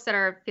some books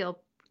that feel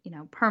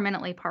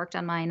permanently parked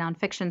on my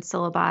nonfiction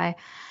syllabi.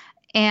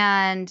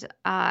 And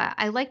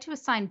I like to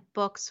assign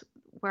books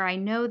where I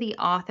know the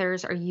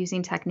authors are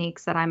using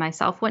techniques that I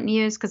myself wouldn't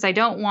use, because I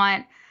don't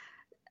want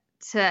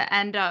to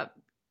end up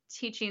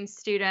teaching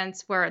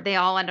students where they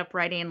all end up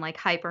writing like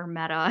hyper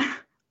meta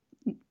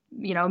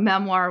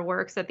memoir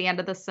works at the end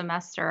of the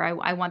semester.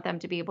 I want them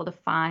to be able to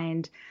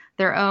find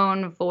their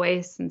own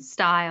voice and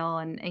style,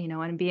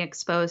 and be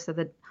exposed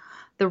to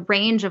the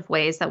range of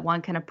ways that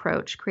one can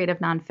approach creative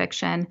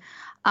nonfiction.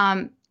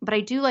 But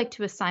I do like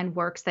to assign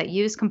works that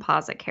use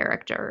composite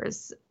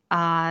characters,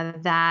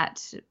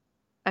 that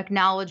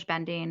acknowledge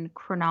bending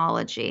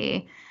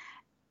chronology,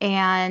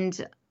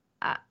 and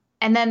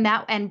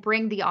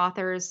bring the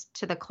authors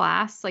to the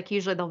class. Like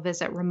usually they'll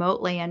visit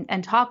remotely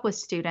and talk with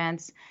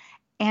students,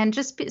 and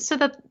so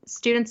that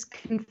students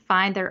can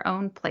find their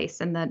own place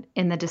in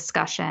the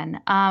discussion.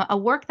 A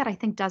work that I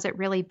think does it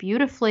really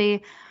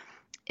beautifully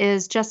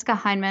is Jessica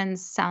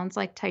Hyndman's Sounds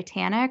Like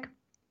Titanic,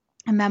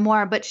 a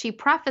memoir, but she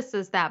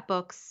prefaces that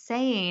book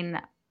saying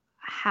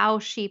how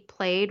she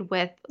played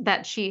with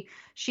that. She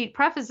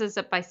prefaces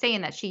it by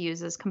saying that she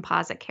uses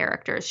composite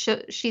characters.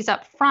 She's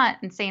up front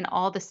and saying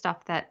all the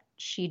stuff that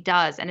she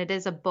does, and it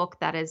is a book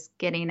that is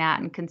getting at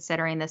and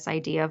considering this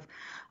idea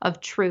of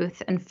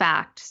truth and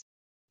facts.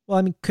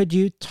 Well, could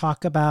you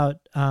talk about,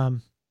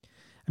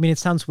 it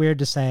sounds weird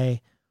to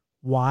say,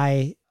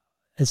 why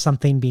is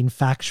something being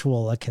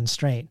factual a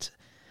constraint?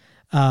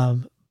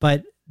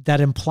 But that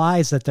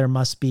implies that there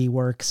must be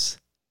works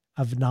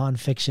of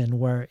nonfiction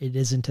where it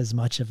isn't as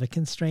much of a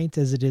constraint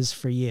as it is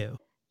for you.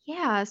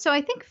 Yeah. So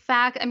I think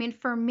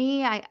for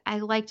me, I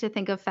like to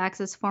think of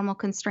facts as formal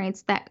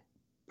constraints, that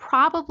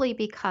probably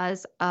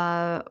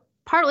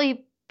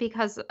partly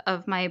because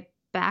of my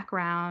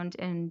background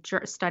in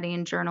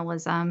studying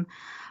journalism,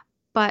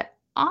 but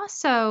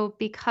also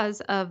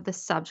because of the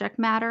subject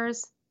matter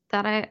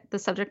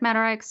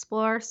I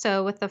explore.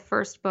 So with the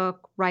first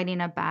book, writing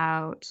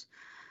about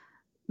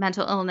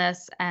mental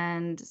illness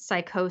and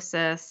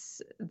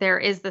psychosis, there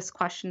is this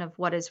question of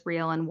what is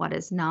real and what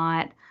is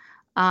not.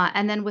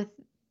 And then with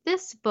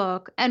this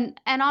book, and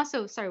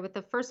also, with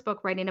the first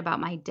book, writing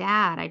about my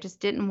dad, I just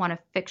didn't want to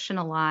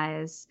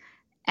fictionalize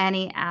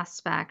any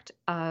aspect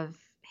of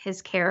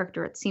his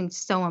character. It seemed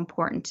so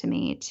important to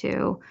me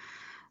to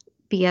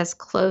be as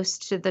close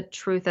to the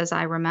truth as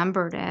I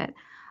remembered it.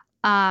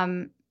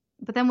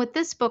 But then with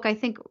this book, I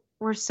think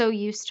we're so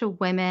used to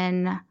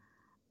women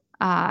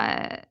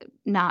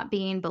not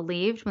being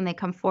believed when they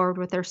come forward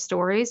with their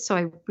stories. So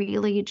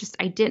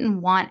I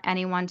didn't want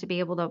anyone to be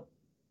able to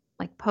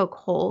poke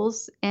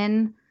holes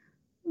in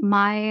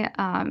my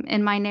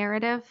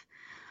narrative.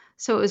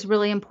 So it was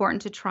really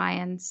important to try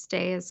and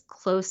stay as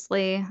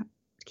closely,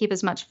 keep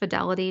as much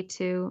fidelity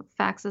to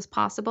facts as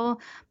possible.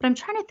 But I'm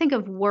trying to think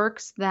of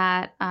works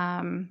that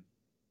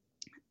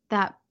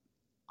that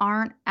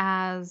aren't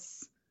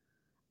as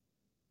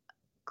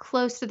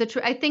close to the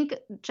truth. I think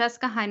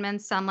Jessica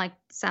Hyndman's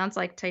Sounds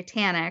Like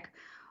Titanic,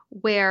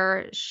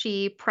 where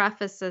she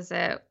prefaces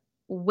it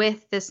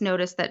with this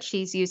notice that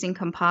she's using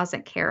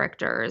composite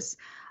characters.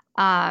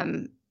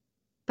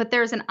 But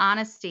there's an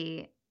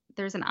honesty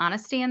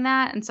in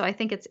that. And so I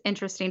think it's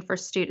interesting for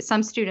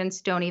some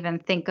students don't even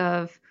think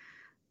of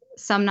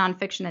some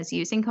nonfiction as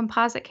using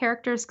composite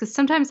characters. Because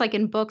sometimes, like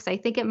in books, I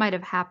think it might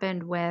have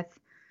happened with,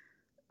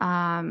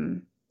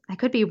 I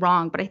could be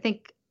wrong, but I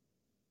think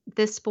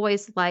This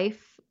Boy's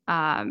Life,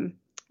 I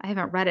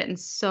haven't read it in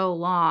so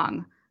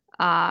long,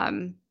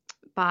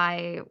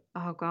 by,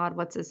 oh God,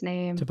 what's his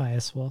name?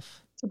 Tobias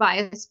Wolff.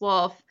 Tobias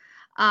Wolff.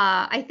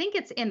 I think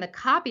it's in the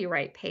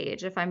copyright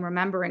page, if I'm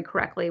remembering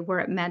correctly, where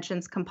it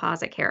mentions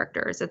composite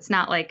characters. It's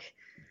not like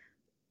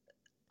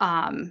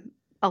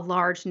a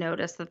large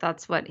notice that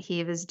that's what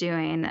he was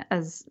doing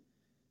as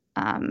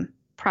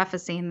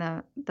prefacing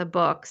the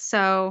book.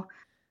 So,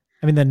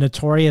 I mean, the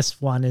notorious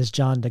one is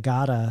John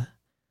D'Agata.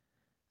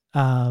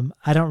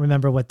 I don't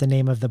remember what the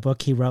name of the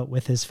book he wrote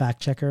with his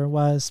fact checker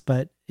was,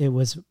 but it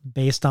was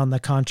based on the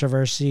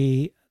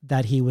controversy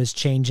that he was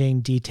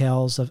changing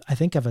details of, I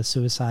think, of a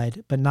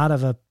suicide, but not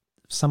of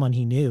someone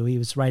he knew. He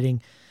was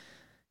writing,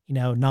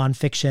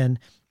 nonfiction,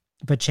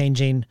 but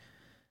changing,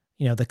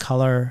 the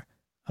color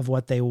of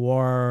what they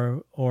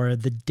wore or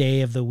the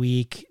day of the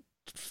week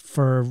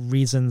for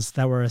reasons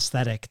that were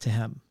aesthetic to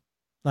him.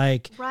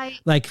 Like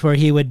where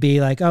he would be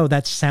like, oh,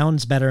 that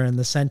sounds better in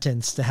the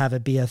sentence to have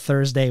it be a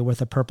Thursday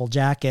with a purple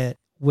jacket,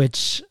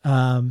 which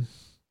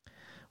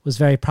was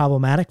very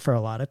problematic for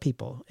a lot of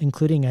people,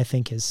 including, I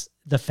think,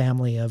 the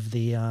family of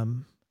the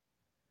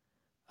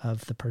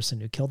person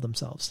who killed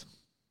themselves.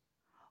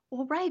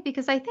 Well, right,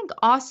 because I think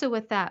also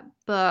with that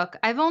book,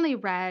 I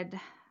think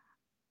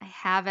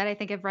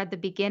I've read the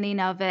beginning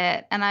of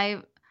it, and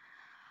I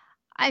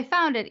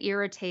found it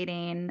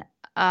irritating.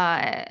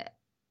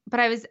 But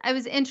I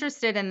was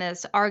interested in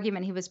this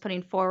argument he was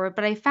putting forward,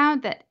 but I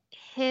found that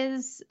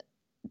his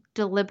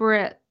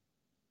deliberate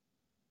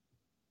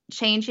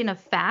changing of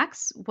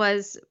facts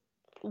was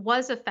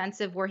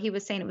offensive, where he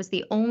was saying it was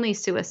the only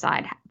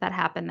suicide that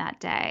happened that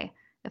day,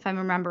 if I'm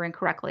remembering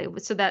correctly,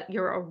 so that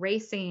you're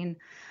erasing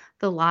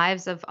the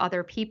lives of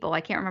other people.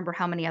 I can't remember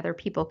how many other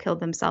people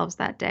killed themselves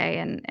that day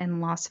in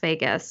Las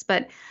Vegas,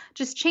 but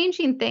just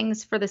changing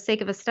things for the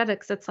sake of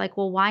aesthetics. It's like,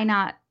 well, why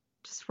not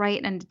just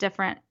write in a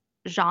different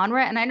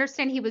genre? And I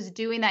understand he was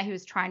doing that. He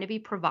was trying to be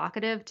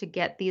provocative to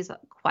get these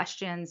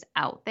questions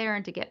out there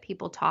and to get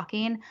people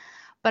talking.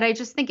 But I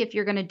just think if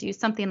you're going to do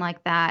something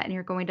like that and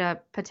you're going to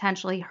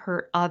potentially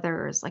hurt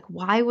others, like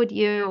why would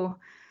you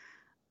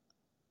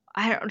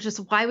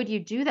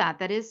do that?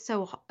 That is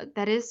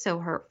so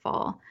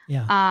hurtful.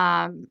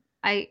 Yeah.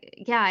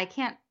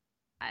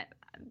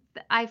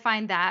 I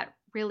find that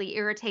really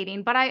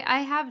irritating, but I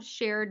have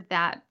shared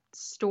that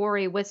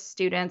story with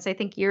students. I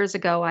think years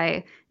ago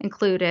I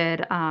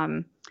included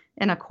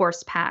in a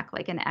course pack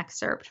like an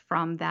excerpt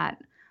from that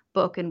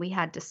book, and we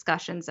had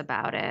discussions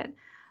about it.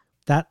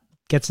 That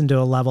gets into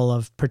a level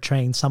of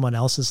portraying someone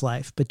else's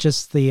life, but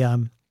just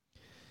the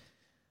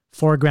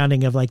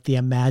foregrounding of like the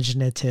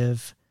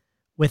imaginative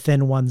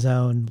within one's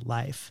own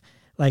life.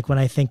 Like when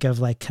I think of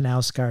like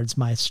Knausgaard's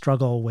My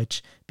Struggle,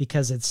 which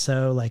because it's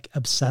so like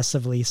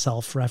obsessively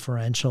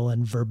self-referential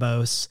and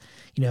verbose,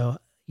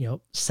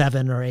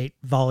 7 or 8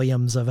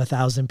 volumes of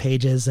 1,000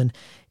 pages and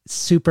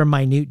super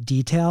minute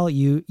detail,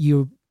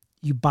 you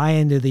buy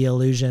into the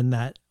illusion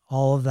that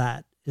all of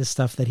that is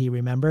stuff that he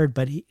remembered.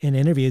 But in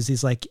interviews,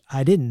 he's like,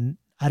 I don't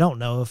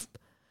know if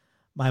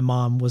my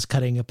mom was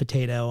cutting a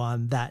potato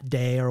on that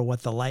day or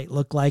what the light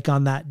looked like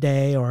on that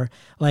day, or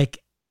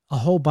like a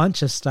whole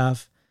bunch of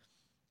stuff.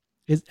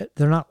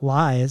 They're not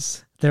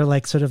lies. They're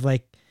like sort of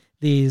like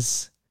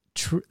these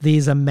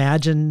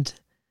imagined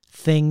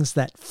things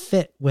that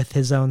fit with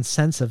his own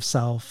sense of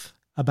self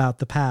about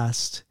the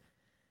past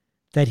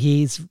that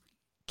he's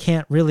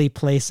can't really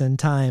place in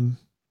time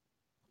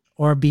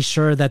or be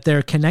sure that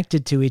they're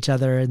connected to each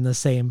other in the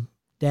same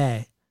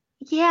day.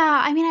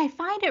 Yeah, I mean, I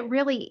find it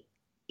really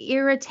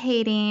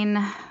irritating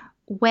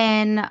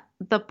when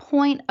the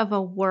point of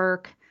a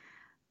work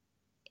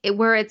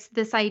where it's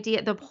this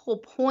idea, the whole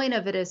point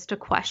of it is to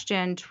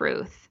question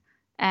truth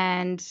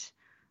and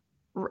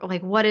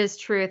like, what is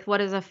truth?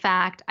 What is a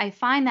fact? I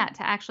find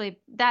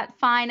that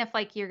fine if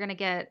like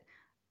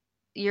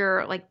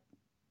you're like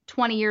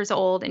 20 years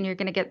old and you're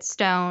going to get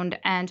stoned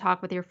and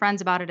talk with your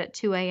friends about it at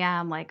 2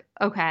 a.m. Like,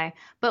 okay.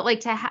 But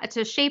like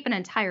to shape an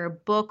entire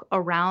book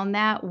around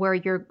that where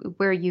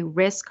you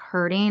risk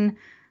hurting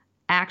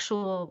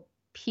actual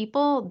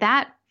people,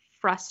 that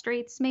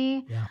frustrates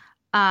me. Yeah.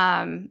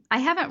 I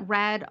haven't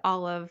read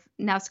all of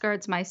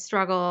Knausgaard's My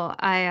Struggle.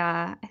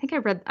 I think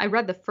I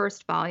read the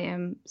first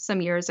volume some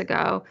years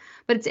ago,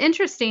 but it's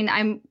interesting.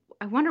 I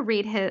want to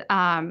read his,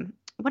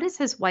 what is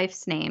his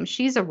wife's name?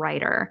 She's a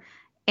writer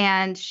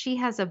and she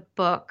has a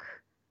book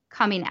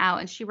coming out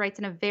and she writes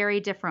in a very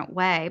different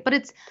way,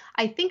 but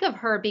I think of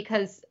her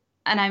because,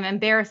 and I'm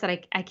embarrassed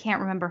that I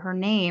can't remember her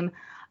name.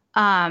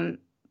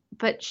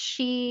 But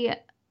she,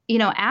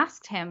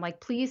 asked him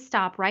like, please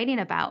stop writing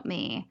about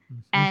me.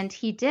 Mm-hmm. And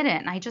he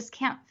didn't. I just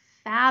can't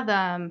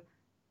fathom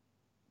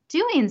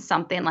doing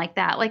something like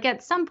that. Like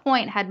at some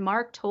point had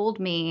Mark told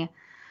me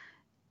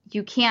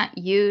you can't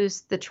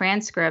use the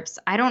transcripts,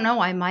 I don't know.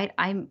 I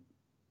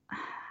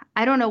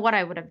don't know what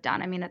I would have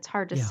done. I mean, it's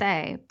hard to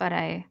say, but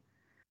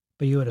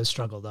you would have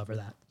struggled over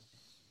that.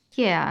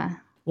 Yeah.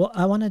 Well,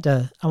 I wanted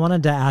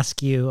to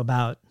ask you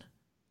about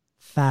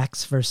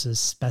facts versus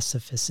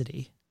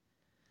specificity,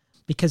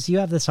 because you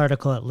have this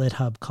article at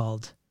LitHub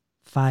called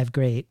 5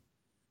 Great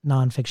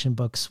Nonfiction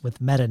Books with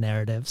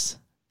Meta-Narratives.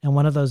 And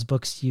one of those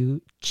books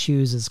you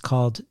choose is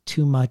called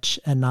Too Much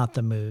and Not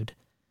the Mood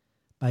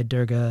by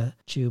Durga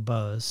Ju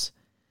Bose.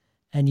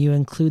 And you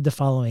include the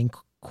following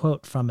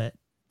quote from it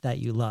that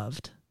you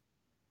loved.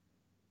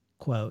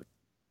 Quote,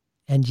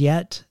 "And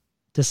yet,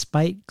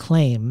 despite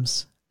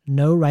claims,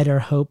 no writer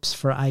hopes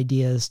for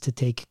ideas to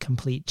take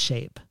complete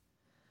shape.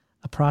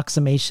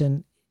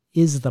 Approximation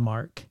is the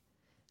mark.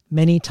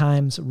 Many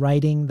times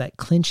writing that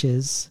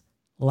clinches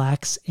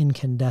lacks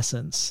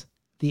incandescence.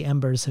 The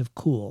embers have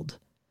cooled.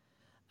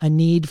 A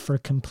need for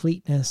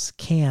completeness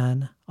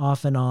can,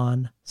 off and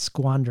on,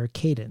 squander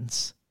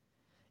cadence.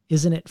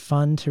 Isn't it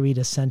fun to read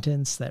a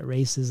sentence that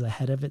races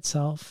ahead of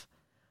itself,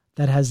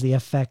 that has the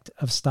effect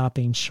of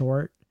stopping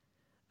short,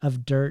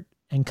 of dirt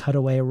and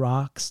cutaway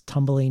rocks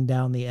tumbling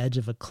down the edge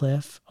of a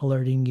cliff,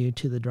 alerting you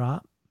to the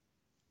drop?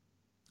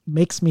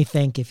 Makes me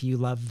think, if you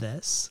love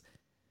this,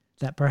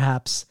 that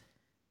perhaps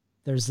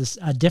there's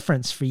a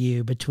difference for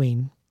you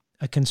between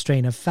a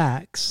constraint of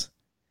facts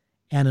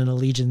and an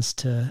allegiance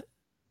to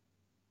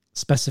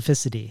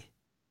specificity.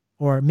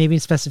 Or maybe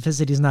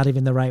specificity is not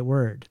even the right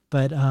word,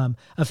 but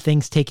of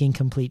things taking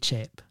complete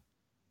shape.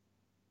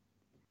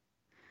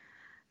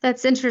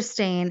 That's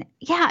interesting.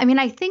 Yeah, I mean,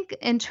 I think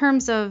in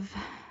terms of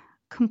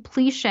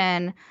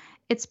completion,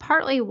 it's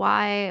partly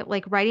why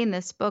like writing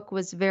this book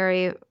was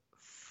very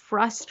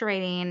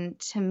frustrating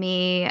to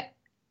me,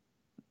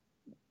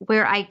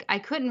 where I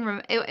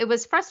couldn't it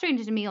was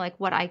frustrating to me, like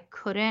what I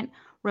couldn't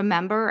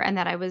remember, and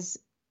that I was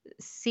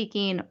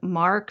seeking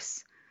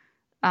Mark's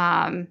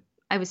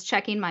I was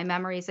checking my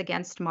memories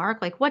against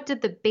Mark. Like, what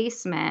did the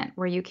basement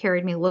where you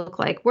carried me look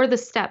like? Were the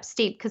steps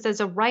steep? Because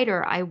as a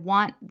writer, I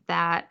want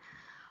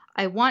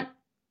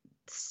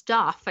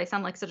stuff. I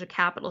sound like such a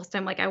capitalist.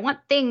 I'm like, I want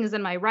things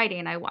in my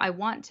writing. I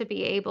want to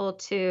be able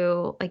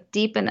to like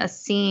deepen a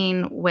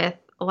scene with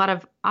a lot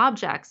of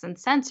objects and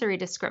sensory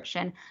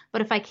description.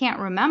 But if I can't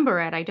remember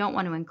it, I don't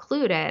want to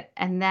include it.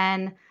 And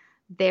then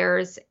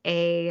there's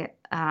it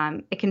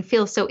can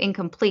feel so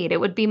incomplete. It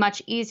would be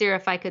much easier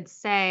if I could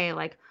say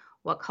like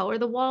what color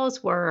the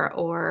walls were,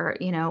 or,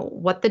 you know,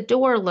 what the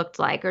door looked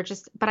like, or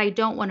just, but I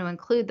don't want to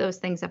include those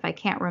things if I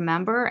can't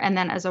remember. And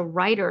then as a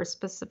writer,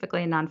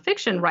 specifically a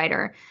nonfiction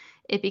writer,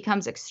 it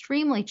becomes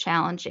extremely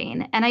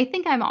challenging. And I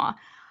think I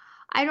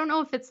don't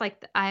know if it's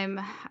like I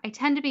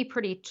tend to be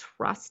pretty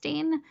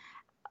trusting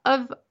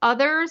of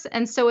others.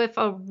 And so if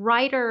a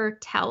writer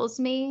tells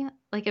me,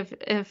 like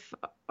if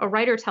a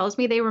writer tells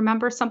me they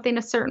remember something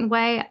a certain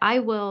way, I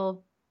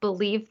will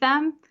believe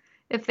them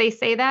if they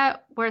say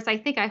that. Whereas I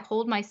think I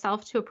hold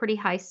myself to a pretty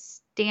high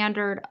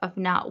standard of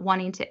not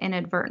wanting to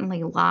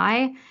inadvertently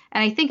lie.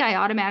 And I think I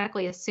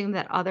automatically assume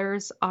that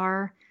others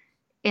are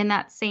in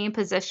that same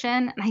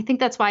position. And I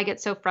think that's why I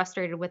get so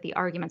frustrated with the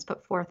arguments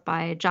put forth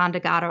by John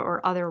D'Agata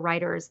or other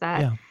writers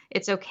that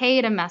it's okay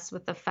to mess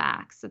with the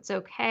facts. It's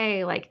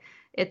okay. Like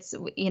it's,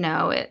 you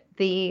know,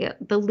 the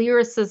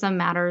lyricism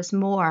matters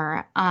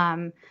more.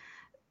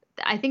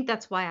 I think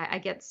that's why I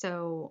get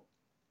so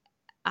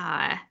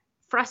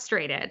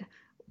frustrated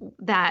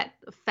that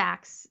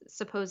facts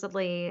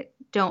supposedly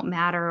don't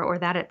matter, or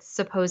that it's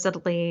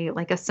supposedly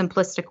like a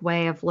simplistic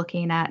way of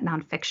looking at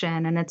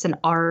nonfiction, and it's an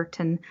art,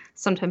 and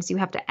sometimes you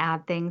have to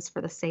add things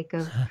for the sake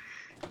of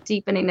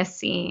deepening a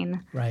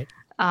scene. Right.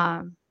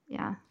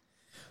 Yeah.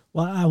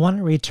 Well, I want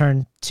to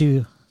return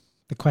to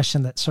the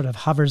question that sort of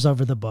hovers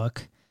over the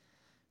book,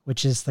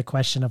 which is the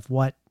question of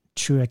what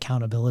true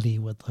accountability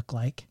would look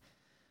like,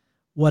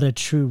 what a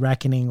true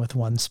reckoning with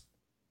one's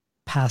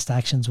past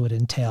actions would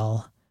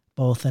entail,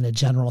 both in a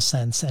general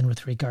sense and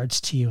with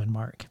regards to you and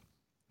Mark.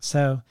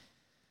 So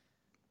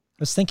I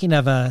was thinking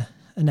of an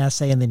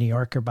essay in the New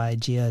Yorker by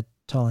Gia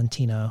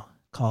Tolentino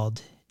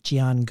called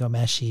Jian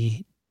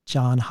Ghomeshi,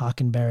 John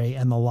Hockenberry,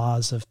 and the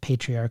Laws of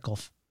Patriarchal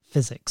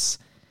Physics,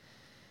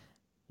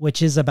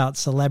 which is about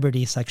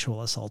celebrity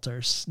sexual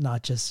assaulters,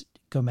 not just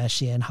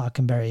Ghomeshi and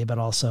Hockenberry, but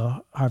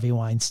also Harvey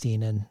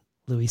Weinstein and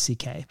Louis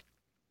C.K.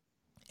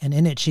 And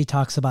in it, she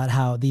talks about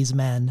how these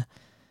men,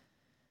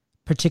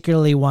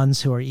 particularly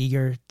ones who are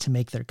eager to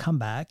make their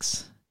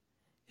comebacks,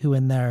 who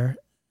in their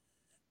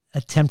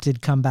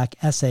attempted comeback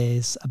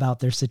essays about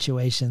their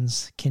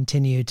situations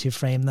continue to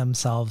frame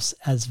themselves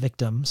as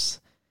victims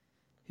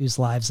whose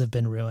lives have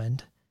been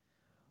ruined,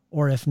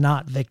 or if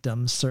not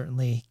victims,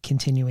 certainly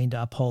continuing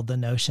to uphold the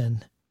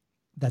notion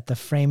that the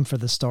frame for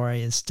the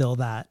story is still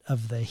that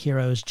of the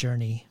hero's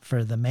journey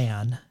for the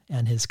man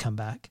and his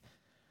comeback.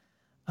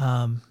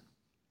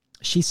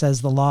 She says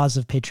the laws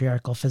of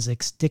patriarchal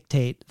physics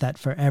dictate that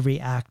for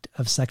every act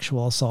of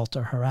sexual assault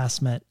or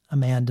harassment, a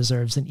man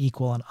deserves an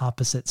equal and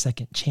opposite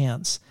second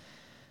chance.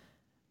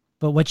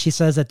 But what she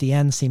says at the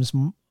end seems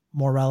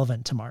more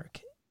relevant to Mark.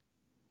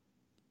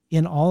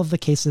 In all of the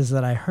cases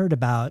that I heard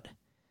about,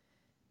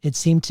 it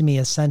seemed to me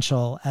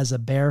essential as a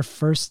bare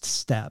first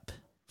step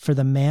for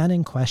the man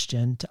in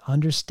question to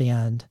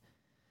understand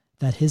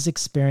that his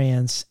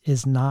experience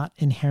is not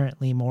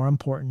inherently more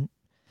important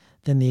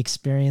than the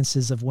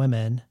experiences of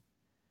women,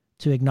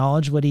 to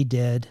acknowledge what he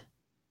did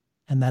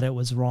and that it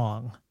was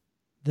wrong,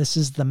 This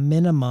is the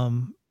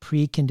minimum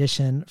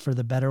precondition for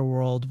the better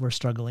world we're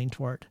struggling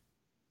toward.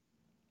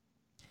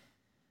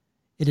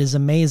 It is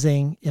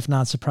amazing, if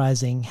not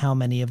surprising, how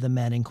many of the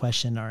men in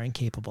question are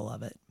incapable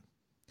of it.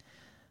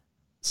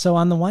 So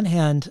on the one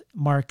hand,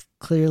 Mark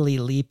clearly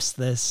leaps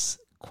this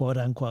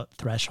quote-unquote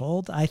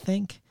threshold, I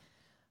think.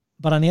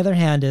 But on the other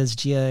hand, as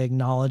Gia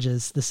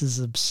acknowledges, this is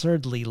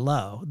absurdly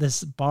low.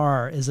 This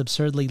bar is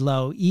absurdly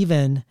low,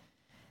 even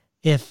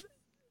if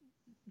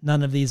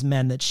none of these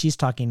men that she's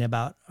talking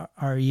about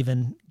are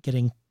even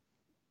getting,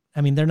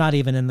 I mean, they're not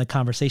even in the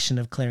conversation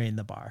of clearing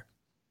the bar.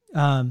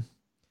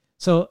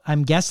 So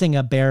I'm guessing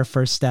a bare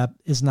first step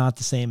is not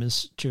the same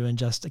as true and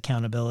just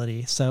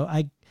accountability. So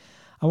I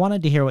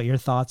wanted to hear what your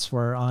thoughts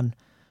were on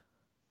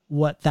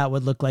what that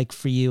would look like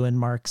for you in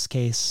Mark's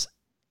case,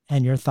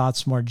 and your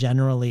thoughts more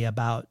generally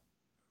about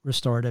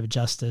restorative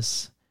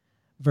justice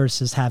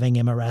versus having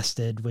him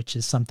arrested, which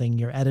is something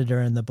your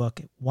editor in the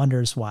book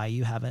wonders why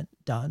you haven't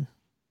done.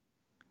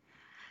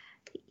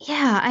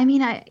 Yeah, I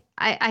mean,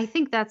 I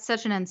think that's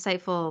such an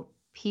insightful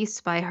piece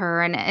by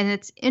her. And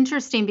it's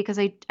interesting because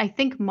I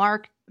think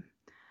Mark,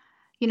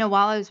 you know,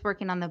 while I was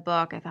working on the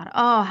book, I thought,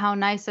 oh, how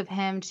nice of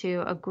him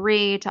to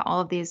agree to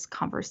all of these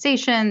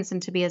conversations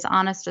and to be as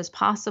honest as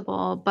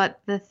possible.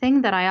 But the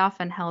thing that I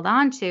often held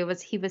on to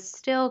was he was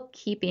still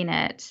keeping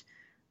it.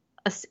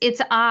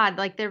 It's odd.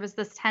 Like there was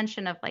this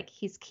tension of like,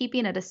 he's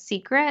keeping it a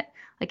secret.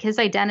 Like his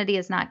identity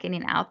is not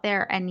getting out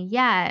there. And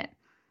yet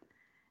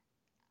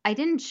I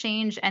didn't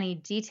change any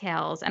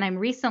details. And I'm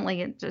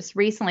recently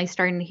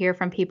starting to hear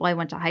from people I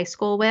went to high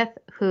school with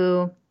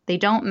who they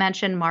don't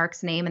mention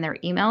Mark's name in their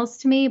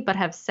emails to me, but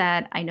have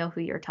said, I know who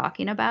you're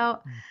talking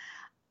about.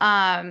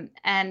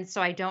 And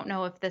so I don't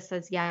know if this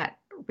has yet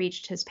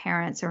reached his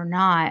parents or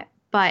not.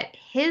 But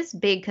his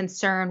big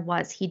concern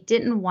was he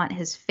didn't want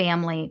his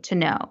family to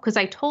know. Because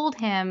I told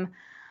him,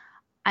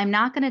 I'm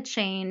not going to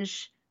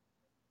change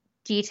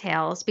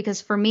details.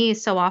 Because for me,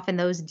 so often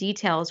those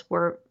details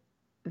were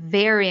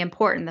very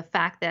important. The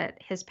fact that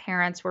his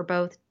parents were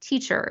both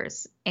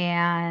teachers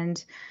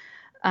and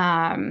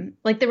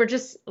like they were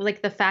just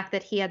like the fact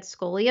that he had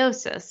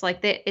scoliosis,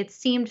 like that it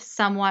seemed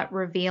somewhat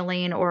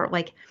revealing, or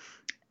like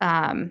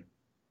that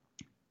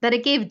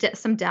it gave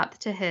some depth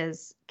to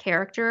his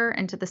character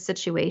and to the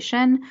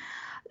situation.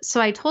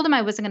 So I told him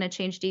I wasn't going to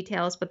change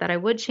details, but that I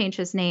would change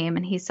his name.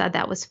 And he said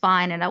that was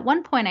fine. And at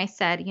one point I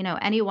said, you know,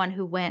 anyone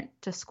who went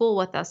to school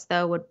with us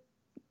though or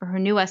who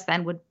knew us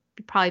then would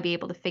probably be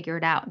able to figure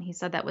it out. And he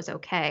said that was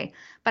okay.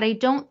 But I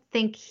don't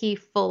think he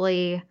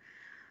fully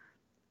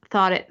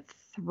thought it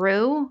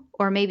through,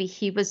 or maybe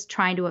he was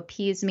trying to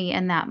appease me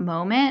in that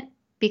moment,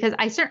 because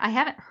I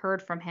haven't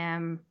heard from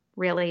him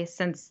really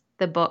since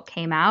the book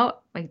came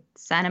out. I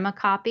sent him a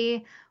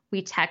copy.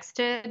 We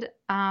texted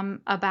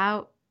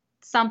about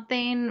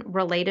something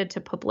related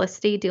to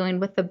publicity dealing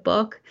with the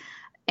book.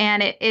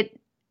 And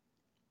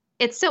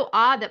it's so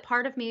odd that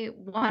part of me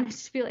wanted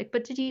to be like,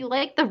 but did you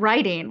like the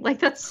writing? Like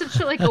that's such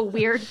a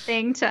weird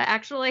thing to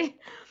actually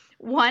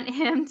want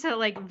him to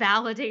like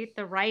validate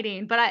the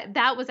writing. But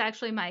that was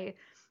actually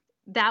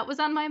that was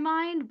on my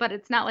mind, but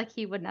it's not like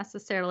he would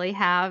necessarily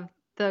have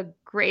the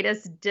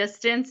greatest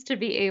distance to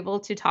be able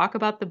to talk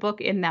about the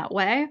book in that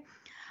way.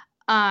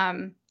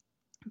 But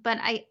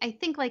I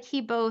think like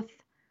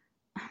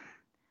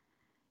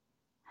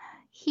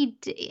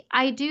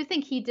I do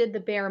think he did the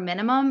bare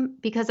minimum,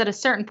 because at a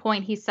certain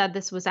point he said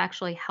this was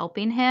actually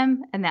helping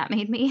him, and that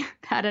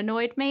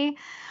annoyed me.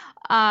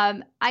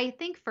 I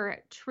think for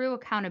true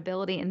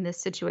accountability in this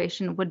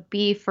situation would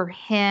be for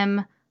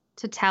him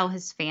to tell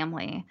his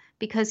family,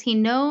 because he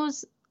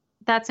knows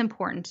that's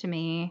important to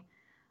me.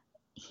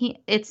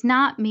 This is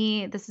not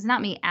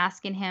me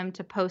asking him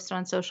to post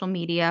on social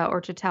media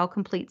or to tell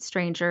complete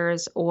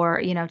strangers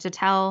or, you know, to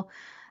tell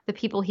the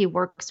people he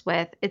works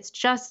with. It's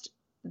just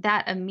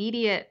that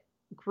immediate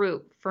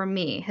group for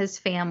me, his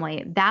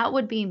family, that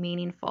would be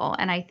meaningful.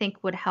 And I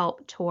think would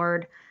help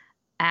toward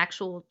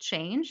actual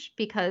change,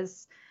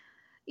 because,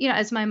 you know,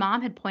 as my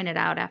mom had pointed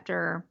out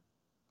after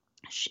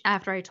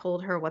I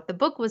told her what the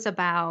book was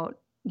about,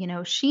 you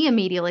know, she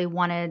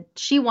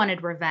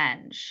wanted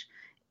revenge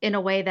in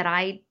a way that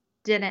I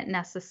didn't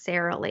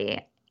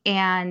necessarily.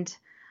 And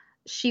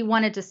she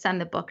wanted to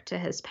send the book to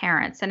his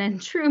parents. And in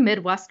true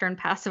Midwestern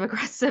passive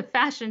aggressive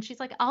fashion, she's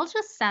like, I'll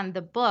just send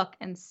the book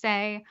and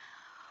say,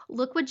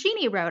 look what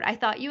Jeannie wrote. I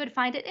thought you would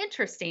find it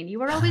interesting. You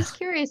were always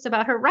curious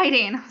about her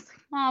writing. I was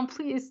like, Mom,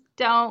 please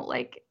don't.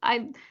 Like,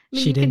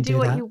 you can do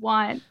what you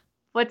want.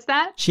 What's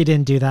that? She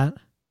didn't do that.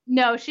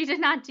 No, she did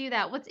not do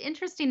that. What's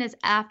interesting is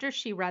after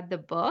she read the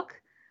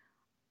book,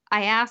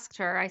 I asked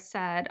her, I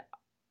said,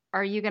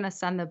 are you going to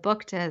send the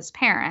book to his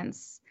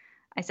parents?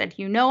 I said,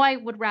 you know, I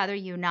would rather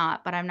you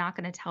not, but I'm not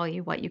going to tell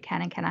you what you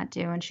can and cannot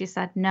do. And she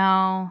said,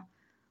 no,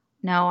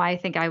 I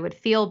think I would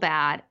feel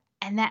bad.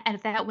 And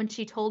that when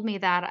she told me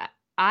that,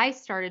 I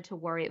started to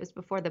worry. It was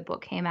before the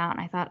book came out.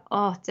 And I thought,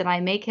 oh, did I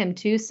make him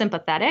too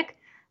sympathetic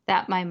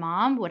that my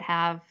mom would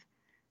have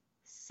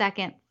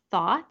second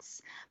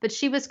thoughts? But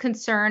she was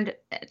concerned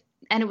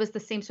it was the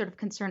same sort of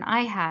concern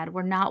I had.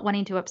 We're not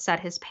wanting to upset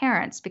his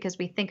parents because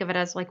we think of it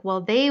as like, well,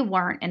 they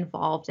weren't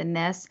involved in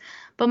this.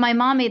 But my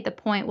mom made the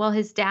point, well,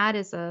 his dad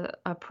is a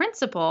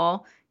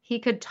principal. He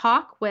could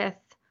talk with,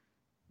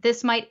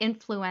 this might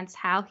influence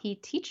how he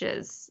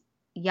teaches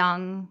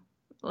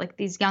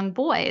these young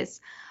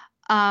boys.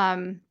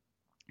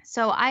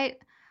 So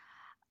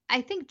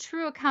I think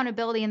true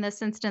accountability in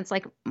this instance,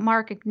 like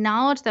Mark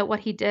acknowledged that what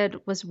he did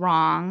was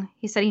wrong.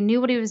 He said he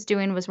knew what he was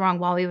doing was wrong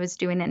while he was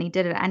doing it, and he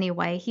did it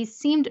anyway. He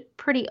seemed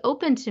pretty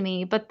open to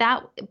me, but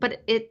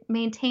it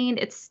maintained,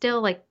 it's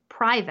still like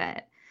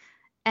private.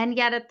 And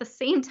yet at the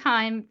same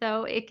time,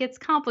 though, it gets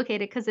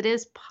complicated because it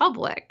is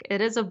public.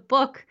 It is a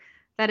book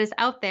that is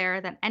out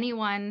there that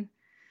anyone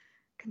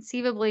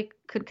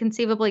could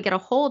conceivably get a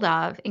hold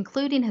of,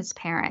 including his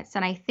parents.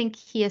 And I think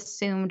he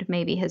assumed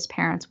maybe his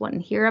parents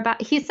wouldn't hear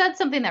about it. He said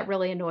something that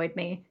really annoyed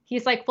me.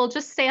 He's like, well,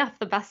 just stay off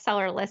the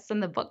bestseller lists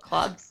and the book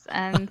clubs.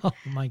 And oh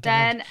my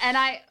God.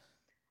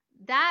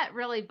 That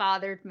really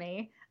bothered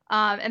me.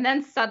 And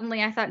then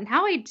suddenly I thought,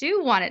 now I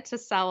do want it to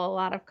sell a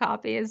lot of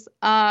copies.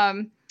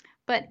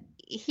 But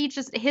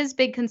his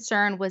big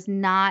concern was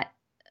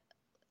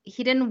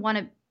he didn't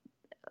want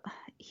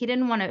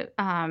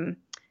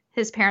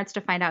his parents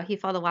to find out. He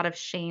felt a lot of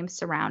shame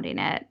surrounding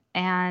it.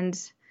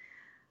 And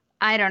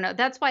I don't know.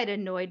 That's why it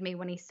annoyed me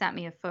when he sent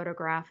me a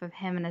photograph of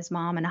him and his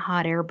mom in a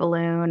hot air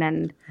balloon.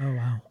 And, oh,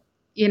 wow.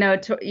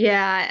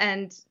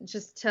 And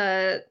just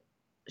to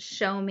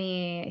show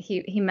me,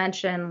 he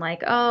mentioned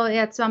like, oh,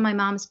 yeah, it's on my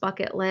mom's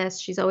bucket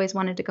list. She's always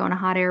wanted to go in a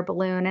hot air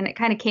balloon. And it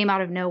kind of came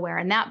out of nowhere.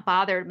 And that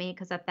bothered me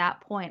because at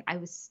that point I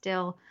was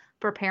still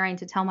preparing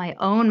to tell my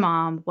own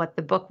mom what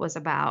the book was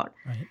about.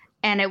 Right.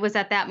 And it was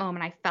at that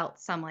moment I felt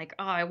some like,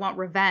 oh, I want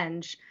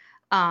revenge.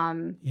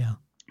 Yeah.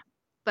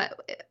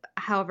 But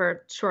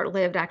however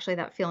short-lived actually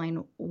that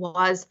feeling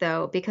was,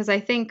 though, because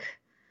I think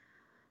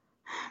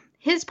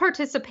his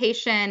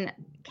participation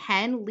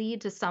can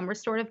lead to some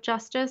restorative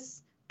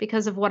justice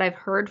because of what I've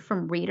heard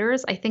from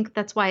readers. I think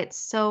that's why it's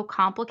so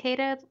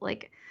complicated,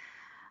 like,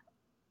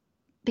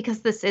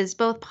 because this is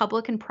both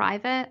public and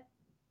private.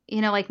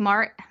 Like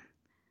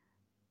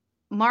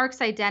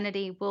Mark's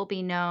identity will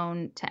be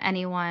known to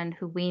anyone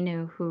who we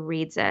knew who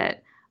reads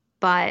it.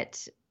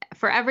 But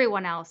for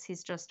everyone else,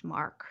 he's just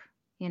Mark,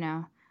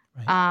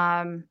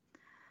 Right.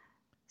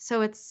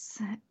 So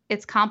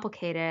it's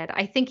complicated.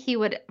 I think he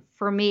would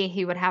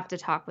have to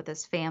talk with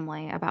his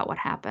family about what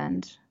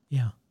happened.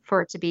 Yeah.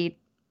 For it to be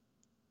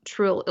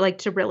true, like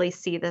to really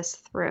see this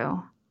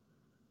through.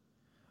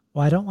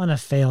 Well, I don't want to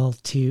fail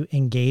to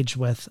engage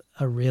with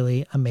a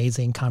really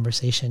amazing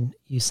conversation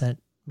you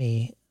sent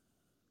me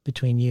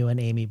between you and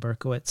Amy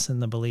Berkowitz in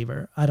The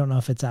Believer. I don't know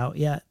if it's out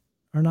yet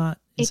or not.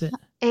 Is it?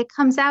 It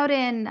comes out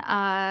in,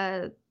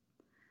 it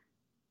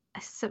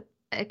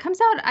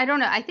comes out, I don't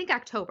know, I think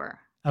October.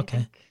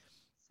 Okay.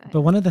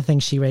 But one of the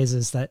things she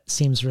raises that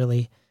seems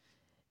really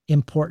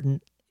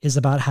important is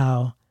about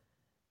how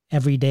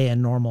everyday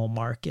and normal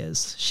Mark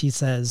is. She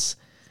says,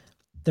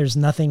 there's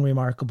nothing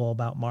remarkable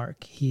about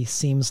Mark. He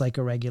seems like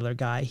a regular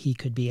guy. He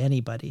could be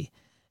anybody.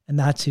 And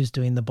that's who's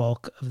doing the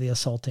bulk of the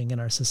assaulting in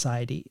our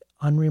society.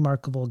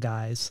 Unremarkable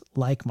guys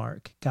like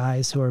Mark,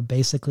 guys who are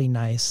basically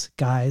nice,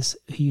 guys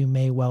who you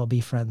may well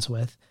be friends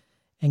with,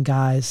 and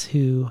guys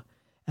who,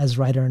 as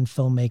writer and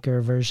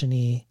filmmaker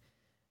Virginie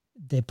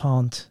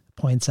Despentes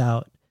points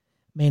out,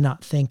 may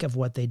not think of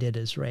what they did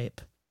as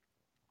rape.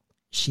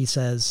 She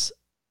says,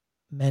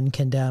 men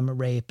condemn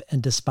rape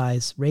and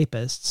despise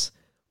rapists.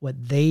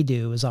 What they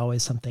do is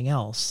always something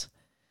else.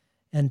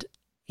 And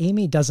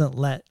Amy doesn't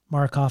let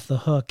Mark off the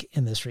hook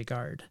in this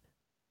regard,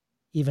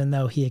 even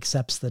though he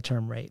accepts the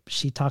term rape.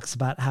 She talks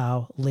about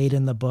how late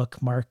in the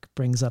book, Mark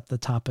brings up the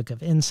topic of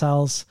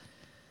incels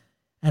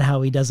and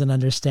how he doesn't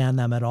understand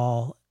them at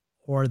all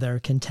or their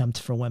contempt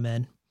for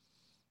women.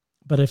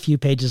 But a few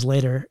pages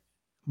later,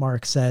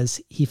 Mark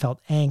says he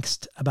felt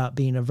angst about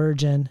being a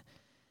virgin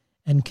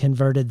and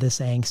converted this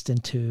angst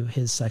into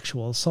his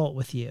sexual assault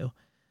with you.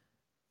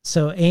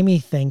 So Amy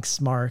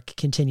thinks Mark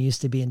continues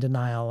to be in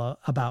denial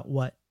about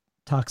what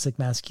toxic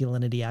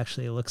masculinity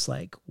actually looks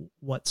like,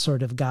 what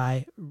sort of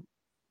guy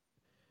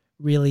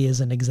really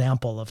is an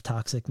example of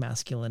toxic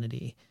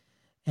masculinity.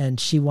 And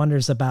she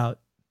wonders about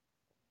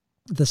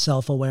the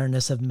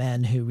self-awareness of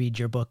men who read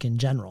your book in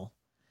general.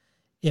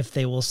 If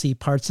they will see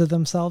parts of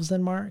themselves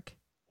in Mark,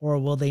 or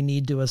will they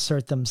need to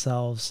assert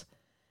themselves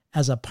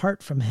as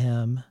apart from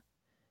him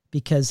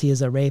because he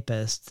is a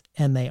rapist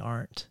and they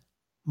aren't,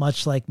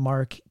 much like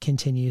Mark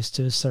continues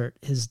to assert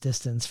his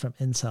distance from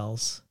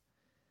incels,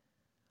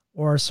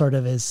 or sort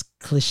of his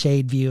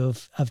cliched view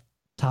of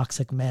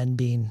toxic men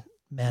being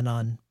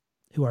men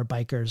who are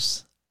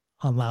bikers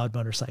on loud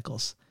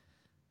motorcycles.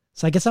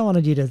 So I guess I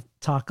wanted you to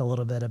talk a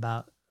little bit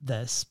about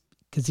this,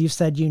 because you've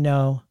said you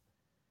know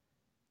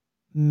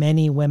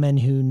many women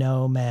who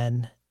know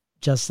men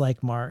just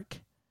like Mark,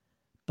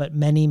 but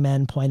many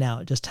men point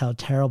out just how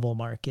terrible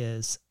Mark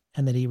is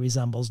and that he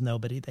resembles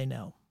nobody they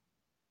know.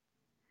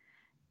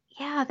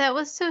 Yeah, that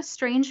was so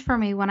strange for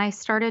me when I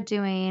started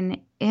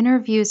doing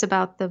interviews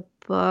about the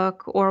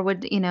book or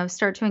would,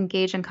 start to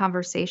engage in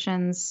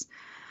conversations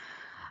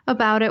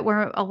about it,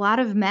 where a lot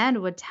of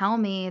men would tell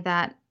me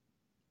that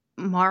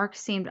Mark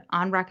seemed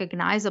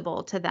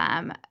unrecognizable to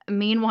them.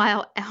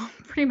 Meanwhile,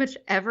 pretty much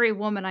every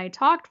woman I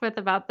talked with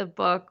about the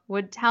book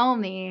would tell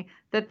me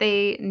that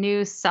they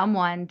knew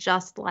someone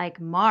just like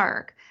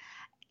Mark.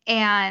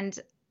 And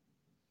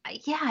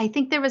yeah, I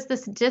think there was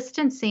this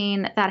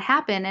distancing that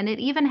happened. And it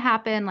even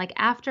happened like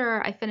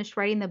after I finished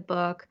writing the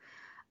book.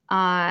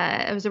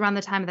 It was around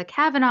the time of the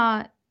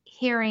Kavanaugh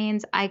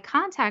hearings. I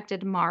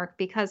contacted Mark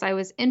because I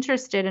was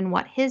interested in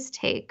what his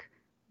take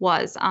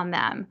was on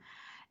them.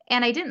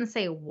 And I didn't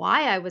say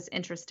why I was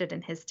interested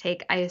in his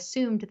take. I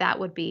assumed that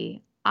would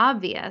be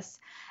obvious.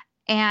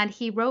 And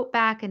he wrote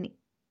back and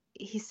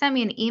he sent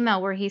me an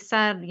email where he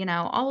said,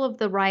 all of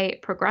the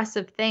right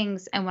progressive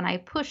things. And when I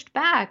pushed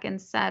back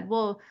and said,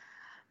 well,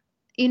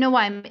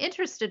 why I'm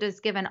interested is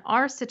given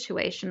our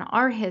situation,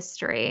 our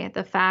history,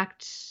 the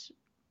fact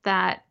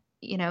that,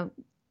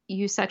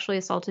 you sexually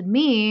assaulted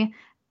me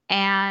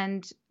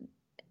and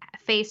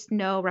faced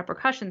no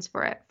repercussions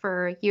for it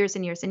for years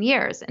and years and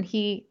years. And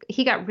he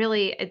got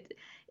really,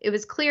 it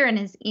was clear in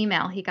his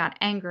email, he got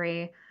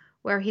angry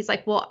where he's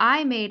like, well,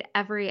 I made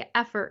every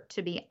effort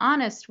to be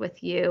honest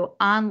with you,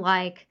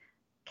 unlike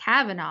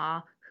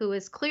Kavanaugh, who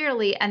is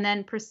clearly, and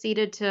then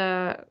proceeded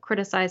to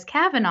criticize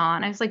Kavanaugh.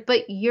 And I was like,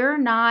 but you're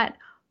not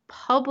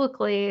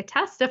publicly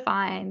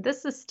testifying.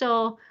 This is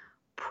still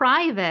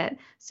private.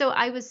 So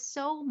I was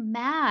so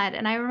mad.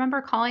 And I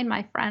remember calling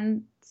my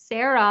friend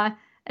Sarah,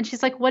 and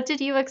she's like, what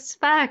did you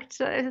expect?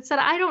 I said,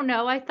 I don't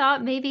know. I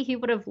thought maybe he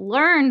would have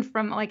learned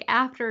from like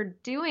after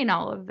doing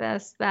all of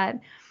this that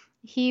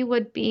he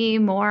would be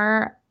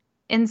more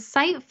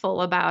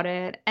insightful about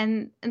it.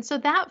 And so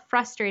that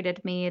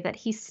frustrated me that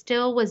he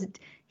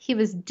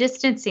was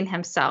distancing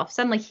himself.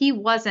 Suddenly he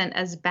wasn't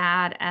as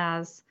bad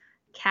as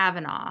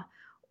Kavanaugh.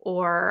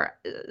 Or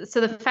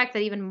so the fact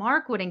that even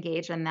Mark would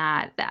engage in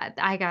that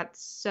I got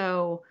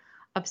so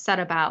upset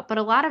about. But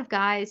a lot of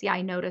guys,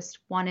 I noticed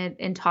wanted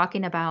in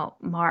talking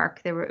about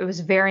Mark, it was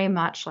very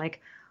much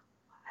like,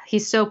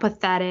 he's so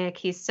pathetic.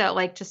 He's so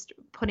like just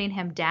putting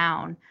him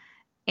down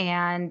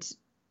and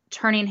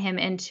turning him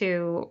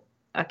into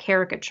a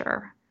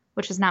caricature,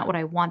 which is not what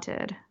I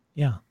wanted.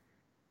 Yeah.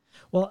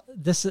 Well,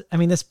 this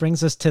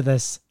brings us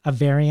to a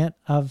variant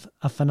of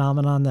a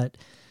phenomenon that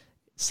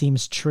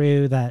seems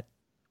true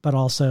but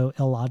also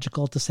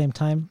illogical at the same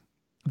time,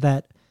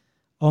 that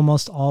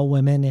almost all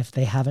women, if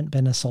they haven't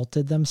been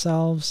assaulted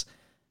themselves,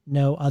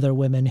 know other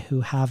women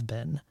who have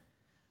been.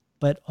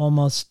 But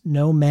almost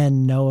no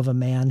men know of a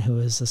man who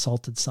has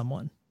assaulted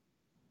someone.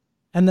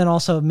 And then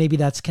also maybe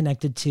that's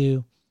connected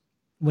to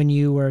when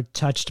you were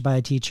touched by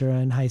a teacher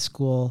in high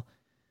school,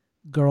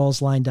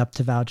 girls lined up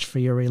to vouch for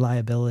your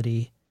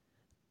reliability,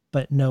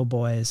 but no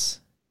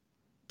boys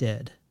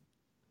did.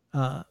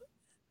 I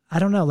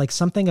don't know, like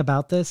something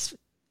about this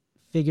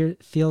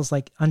feels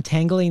like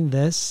untangling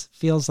this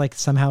feels like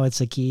somehow it's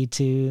a key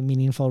to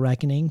meaningful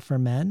reckoning for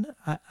men.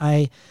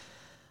 And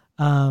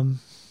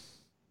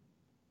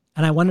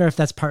I wonder if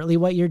that's partly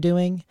what you're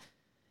doing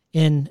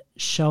in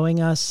showing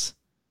us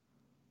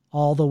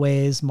all the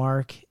ways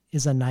Mark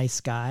is a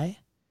nice guy.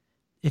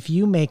 If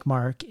you make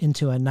Mark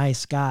into a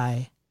nice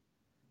guy,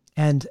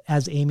 and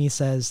as Amy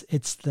says,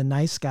 it's the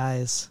nice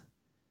guys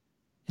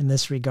in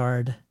this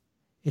regard,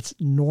 it's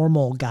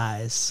normal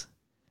guys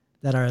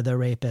that are the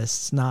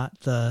rapists, not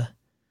the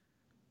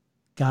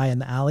guy in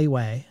the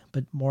alleyway,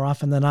 but more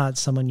often than not,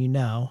 someone you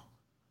know.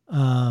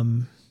 I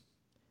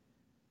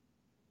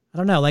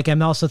don't know. Like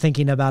I'm also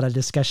thinking about a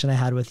discussion I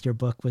had with your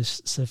book with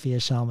Sophia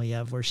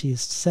Shalmayev, where she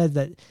said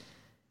that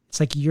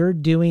it's like you're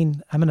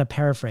doing, I'm going to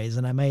paraphrase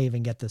and I may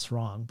even get this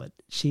wrong, but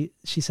she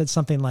said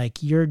something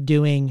like you're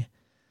doing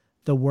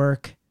the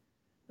work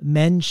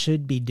men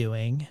should be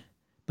doing,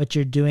 but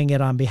you're doing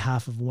it on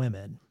behalf of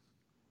women.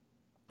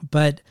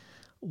 But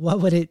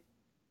what would it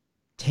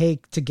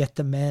take to get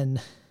the men?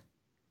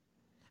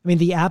 I mean,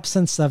 the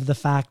absence of the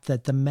fact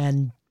that the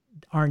men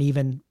aren't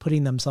even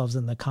putting themselves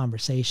in the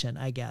conversation,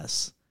 I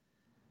guess.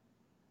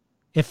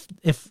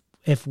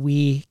 If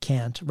we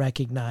can't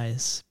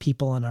recognize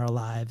people in our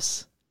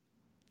lives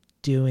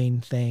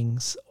doing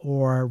things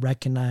or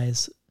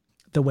recognize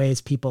the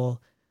ways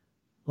people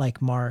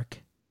like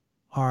Mark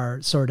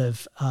are sort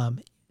of,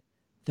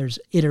 there's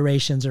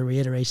iterations or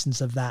reiterations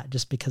of that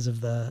just because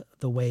of the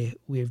way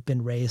we've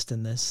been raised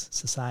in this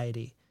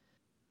society.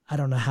 I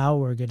don't know how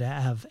we're going to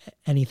have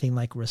anything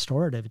like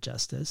restorative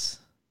justice.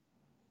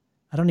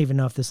 I don't even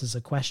know if this is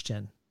a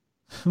question,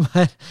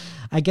 but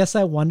I guess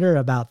I wonder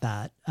about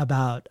that,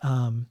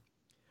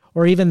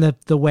 or even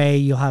the way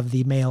you'll have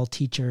the male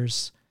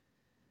teachers,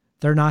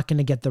 they're not going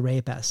to get the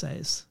rape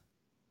essays,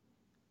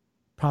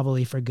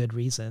 probably for good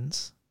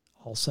reasons.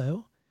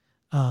 Also,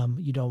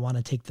 you don't want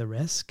to take the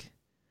risk,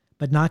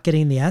 but not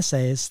getting the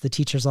essays, the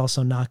teacher's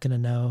also not going to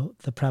know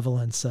the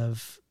prevalence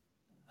of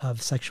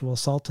sexual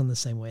assault in the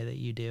same way that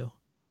you do.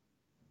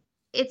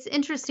 It's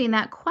interesting,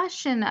 that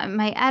question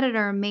my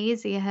editor,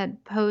 Maisie,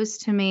 had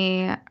posed to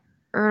me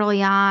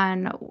early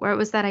on, where it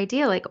was that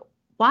idea, like,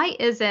 why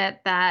is it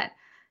that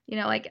you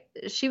know, like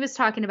she was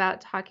talking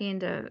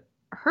to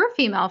her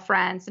female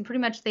friends, and pretty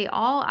much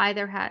all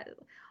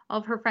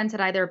of her friends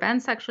had either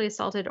been sexually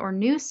assaulted or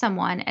knew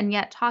someone, and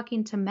yet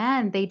talking to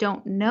men, they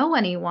don't know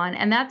anyone.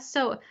 And it's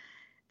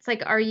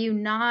like, are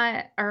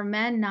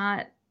men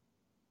not,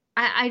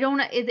 I don't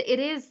know. It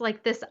is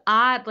like this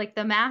odd, like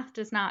the math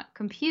does not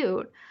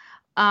compute.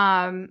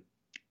 And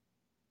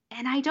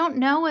I don't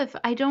know if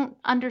I don't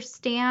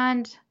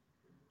understand.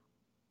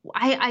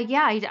 I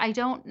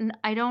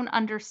don't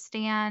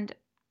understand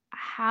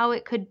how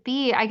it could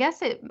be. I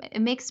guess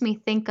it makes me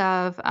think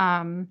of,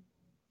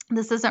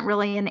 this isn't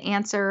really an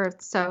answer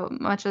so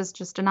much as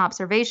just an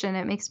observation.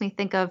 It makes me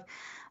think of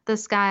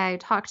this guy I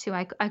talked to.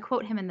 I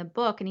quote him in the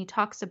book, and he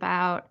talks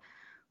about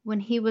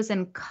when he was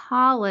in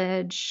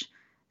college,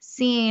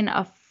 seeing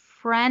a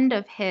friend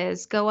of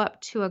his go up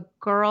to a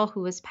girl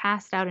who was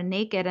passed out and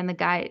naked,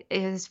 and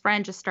his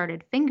friend just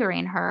started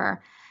fingering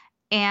her.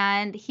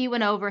 And he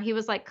went over, he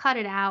was like, cut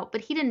it out,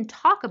 but he didn't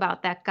talk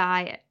about that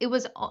guy. It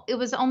was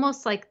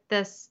almost like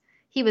this,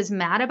 he was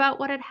mad about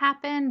what had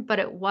happened, but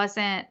it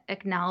wasn't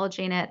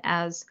acknowledging it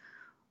as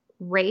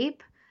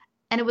rape.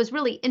 And it was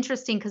really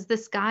interesting because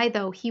this guy,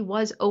 though, he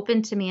was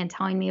open to me and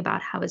telling me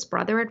about how his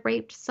brother had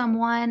raped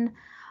someone.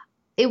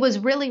 It was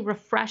really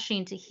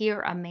refreshing to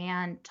hear a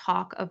man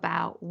talk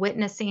about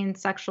witnessing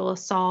sexual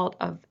assault,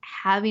 of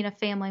having a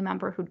family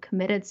member who'd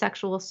committed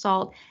sexual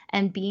assault,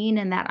 and being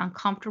in that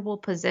uncomfortable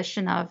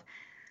position of,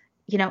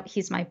 you know,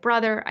 he's my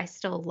brother, I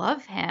still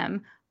love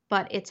him,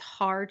 but it's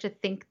hard to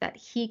think that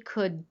he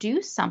could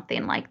do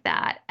something like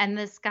that. And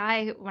this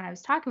guy, when I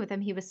was talking with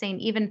him, he was saying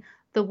even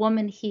the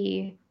woman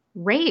he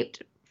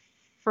raped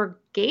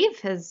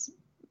forgave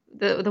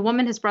the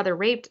woman his brother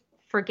raped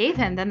forgave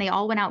him. Then they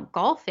all went out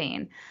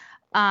golfing.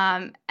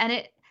 And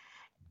I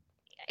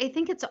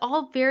think it's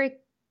all very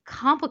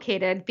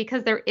complicated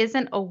because there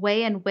isn't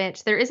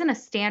a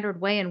standard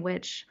way in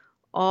which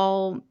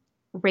all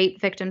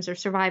rape victims or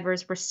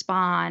survivors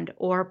respond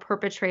or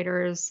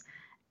perpetrators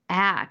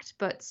act.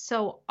 But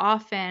so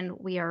often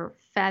we are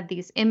fed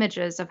these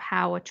images of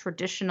how a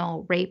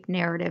traditional rape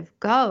narrative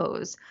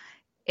goes.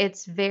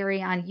 It's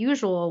very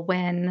unusual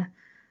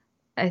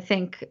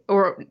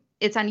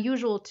it's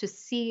unusual to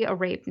see a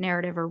rape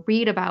narrative or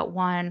read about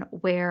one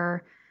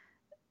where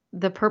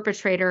the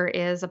perpetrator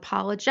is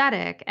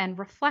apologetic and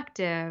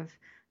reflective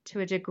to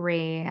a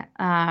degree.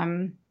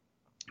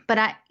 But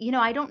I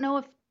don't know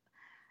if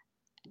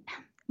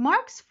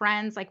Mark's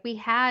friends,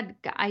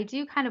 I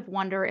do kind of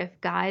wonder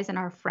if guys in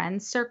our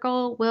friends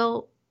circle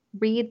will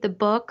read the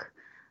book.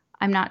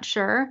 I'm not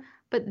sure,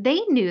 but they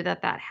knew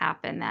that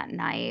happened that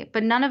night,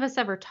 but none of us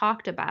ever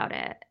talked about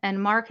it.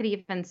 And Mark had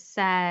even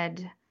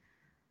said,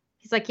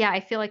 he's like, yeah, I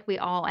feel like we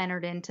all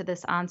entered into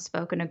this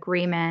unspoken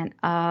agreement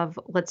of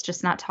let's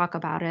just not talk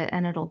about it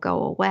and it'll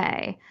go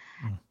away.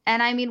 Mm.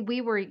 And I mean,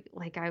 we were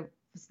like,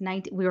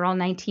 we were all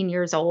 19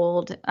 years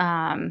old.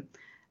 And,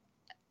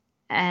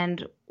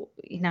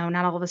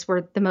 not all of us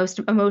were the most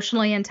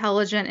emotionally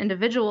intelligent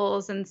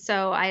individuals. And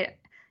so I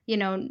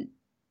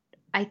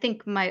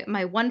think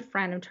my one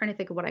friend, I'm trying to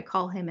think of what I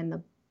call him in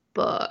the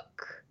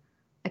book.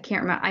 I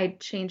can't remember. I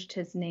changed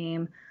his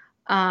name.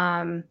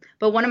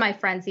 But one of my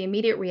friends, the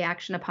immediate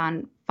reaction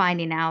upon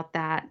finding out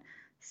that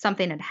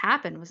something had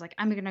happened was like,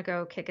 I'm going to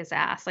go kick his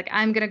ass. Like,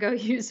 I'm going to go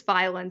use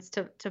violence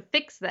to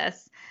fix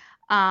this.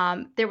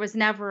 There was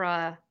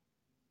never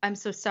I'm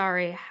so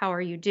sorry. How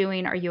are you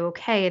doing? Are you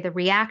okay? The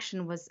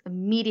reaction was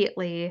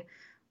immediately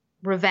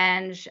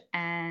revenge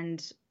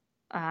and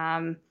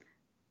then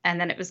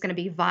it was going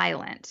to be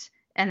violent.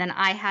 And then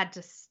I had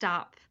to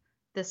stop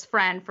this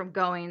friend from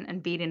going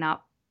and beating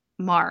up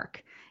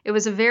Mark. It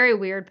was a very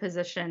weird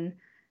position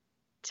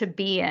to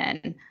be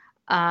in.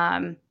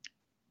 But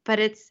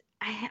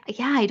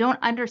I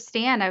don't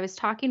understand. I was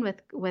talking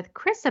with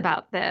Chris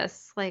about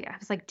this. Like, I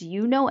was like, do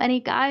you know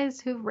any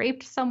guys who've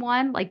raped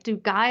someone? Like, do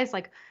guys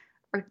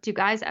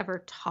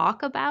ever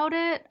talk about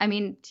it? I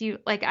mean,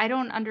 I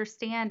don't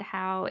understand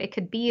how it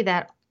could be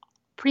that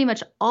pretty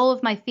much all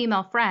of my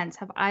female friends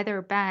have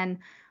either been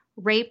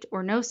raped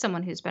or know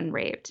someone who's been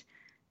raped.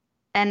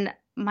 And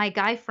my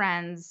guy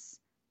friends,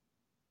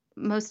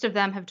 most of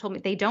them have told me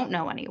they don't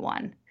know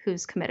anyone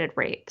who's committed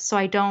rape. So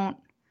I don't.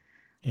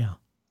 Yeah.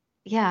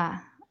 Yeah.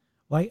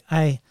 Well,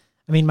 I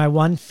mean, my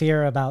one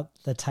fear about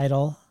the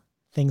title,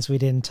 Things We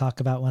Didn't Talk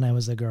About When I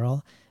Was a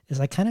Girl, is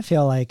I kind of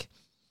feel like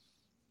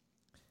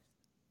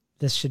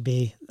this should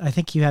be, I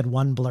think you had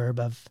one blurb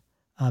of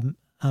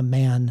a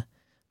man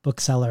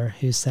bookseller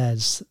who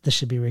says this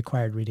should be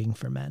required reading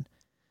for men.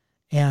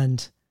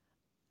 And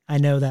I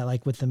know that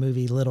like with the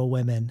movie Little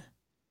Women,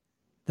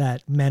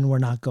 that men were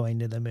not going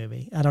to the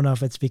movie. I don't know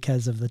if it's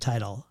because of the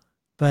title,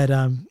 but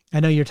I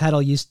know your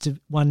title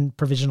one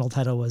provisional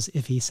title was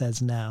If He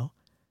Says No.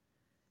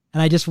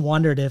 And I just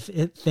wondered if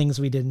Things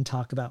We Didn't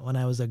Talk About When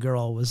I Was a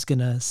Girl was going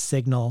to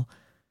signal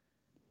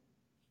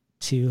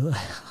to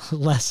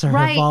lesser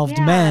evolved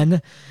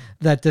men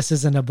that this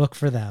isn't a book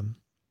for them.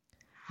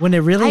 When it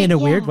really, in a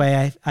weird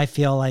way, I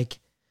feel like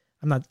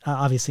I'm not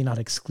obviously not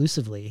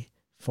exclusively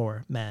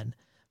for men,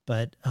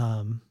 but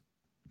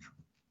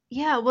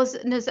Yeah, well,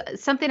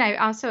 something I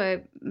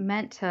also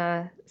meant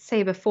to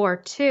say before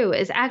too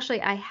is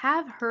actually I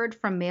have heard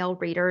from male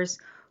readers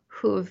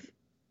who've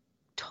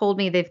told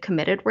me they've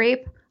committed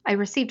rape. I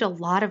received a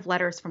lot of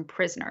letters from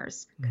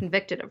prisoners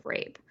convicted of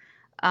rape.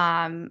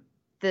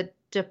 The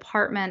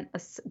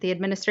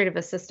administrative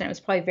assistant was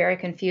probably very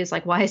confused.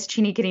 Like, why is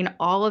Jeannie getting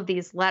all of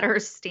these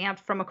letters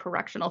stamped from a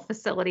correctional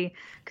facility?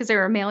 Because they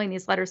were mailing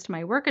these letters to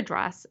my work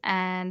address,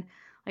 and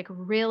like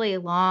really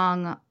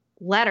long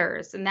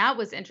letters. And that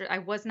was interesting. I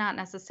was not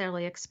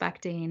necessarily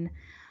expecting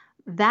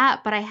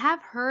that, but I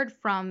have heard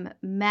from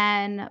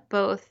men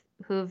both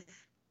who've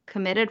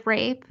committed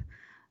rape,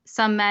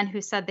 some men who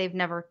said they've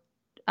never,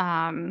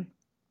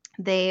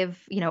 they've,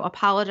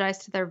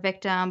 apologized to their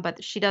victim,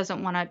 but she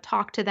doesn't want to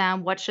talk to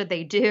them. What should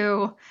they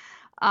do?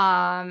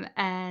 But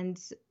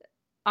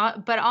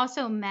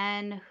also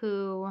men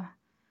who,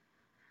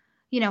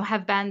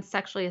 have been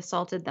sexually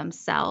assaulted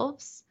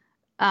themselves.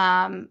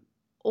 And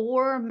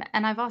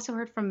I've also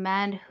heard from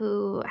men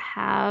who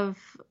have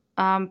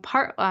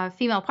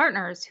female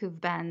partners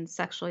who've been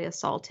sexually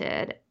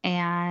assaulted,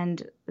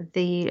 and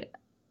the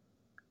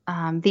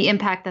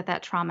impact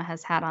that trauma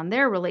has had on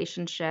their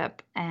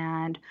relationship,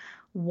 and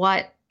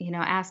what,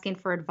 asking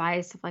for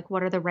advice of like,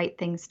 what are the right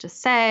things to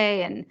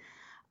say? And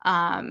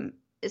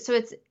so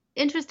it's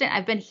interesting.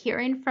 I've been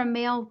hearing from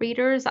male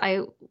readers.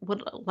 I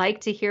would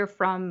like to hear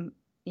from,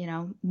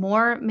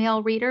 more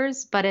male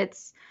readers, but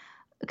it's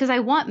because I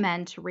want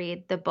men to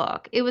read the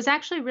book. It was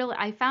actually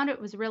I found it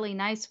was really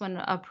nice when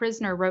a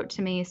prisoner wrote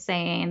to me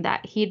saying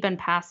that he'd been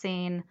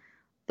passing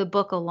the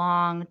book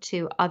along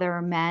to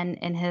other men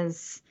in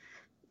his,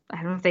 I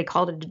don't know if they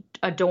called it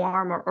a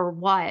dorm or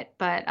what,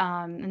 but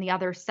in the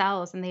other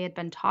cells, and they had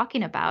been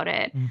talking about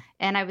it.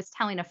 And I was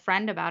telling a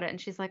friend about it, and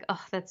she's like,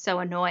 "Oh, that's so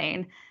annoying."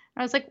 And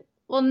I was like,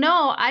 "Well,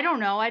 no, I don't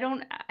know. I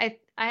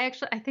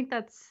think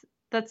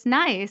that's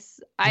nice.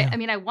 Yeah. I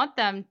mean, I want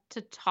them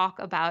to talk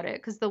about it,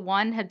 because the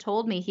one had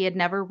told me he had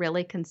never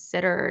really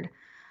considered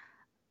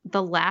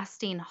the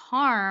lasting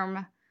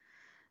harm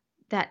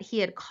that he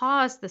had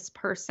caused this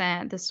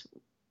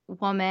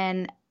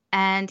woman.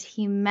 And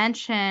he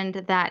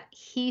mentioned that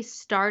he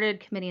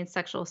started committing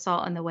sexual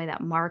assault in the way that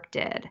Mark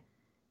did,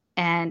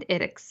 and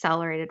it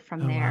accelerated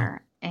from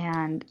there. Wow.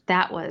 And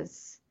that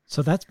was...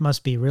 So that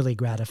must be really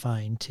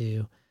gratifying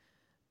to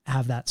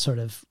have that sort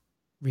of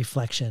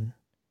reflection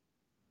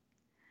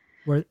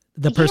where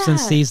the person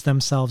sees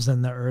themselves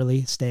in the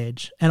early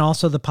stage, and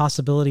also the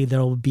possibility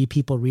there will be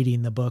people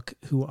reading the book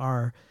who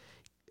are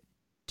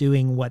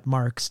doing what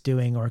Mark's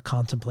doing or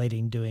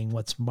contemplating doing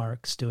what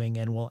Mark's doing,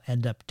 and will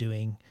end up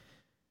doing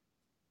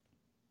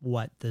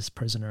what this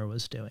prisoner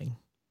was doing.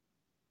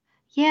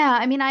 Yeah,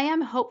 I mean, I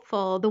am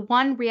hopeful. The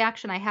one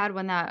reaction I had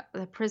when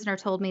the prisoner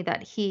told me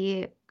that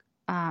he,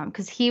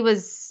 because he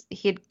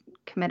had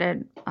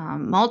committed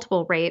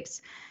multiple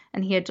rapes,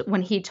 and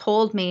when he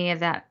told me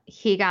that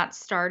he got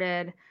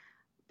started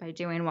by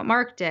doing what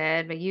Mark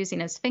did, by using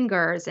his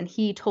fingers, and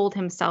he told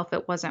himself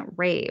it wasn't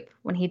rape.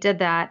 When he did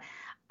that,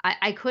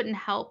 I couldn't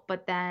help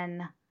but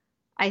then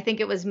I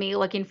think it was me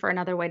looking for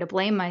another way to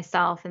blame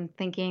myself, and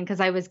thinking, because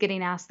I was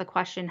getting asked the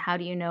question, how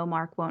do you know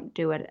Mark won't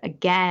do it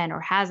again or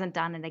hasn't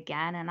done it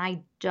again? And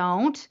I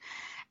don't.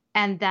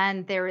 And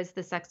then there is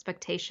this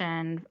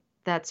expectation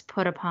that's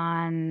put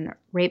upon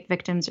rape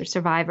victims or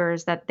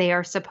survivors that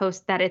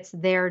that it's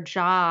their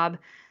job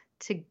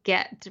to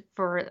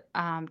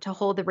to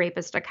hold the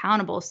rapist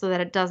accountable so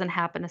that it doesn't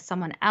happen to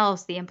someone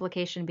else. The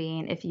implication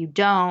being, if you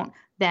don't,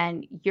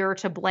 then you're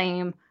to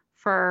blame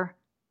for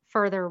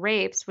further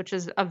rapes, which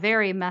is a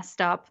very messed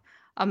up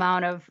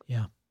amount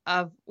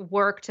of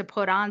work to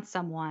put on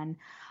someone.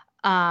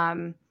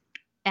 And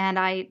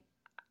I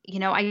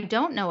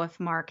don't know if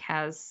Mark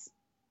has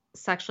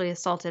sexually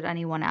assaulted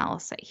anyone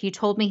else. He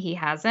told me he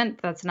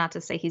hasn't. That's not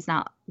to say he's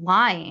not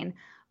lying,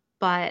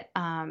 but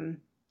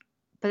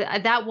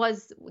that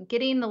was,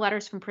 getting the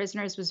letters from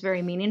prisoners was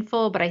very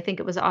meaningful, but I think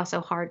it was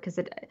also hard because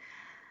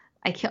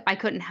I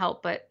couldn't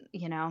help but,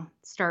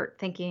 start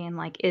thinking,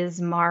 like, is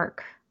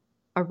Mark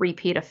a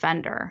repeat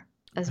offender,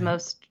 as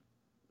most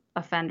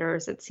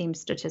offenders, it seems,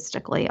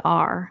 statistically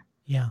are.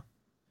 Yeah.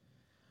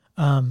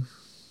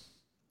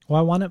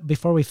 Well,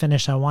 before we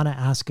finish, I want to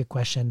ask a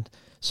question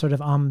sort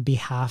of on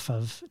behalf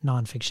of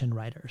nonfiction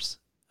writers.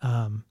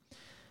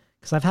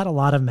 Because I've had a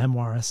lot of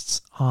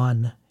memoirists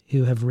on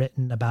who have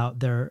written about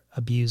their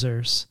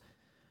abusers,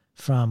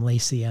 from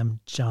Lacey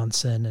M.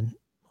 Johnson and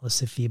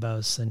Melissa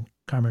Febos and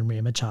Carmen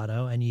Maria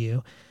Machado and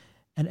you.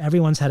 And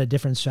everyone's had a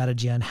different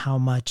strategy on how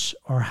much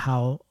or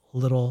how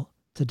little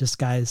to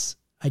disguise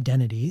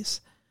identities.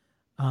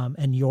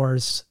 And you're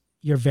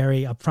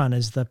very upfront,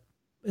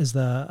 as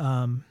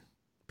the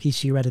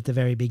piece you read at the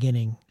very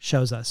beginning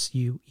shows us.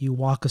 You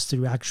walk us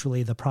through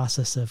actually the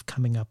process of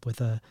coming up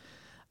with a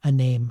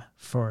name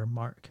for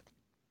Mark.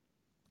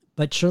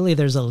 But surely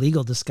there's a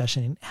legal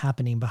discussion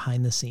happening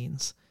behind the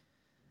scenes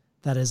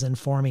that is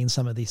informing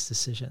some of these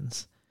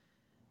decisions.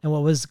 And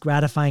what was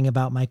gratifying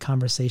about my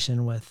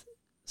conversation with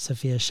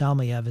Sophia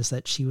Shalmayev is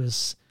that she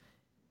was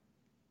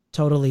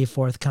totally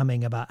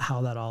forthcoming about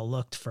how that all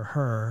looked for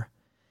her,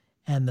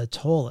 and the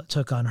toll it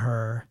took on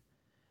her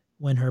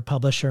when her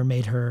publisher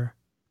made her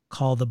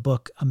call the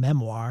book a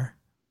memoir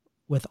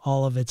with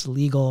all of its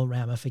legal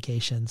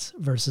ramifications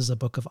versus a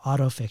book of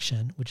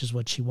autofiction, which is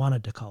what she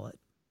wanted to call it.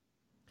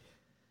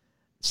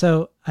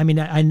 So, I mean,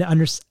 I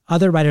understand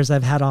other writers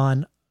I've had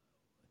on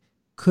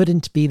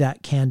couldn't be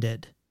that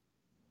candid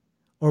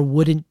or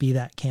wouldn't be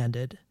that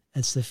candid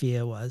as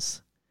Sophia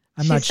was.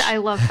 I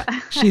love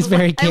her. She's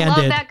very candid. I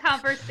love that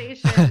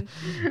conversation.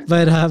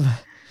 But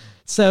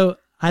so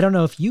I don't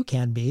know if you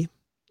can be,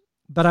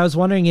 but I was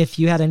wondering if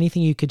you had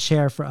anything you could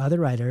share for other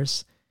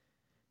writers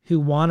who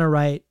want to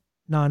write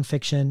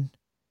nonfiction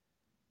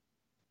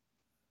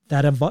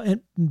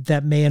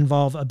that may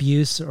involve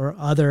abuse or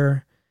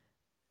other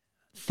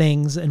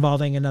things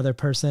involving another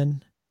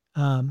person.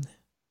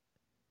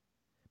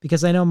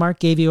 Because I know Mark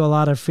gave you a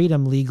lot of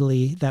freedom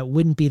legally that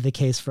wouldn't be the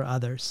case for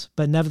others.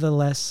 But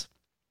nevertheless,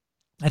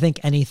 I think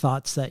any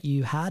thoughts that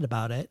you had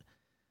about it,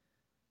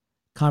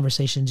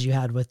 conversations you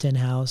had with Tin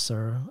House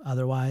or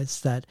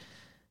otherwise that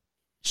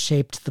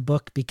shaped the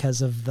book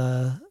because of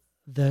the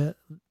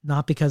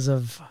not because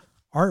of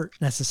art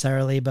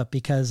necessarily, but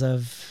because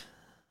of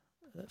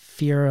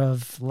fear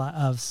of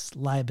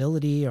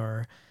liability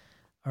or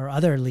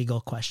other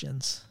legal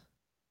questions.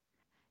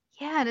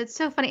 Yeah, and it's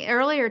so funny.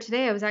 Earlier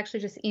today, I was actually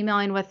just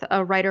emailing with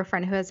a writer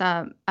friend who has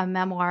a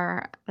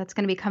memoir that's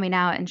going to be coming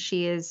out, and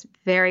she is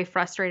very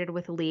frustrated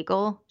with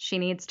legal. She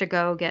needs to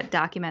go get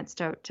documents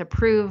to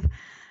prove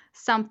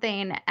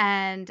something,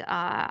 and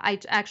I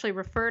actually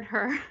referred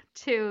her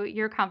to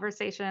your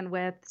conversation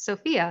with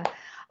Sophia.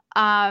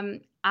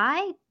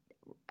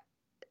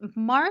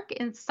 Mark,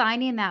 in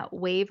signing that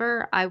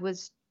waiver, I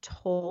was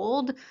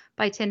told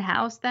by Tin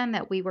House then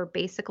that we were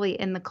basically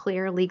in the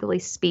clear, legally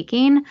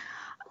speaking.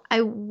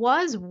 I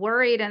was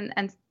worried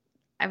and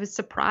I was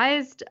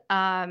surprised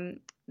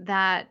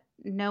that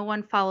no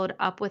one followed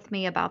up with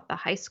me about the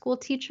high school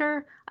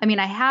teacher. I mean,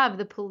 I have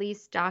the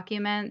police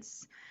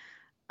documents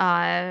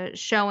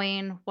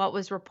showing what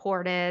was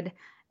reported,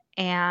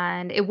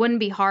 and it wouldn't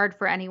be hard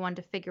for anyone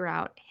to figure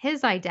out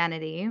his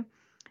identity.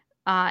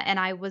 And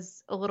I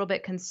was a little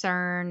bit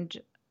concerned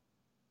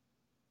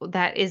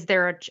that is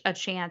there a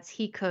chance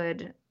he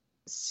could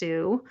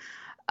sue?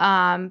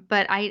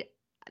 But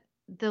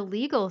the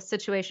legal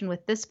situation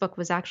with this book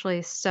was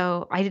actually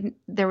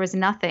there was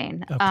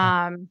nothing. Okay.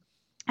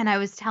 And I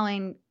was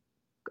telling,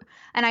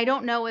 and I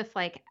don't know if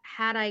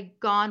had I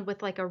gone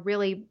with a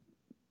really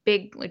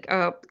big,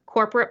 a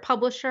corporate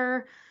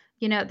publisher,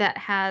 that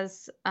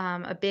has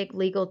a big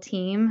legal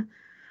team,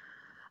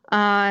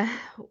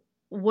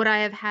 would I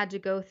have had to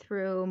go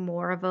through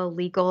more of a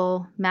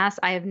legal mess?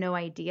 I have no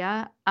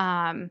idea.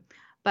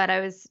 But I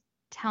was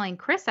telling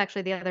Chris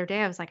actually the other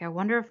day, I was like, I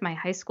wonder if my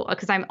high school,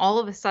 because I'm all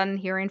of a sudden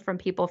hearing from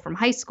people from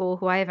high school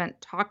who I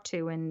haven't talked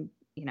to in,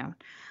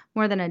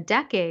 more than a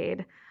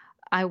decade.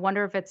 I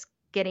wonder if it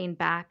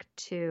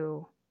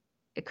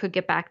could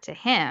get back to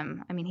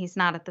him. I mean, he's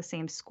not at the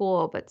same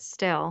school, but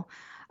still.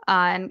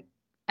 And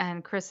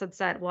Chris had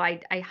said, well,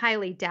 I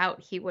highly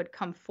doubt he would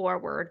come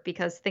forward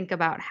because think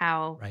about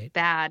how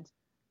bad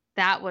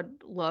that would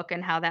look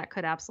and how that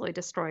could absolutely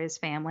destroy his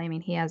family. I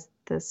mean, he has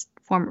this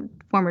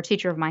former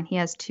teacher of mine. He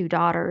has 2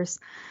 daughters.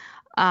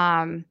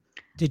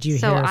 Did you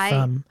hear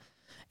from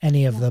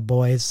any of the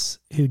boys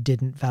who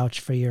didn't vouch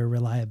for your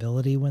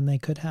reliability when they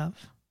could have?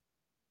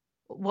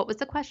 What was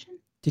the question?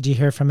 Did you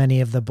hear from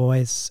any of the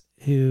boys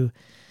who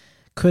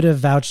could have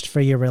vouched for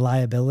your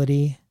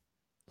reliability,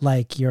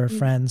 like your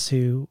friends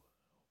who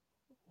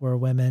were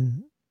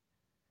women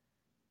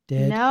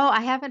did? No,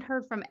 I haven't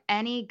heard from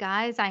any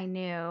guys I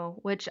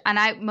knew,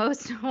 a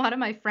lot of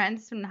my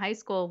friends from high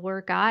school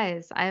were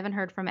guys. I haven't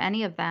heard from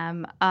any of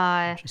them.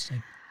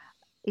 Interesting.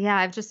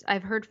 Yeah,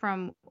 I've heard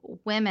from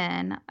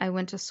women I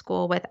went to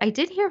school with. I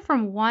did hear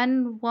from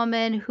one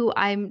woman who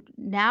I'm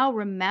now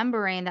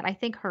remembering that I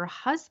think her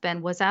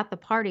husband was at the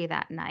party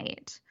that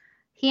night.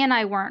 He and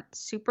I weren't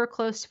super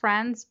close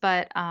friends,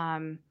 but I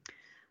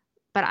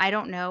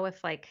don't know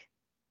if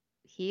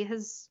he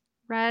has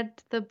read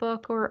the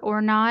book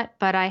or not,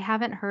 but I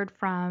haven't heard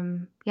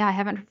from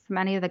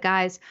any of the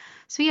guys.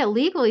 So yeah,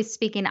 legally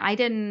speaking,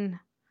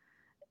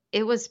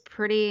 it was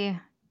pretty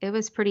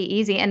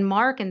easy. And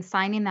Mark, in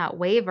signing that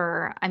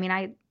waiver, I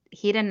mean,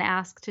 he didn't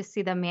ask to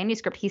see the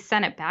manuscript. He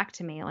sent it back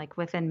to me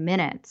within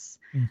minutes.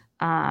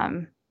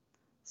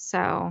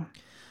 So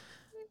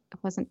it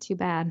wasn't too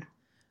bad.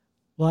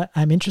 Well,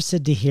 I'm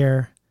interested to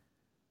hear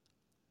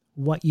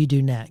what you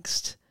do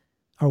next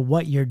or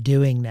what you're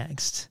doing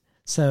next.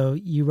 So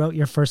you wrote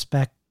your first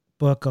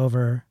book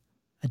over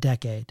a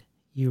decade.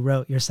 You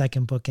wrote your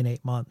second book in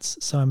 8 months.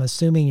 So I'm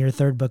assuming your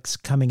third book's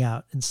coming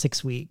out in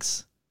 6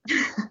 weeks,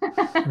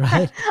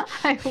 right?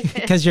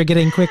 Because you're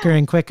getting quicker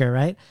and quicker,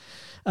 right?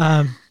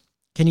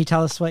 Can you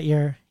tell us what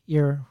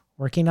you're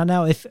working on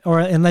now?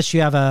 Unless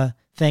you have a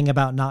thing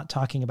about not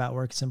talking about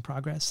works in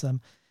progress.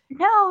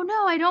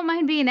 No, I don't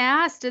mind being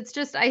asked. It's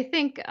just, I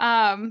think,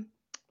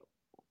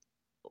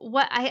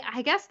 what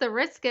I guess the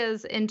risk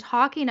is in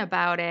talking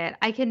about it,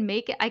 I can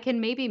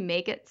maybe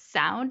make it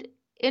sound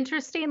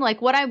interesting.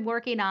 Like what I'm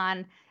working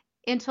on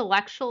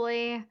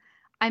intellectually,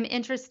 I'm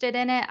interested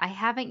in it. I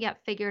haven't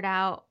yet figured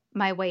out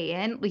my way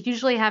in. We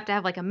usually have to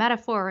have like a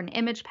metaphor or an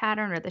image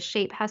pattern, or the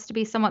shape has to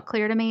be somewhat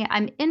clear to me.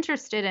 I'm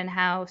interested in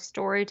how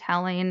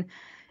storytelling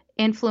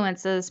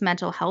influences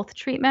mental health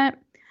treatment.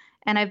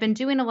 And I've been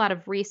doing a lot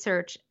of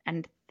research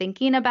and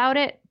thinking about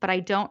it, but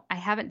I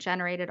haven't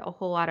generated a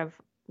whole lot of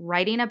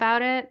writing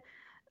about it.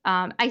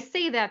 I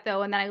say that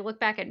though, and then I look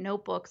back at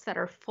notebooks that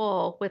are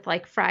full with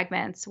like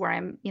fragments where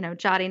I'm,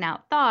 jotting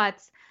out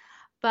thoughts,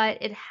 but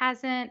it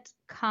hasn't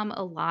come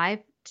alive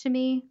to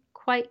me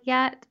quite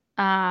yet.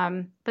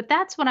 But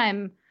that's what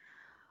I'm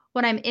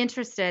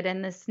interested in,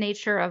 in the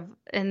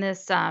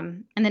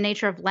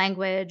nature of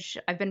language.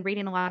 I've been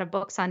reading a lot of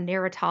books on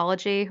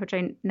narratology, which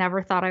I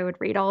never thought I would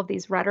read all of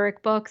these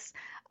rhetoric books.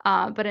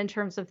 But in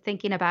terms of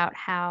thinking about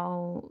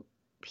how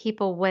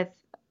people with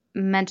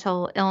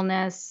mental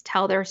illness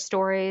tell their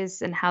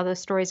stories and how those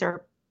stories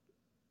are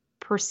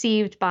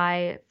perceived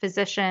by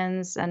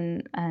physicians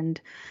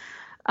and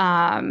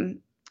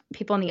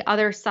people on the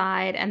other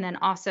side, and then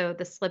also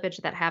the slippage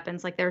that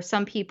happens. Like there's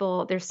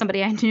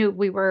somebody I knew,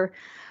 we were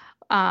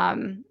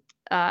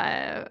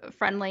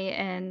friendly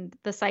in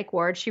the psych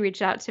ward. She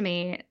reached out to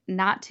me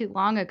not too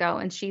long ago,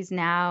 and she's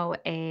now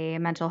a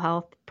mental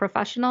health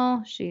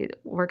professional. She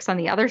works on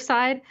the other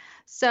side.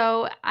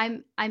 So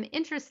I'm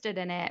interested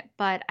in it,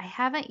 but I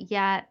haven't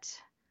yet.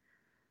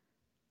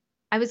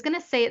 I was going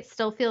to say it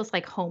still feels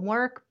like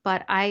homework,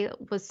 but I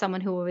was someone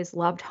who always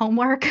loved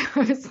homework.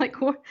 I was like,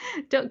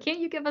 can't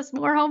you give us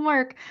more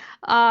homework?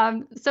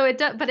 So it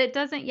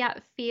doesn't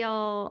yet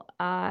feel,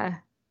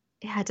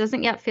 it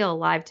doesn't yet feel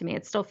alive to me.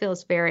 It still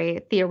feels very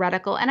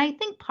theoretical. And I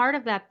think part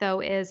of that though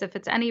is, if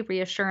it's any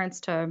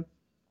reassurance to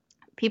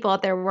people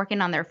out there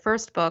working on their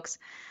first books,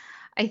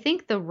 I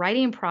think the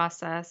writing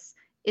process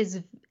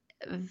is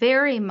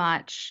very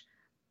much,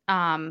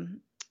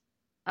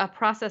 a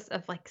process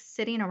of like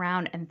sitting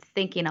around and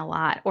thinking a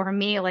lot. Or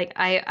me, like,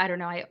 I don't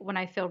know, when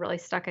I feel really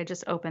stuck, I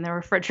just open the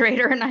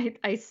refrigerator and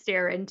I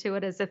stare into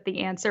it as if the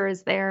answer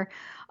is there.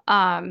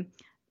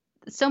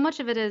 So much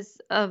of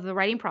the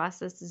writing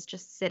process is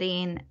just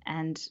sitting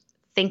and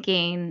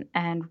thinking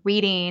and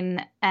reading.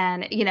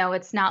 And,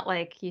 it's not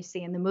like you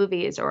see in the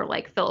movies, or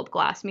like Philip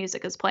Glass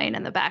music is playing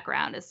in the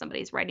background as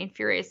somebody's writing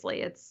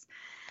furiously.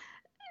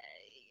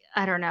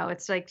 I don't know.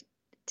 It's like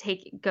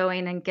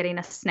going and getting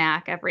a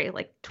snack every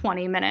like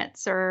 20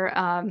 minutes, or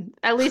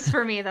at least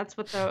for me, that's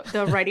what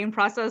the writing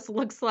process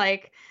looks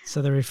like.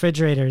 So the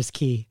refrigerator is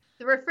key.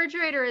 The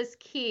refrigerator is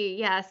key,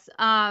 yes.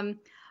 But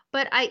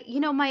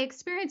my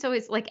experience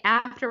always, like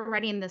after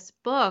writing this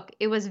book,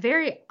 it was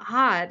very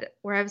odd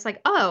where I was like,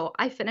 oh,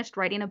 I finished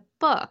writing a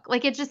book.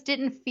 Like it just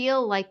didn't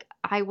feel like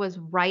I was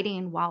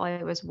writing while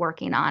I was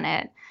working on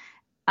it.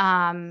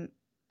 I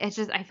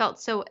felt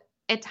so,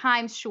 at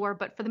times, sure,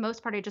 but for the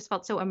most part, I just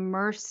felt so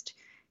immersed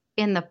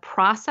in the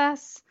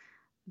process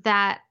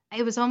that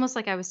it was almost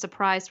like I was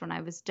surprised when I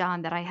was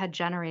done that I had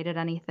generated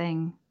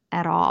anything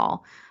at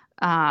all.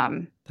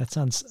 That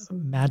sounds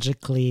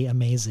magically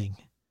amazing,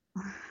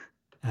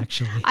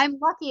 actually. I'm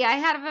lucky. I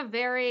have a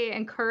very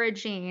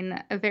encouraging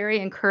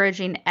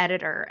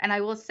editor. And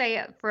I will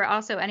say, for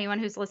also anyone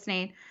who's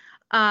listening,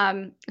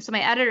 so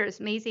my editor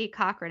is Maisie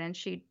Cochran, and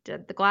she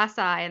did The Glass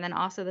Eye and then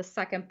also the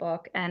second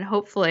book, and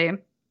hopefully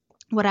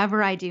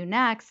whatever I do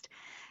next.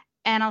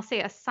 And I'll say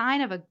a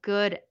sign of a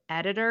good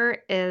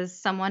editor is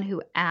someone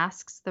who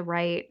asks the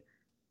right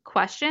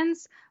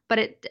questions,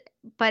 but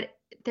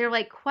they're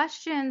like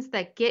questions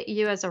that get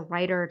you as a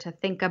writer to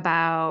think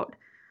about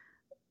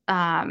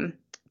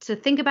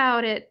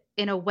it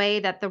in a way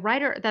that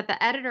the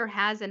editor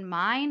has in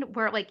mind,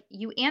 where like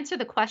you answer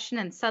the question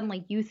and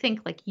suddenly you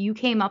think like you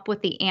came up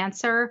with the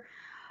answer,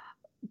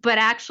 but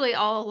actually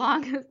all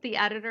along the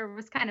editor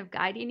was kind of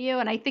guiding you.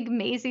 And I think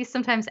Maisie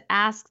sometimes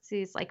asks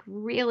these like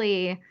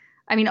really,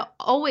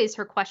 always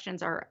her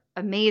questions are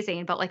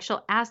amazing, but like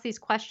she'll ask these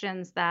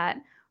questions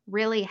that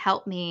really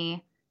help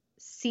me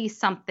see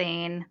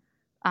something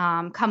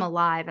come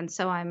alive. And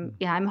so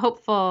I'm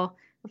hopeful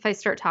if I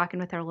start talking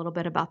with her a little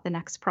bit about the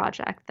next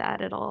project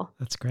that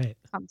That's great.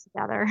 Come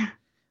together.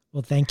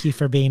 Well, thank you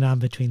for being on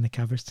Between the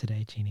Covers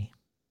today, Jeannie.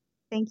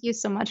 Thank you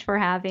so much for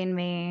having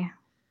me.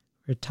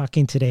 We're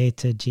talking today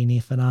to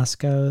Jeannie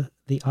Vanasco,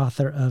 the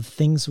author of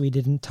Things We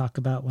Didn't Talk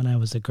About When I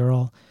Was a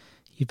Girl.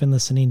 You've been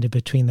listening to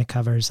Between the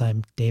Covers.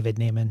 I'm David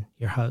Naiman,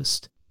 your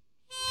host.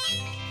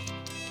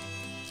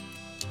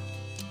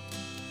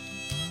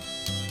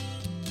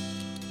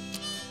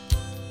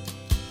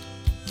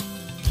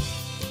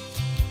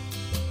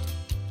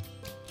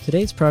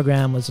 Today's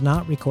program was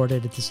not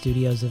recorded at the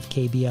studios of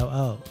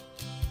KBOO,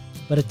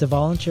 but at the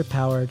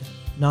volunteer-powered,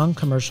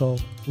 non-commercial,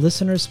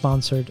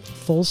 listener-sponsored,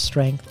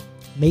 full-strength,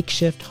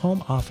 makeshift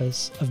home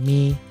office of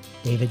me,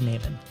 David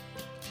Naiman.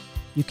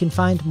 You can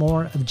find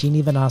more of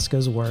Jeannie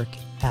Vanasco's work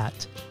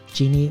at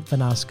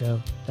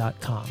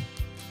jeannievanasco.com.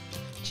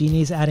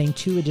 Jeannie's adding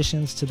 2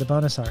 additions to the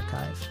bonus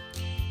archive.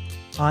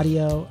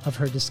 Audio of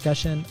her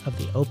discussion of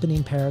the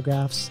opening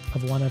paragraphs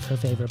of one of her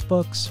favorite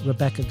books,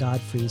 Rebecca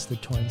Godfrey's The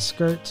Torn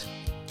Skirt,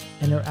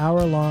 and her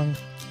hour-long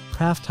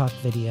craft talk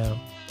video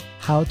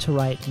how to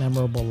write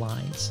memorable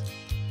lines.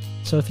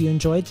 So if you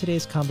enjoyed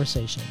today's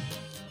conversation,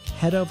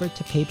 head over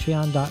to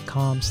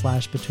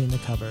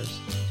patreon.com/betweenthecovers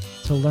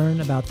to learn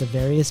about the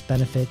various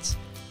benefits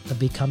of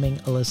becoming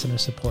a listener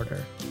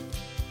supporter.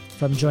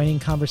 From joining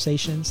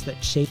conversations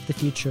that shape the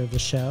future of the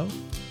show,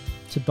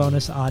 to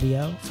bonus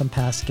audio from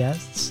past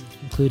guests,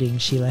 including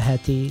Sheila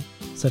Heti,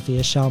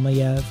 Sophia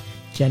Shalmayev,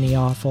 Jenny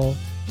Offel,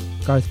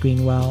 Garth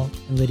Greenwell,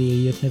 and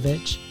Lydia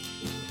Yuknovich,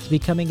 to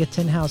becoming a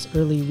Tin House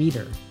early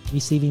reader,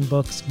 receiving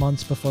books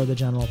months before the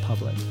general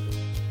public.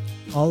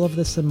 All of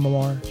this and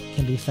more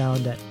can be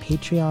found at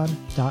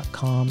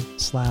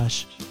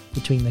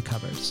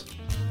patreon.com/betweenthecovers.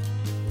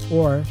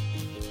 Or,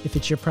 if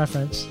it's your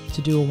preference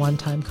to do a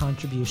one-time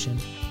contribution,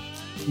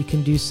 you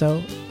can do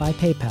so by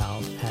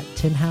PayPal at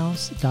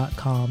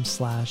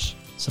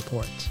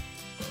tinhouse.com/support.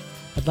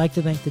 I'd like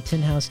to thank the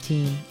Tin House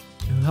team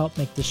who helped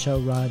make the show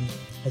run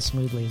as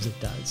smoothly as it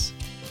does.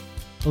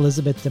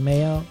 Elizabeth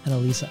DeMeo and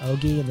Elisa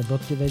Ogi in the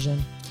book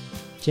division,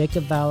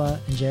 Jacob Valla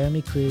and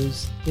Jeremy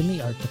Cruz in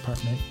the art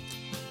department,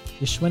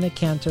 Yashwina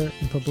Cantor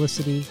in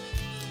publicity,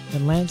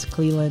 and Lance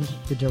Cleland,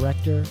 the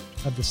director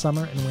of the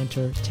Summer and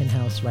Winter Tin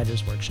House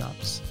Writers'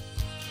 Workshops.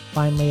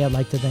 Finally, I'd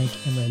like to thank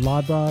Imre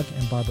Lodbrog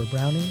and Barbara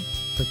Browning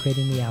for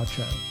creating the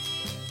outro.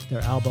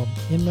 Their album,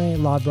 Imre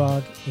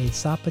Lodbrog, A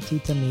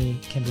Sapatita Me,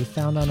 can be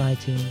found on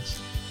iTunes,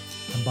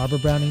 and Barbara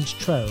Browning's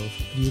trove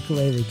of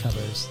ukulele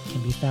covers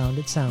can be found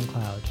at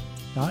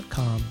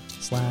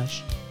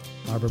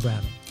soundcloud.com/Barbara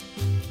Browning.